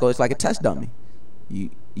it's like a test dummy.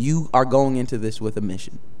 You are going into this with a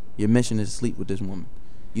mission. Your mission is to sleep with this woman.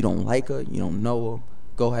 You don't like her, you don't know her.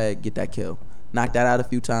 Go ahead, get that kill. Knock that out a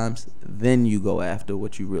few times, then you go after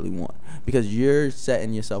what you really want. Because you're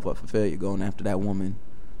setting yourself up for failure going after that woman.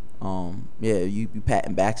 You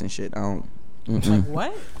patting backs and shit. I don't. Like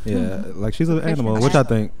what? Yeah, like she's an animal, which I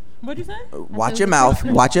think. What'd you say? Watch your mouth.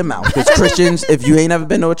 Watch your mouth. Because Christians, if you ain't ever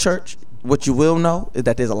been to a church, what you will know is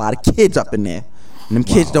that there's a lot of kids up in there. And them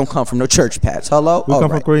kids don't come from no church paths. Hello? We All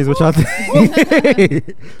come right. from Queens, which I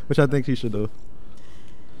think, which I think she should do.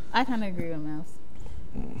 I kind of agree with Mouse.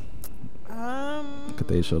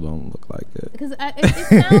 Kadesha don't look like it. Because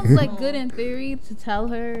it sounds like good in theory to tell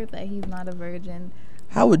her that he's not a virgin.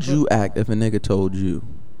 How would you act if a nigga told you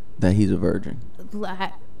that he's a virgin?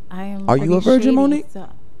 I am. Are you a pretty virgin, shady, Monique? So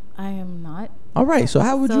I am not. All right. So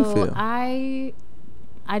how would you So feel? I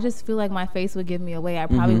just feel like my face would give me away. I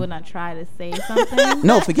probably would not try to say something.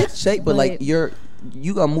 No, forget the shape, but like But-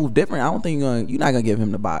 you gonna move different. I don't think you're not gonna give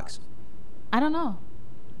him the box. I don't know.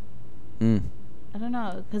 Mm. I don't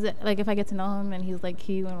know, because like if I get to know him and he's like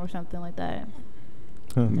cute or something like that.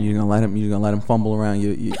 You're gonna let him fumble around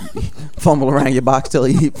fumble around your box till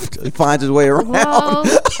he finds his way around. Well,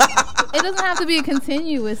 it doesn't have to be a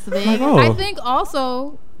continuous thing. Like, oh. I think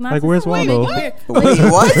also. Not Like, to where's say- Waldo? Wait,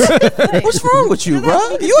 what? What's wrong with you,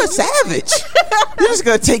 bro? You're a savage. You're just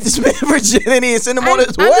gonna take this man virginity and send him on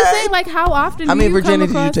his way. I'm just saying, like, how often? How do many you come virginities did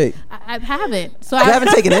you across- take? I haven't. So You haven't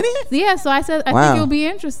taken any? Yeah, so I said I Wow. think it'll be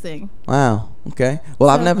interesting. Wow. Okay. Well,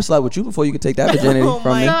 I've never slept with you before. You could take that virginity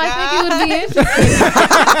from me. So I think it would be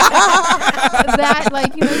interesting.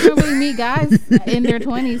 That you don't really meet guys in their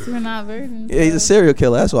 20s who are not virgins. Yeah, he's a serial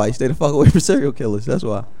killer. That's why you stay the fuck away from serial killers. That's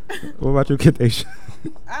why. What about you, Kadesha?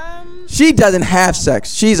 She doesn't have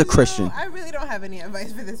sex. She's a Christian. No, I really don't have any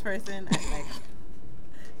advice for this person.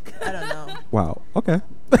 I don't know. Wow. Okay.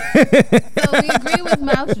 So we agree with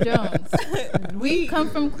Mouse Jones. We come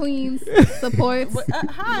from Queens. Supports.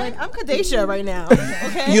 Hi, I'm Kadesha right now.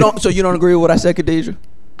 Okay. You don't agree with what I said, Khadijah?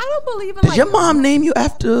 I don't believe in Did your mom name you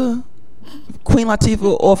after Queen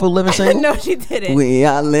Latifah off of Living Single? No, she didn't. We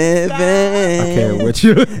are living. I can't with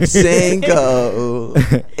you. Single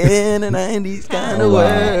in a 90s kind of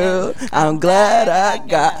world. I'm glad I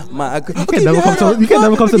got my. You can never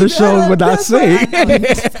come to the show but not sing.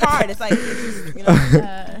 It's hard. It's like, you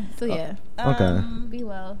know. So yeah. Okay. Be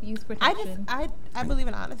well. Use protection. I believe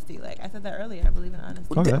in honesty. Like I said that earlier. I believe in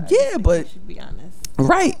honesty. Okay. I Yeah, think but you should be honest.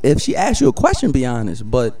 right. If she asks you a question, be honest.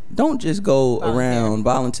 But don't just go around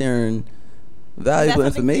volunteering valuable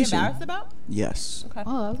Is that something to be information. embarrassed about? Yes. Okay.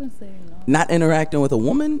 Oh, I was gonna say no. Not interacting with a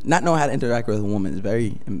woman, not knowing how to interact with a woman is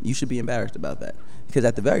very. You should be embarrassed about that because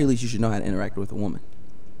at the very least, you should know how to interact with a woman.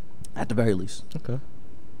 At the very least. Okay.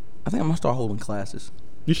 I think I'm gonna start holding classes.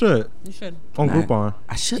 You should. You should. On Nah. Groupon.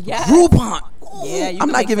 I should. Yes. Groupon. Yeah, you I'm can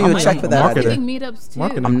not make giving you a some check money. for that. Marketing. idea. Doing meetups too.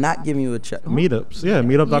 Marketing. I'm not giving you a check. Meetups. Yeah,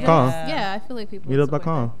 meetup.com. Yeah, I feel like people. Meetup.com.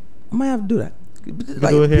 support I might have to do that. You can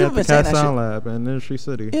Like, do it here people at the been saying Cat that shit. Sound Lab in Industry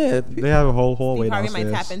City. Yeah, They have a whole hallway He probably might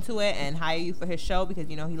downstairs. tap into it and hire you for his show because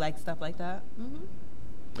you know he likes stuff like that.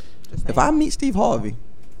 Just If saying. I meet Steve Harvey,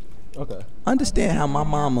 Okay. understand how my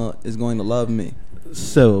mama is going to love me.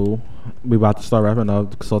 So we about to start wrapping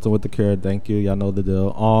up. Consulting with the Cure. Thank you. Y'all know the deal.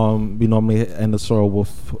 We normally end the show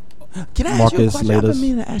with Can I ask you a Marcus question? I've been latest.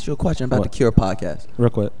 meaning to ask you a question about What? the Cure podcast. real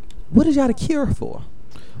quick. What is y'all the Cure for?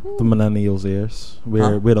 The millennials ears.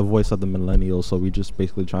 We're Huh? the voice of the millennials, so we just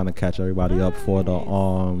basically trying to catch everybody up for the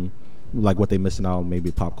like what they missing out on,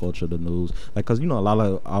 maybe pop culture, the news, like because a lot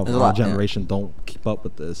of There's a our lot, yeah. generation don't keep up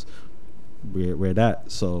with this. We're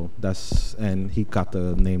that, so that's, and he got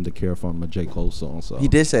the name The Cure from a J. Cole song. So He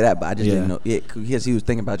did say that, but I just Yeah. didn't know. Yeah, because he was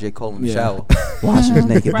thinking about J. Cole in the Yeah. show, watching his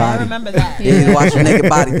naked Right, I body. remember that. Yeah, he was watching his naked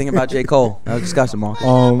body, thinking about J. Cole. That was disgusting, Mark.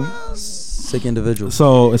 Sick individual.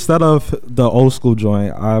 So instead of the old school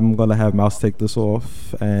joint, I'm gonna have Mouse take this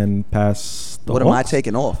off and pass. The What am I aux.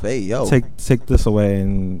 taking off? Hey, yo. Take this away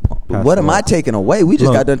and. Pass What the am I aux. taking away? We just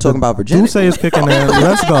Look, got done talking about Virginia. Duce is kicking in.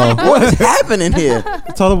 Let's go. What is happening here?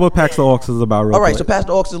 Tell them what Pax the Aux is about. Real All right, so quick.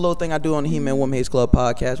 Pastor Ox is a little thing I do on the He-Man Woman Hates Club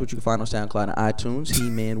podcast, which you can find on SoundCloud and iTunes,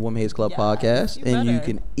 He-Man Woman Hates Club podcast. you And you better.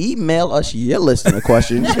 can email us your listener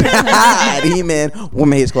questions at He-Man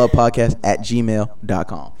Woman Hates Club podcast at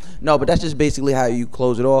gmail.com. No, but that's just basically how you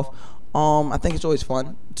close it off. I think it's always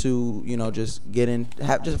fun to, just get in,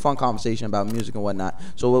 have just a fun conversation about music and whatnot.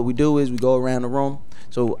 So what we do is we go around the room.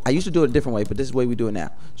 So I used to do it a different way, but this is the way we do it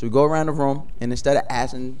now. So we go around the room, and instead of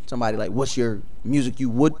asking somebody like, what's your music you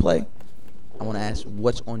would play, I want to ask,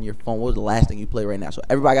 what's on your phone? What was the last thing you played right now? So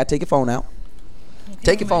everybody got to take your phone out.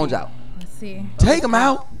 Take your phones out. Let's see. Take them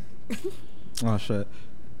out. Oh shit.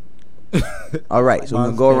 All right, so we're going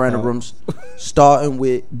Mine's to go take around the out. rooms, starting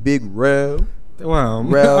with Big Rel. Wow.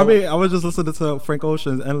 Rel. I mean, I was just listening to Frank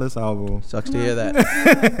Ocean's Endless album. Sucks to hear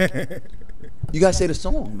that. You got to say the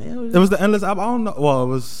song, man. It was the Endless album. I don't know. Well, it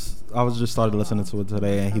was. I was just started listening to it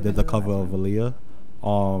today, and he did the cover of Aaliyah.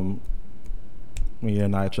 When you're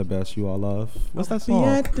not at your best, you are love. What's that Be song?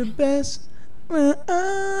 at the best. Yeah.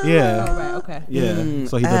 Oh, right, okay. Yeah.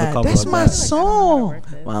 So he did the cover That's of my that. song.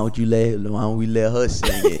 Why don't we let her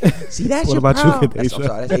sing it? See, that's What your about you, problem. I'm Khadijah?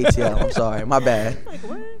 sorry, that's ATL. I'm sorry, my bad.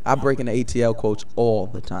 I break into ATL quotes all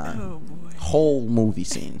the time. Oh, boy. Whole movie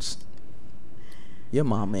scenes. Your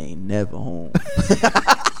mama ain't never home.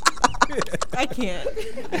 I can't.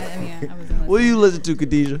 Yeah, I wasn't What do you listen to,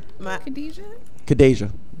 Khadijah? Khadijah?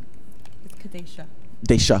 Khadijah. It's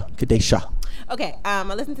Kadesha. Kadesha. Okay, I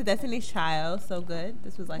listened to Destiny's Child. So good.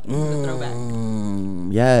 This was like a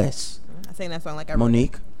throwback. Yes. I sang that song like I wrote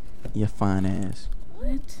Monique, you fine ass.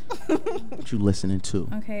 What? What you listening to?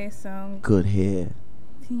 Okay, so. Good hair.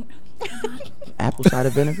 Can Apple cider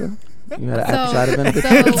vinegar? You had an apple So, cider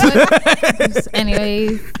vinegar?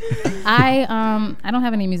 anyways, I don't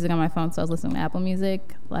have any music on my phone, so I was listening to Apple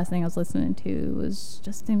Music. Last thing I was listening to was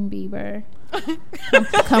Justin Bieber.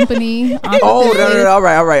 Company. Oh, no, all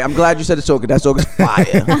right. I'm glad you said the song, 'cause that song is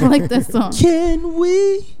fire. I like this song. Can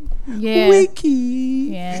we? Yeah. We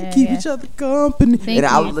keep Yeah. each other company. Thank And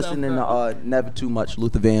I you. was listening to Never Too Much,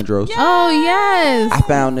 Luther Vandross. Oh yes. I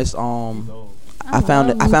found this I found love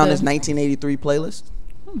this Luther. 1983 playlist.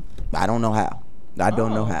 I don't know how. I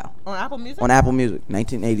don't know how. On Apple Music? On Apple Music,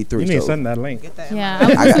 1983. You need to so- send that link. Get that in Yeah, my- I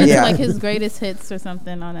was I got- listening yeah. to like his greatest hits or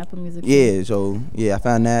something on Apple Music. Yeah, so I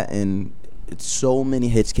found that, and it's so many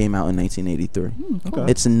hits came out in 1983.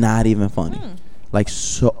 Okay. It's not even funny. Like,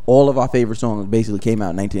 so all of our favorite songs basically came out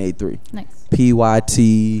in 1983. Nice.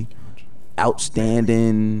 PYT,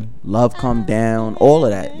 Outstanding, Love Come Down, all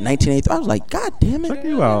of that. 1983. I was like, God damn Check it.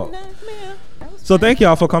 you out. So thank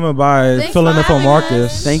y'all for coming by, Thanks filling for in for having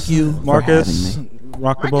Marcus. us. Thank you, Marcus. for having me.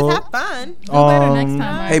 Rock the Marcus, boat. have fun. Do better next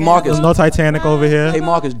time. Hey, Marcus. Marcus. There's no Titanic over here. Hey,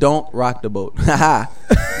 Marcus, don't rock the boat. Haha.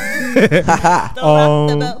 Don't rock the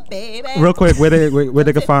Um, boat, baby. Real quick, where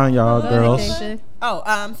they can find y'all Go ahead, girls? Keisha.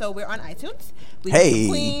 Oh, so we're on iTunes. We Hey. do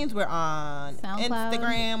Queens. We're on SoundCloud.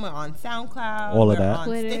 Instagram. We're on SoundCloud. All of we're that. on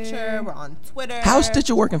Twitter. Stitcher. We're on Twitter. How's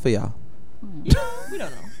Stitcher working for y'all? We don't know.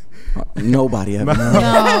 Nobody ever knows.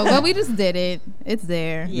 No, but we just did it. It's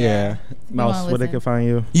there. Yeah. Mouse, wanna where they listen. can find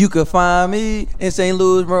you? You can find me in St.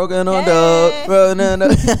 Louis, broken on Hey.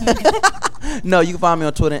 No, you can find me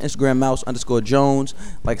on Twitter and Instagram, Mouse_Jones.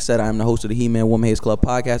 Like I said, I'm the host of the He-Man Woman Hates Club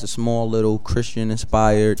podcast, a small little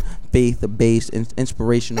Christian-inspired, faith-based,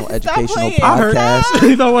 inspirational, educational playing. podcast.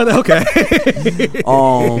 You know what? Okay.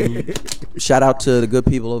 Shout out to the good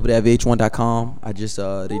people over there at VH1.com. They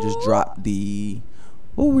just dropped the.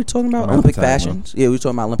 What were we talking about? Oh, Olympic I'm sorry, fashions. Yeah, we were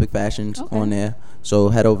talking about Olympic fashions Okay. on there. So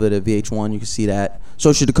head over to VH1. You can see that.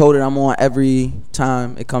 Social Decoded, I'm on every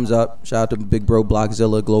time it comes up. Shout out to Big Bro,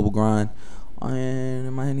 Blockzilla, Global Grind. And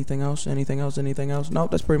am I anything else? No,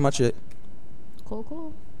 that's pretty much it.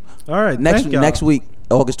 Cool. All right. Next thank y'all. next week,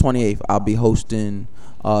 August 28th, I'll be hosting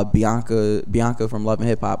Bianca from Love and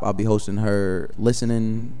Hip Hop. I'll be hosting her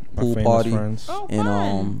listening Our pool famous party. friends. Oh, And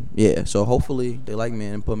fun. yeah, so hopefully they like me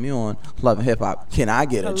and put me on Love and Hip Hop. Can I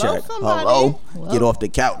get a Hello, check? somebody. Hello? Well, Get off the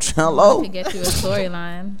couch. I Hello? could get you a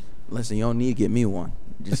storyline. Listen, you don't need to get me one.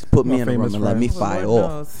 Just put me My in a room famous and let me friends. fire Lord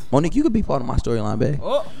off. knows. Monique, you could be part of my storyline, babe.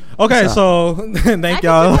 Oh, Okay, What's so thank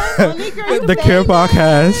y'all. Monique, girl, you The can Care say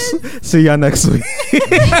Podcast. See y'all next week. Thank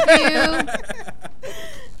you.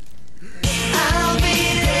 I'll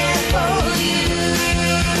be there for you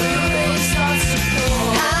when the rain starts to pour.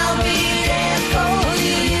 I'll be there for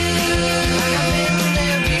you like I've been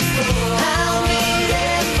there before. I'll be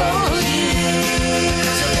there for you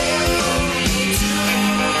 'cause you're there for me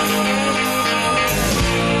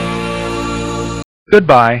too.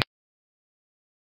 Goodbye.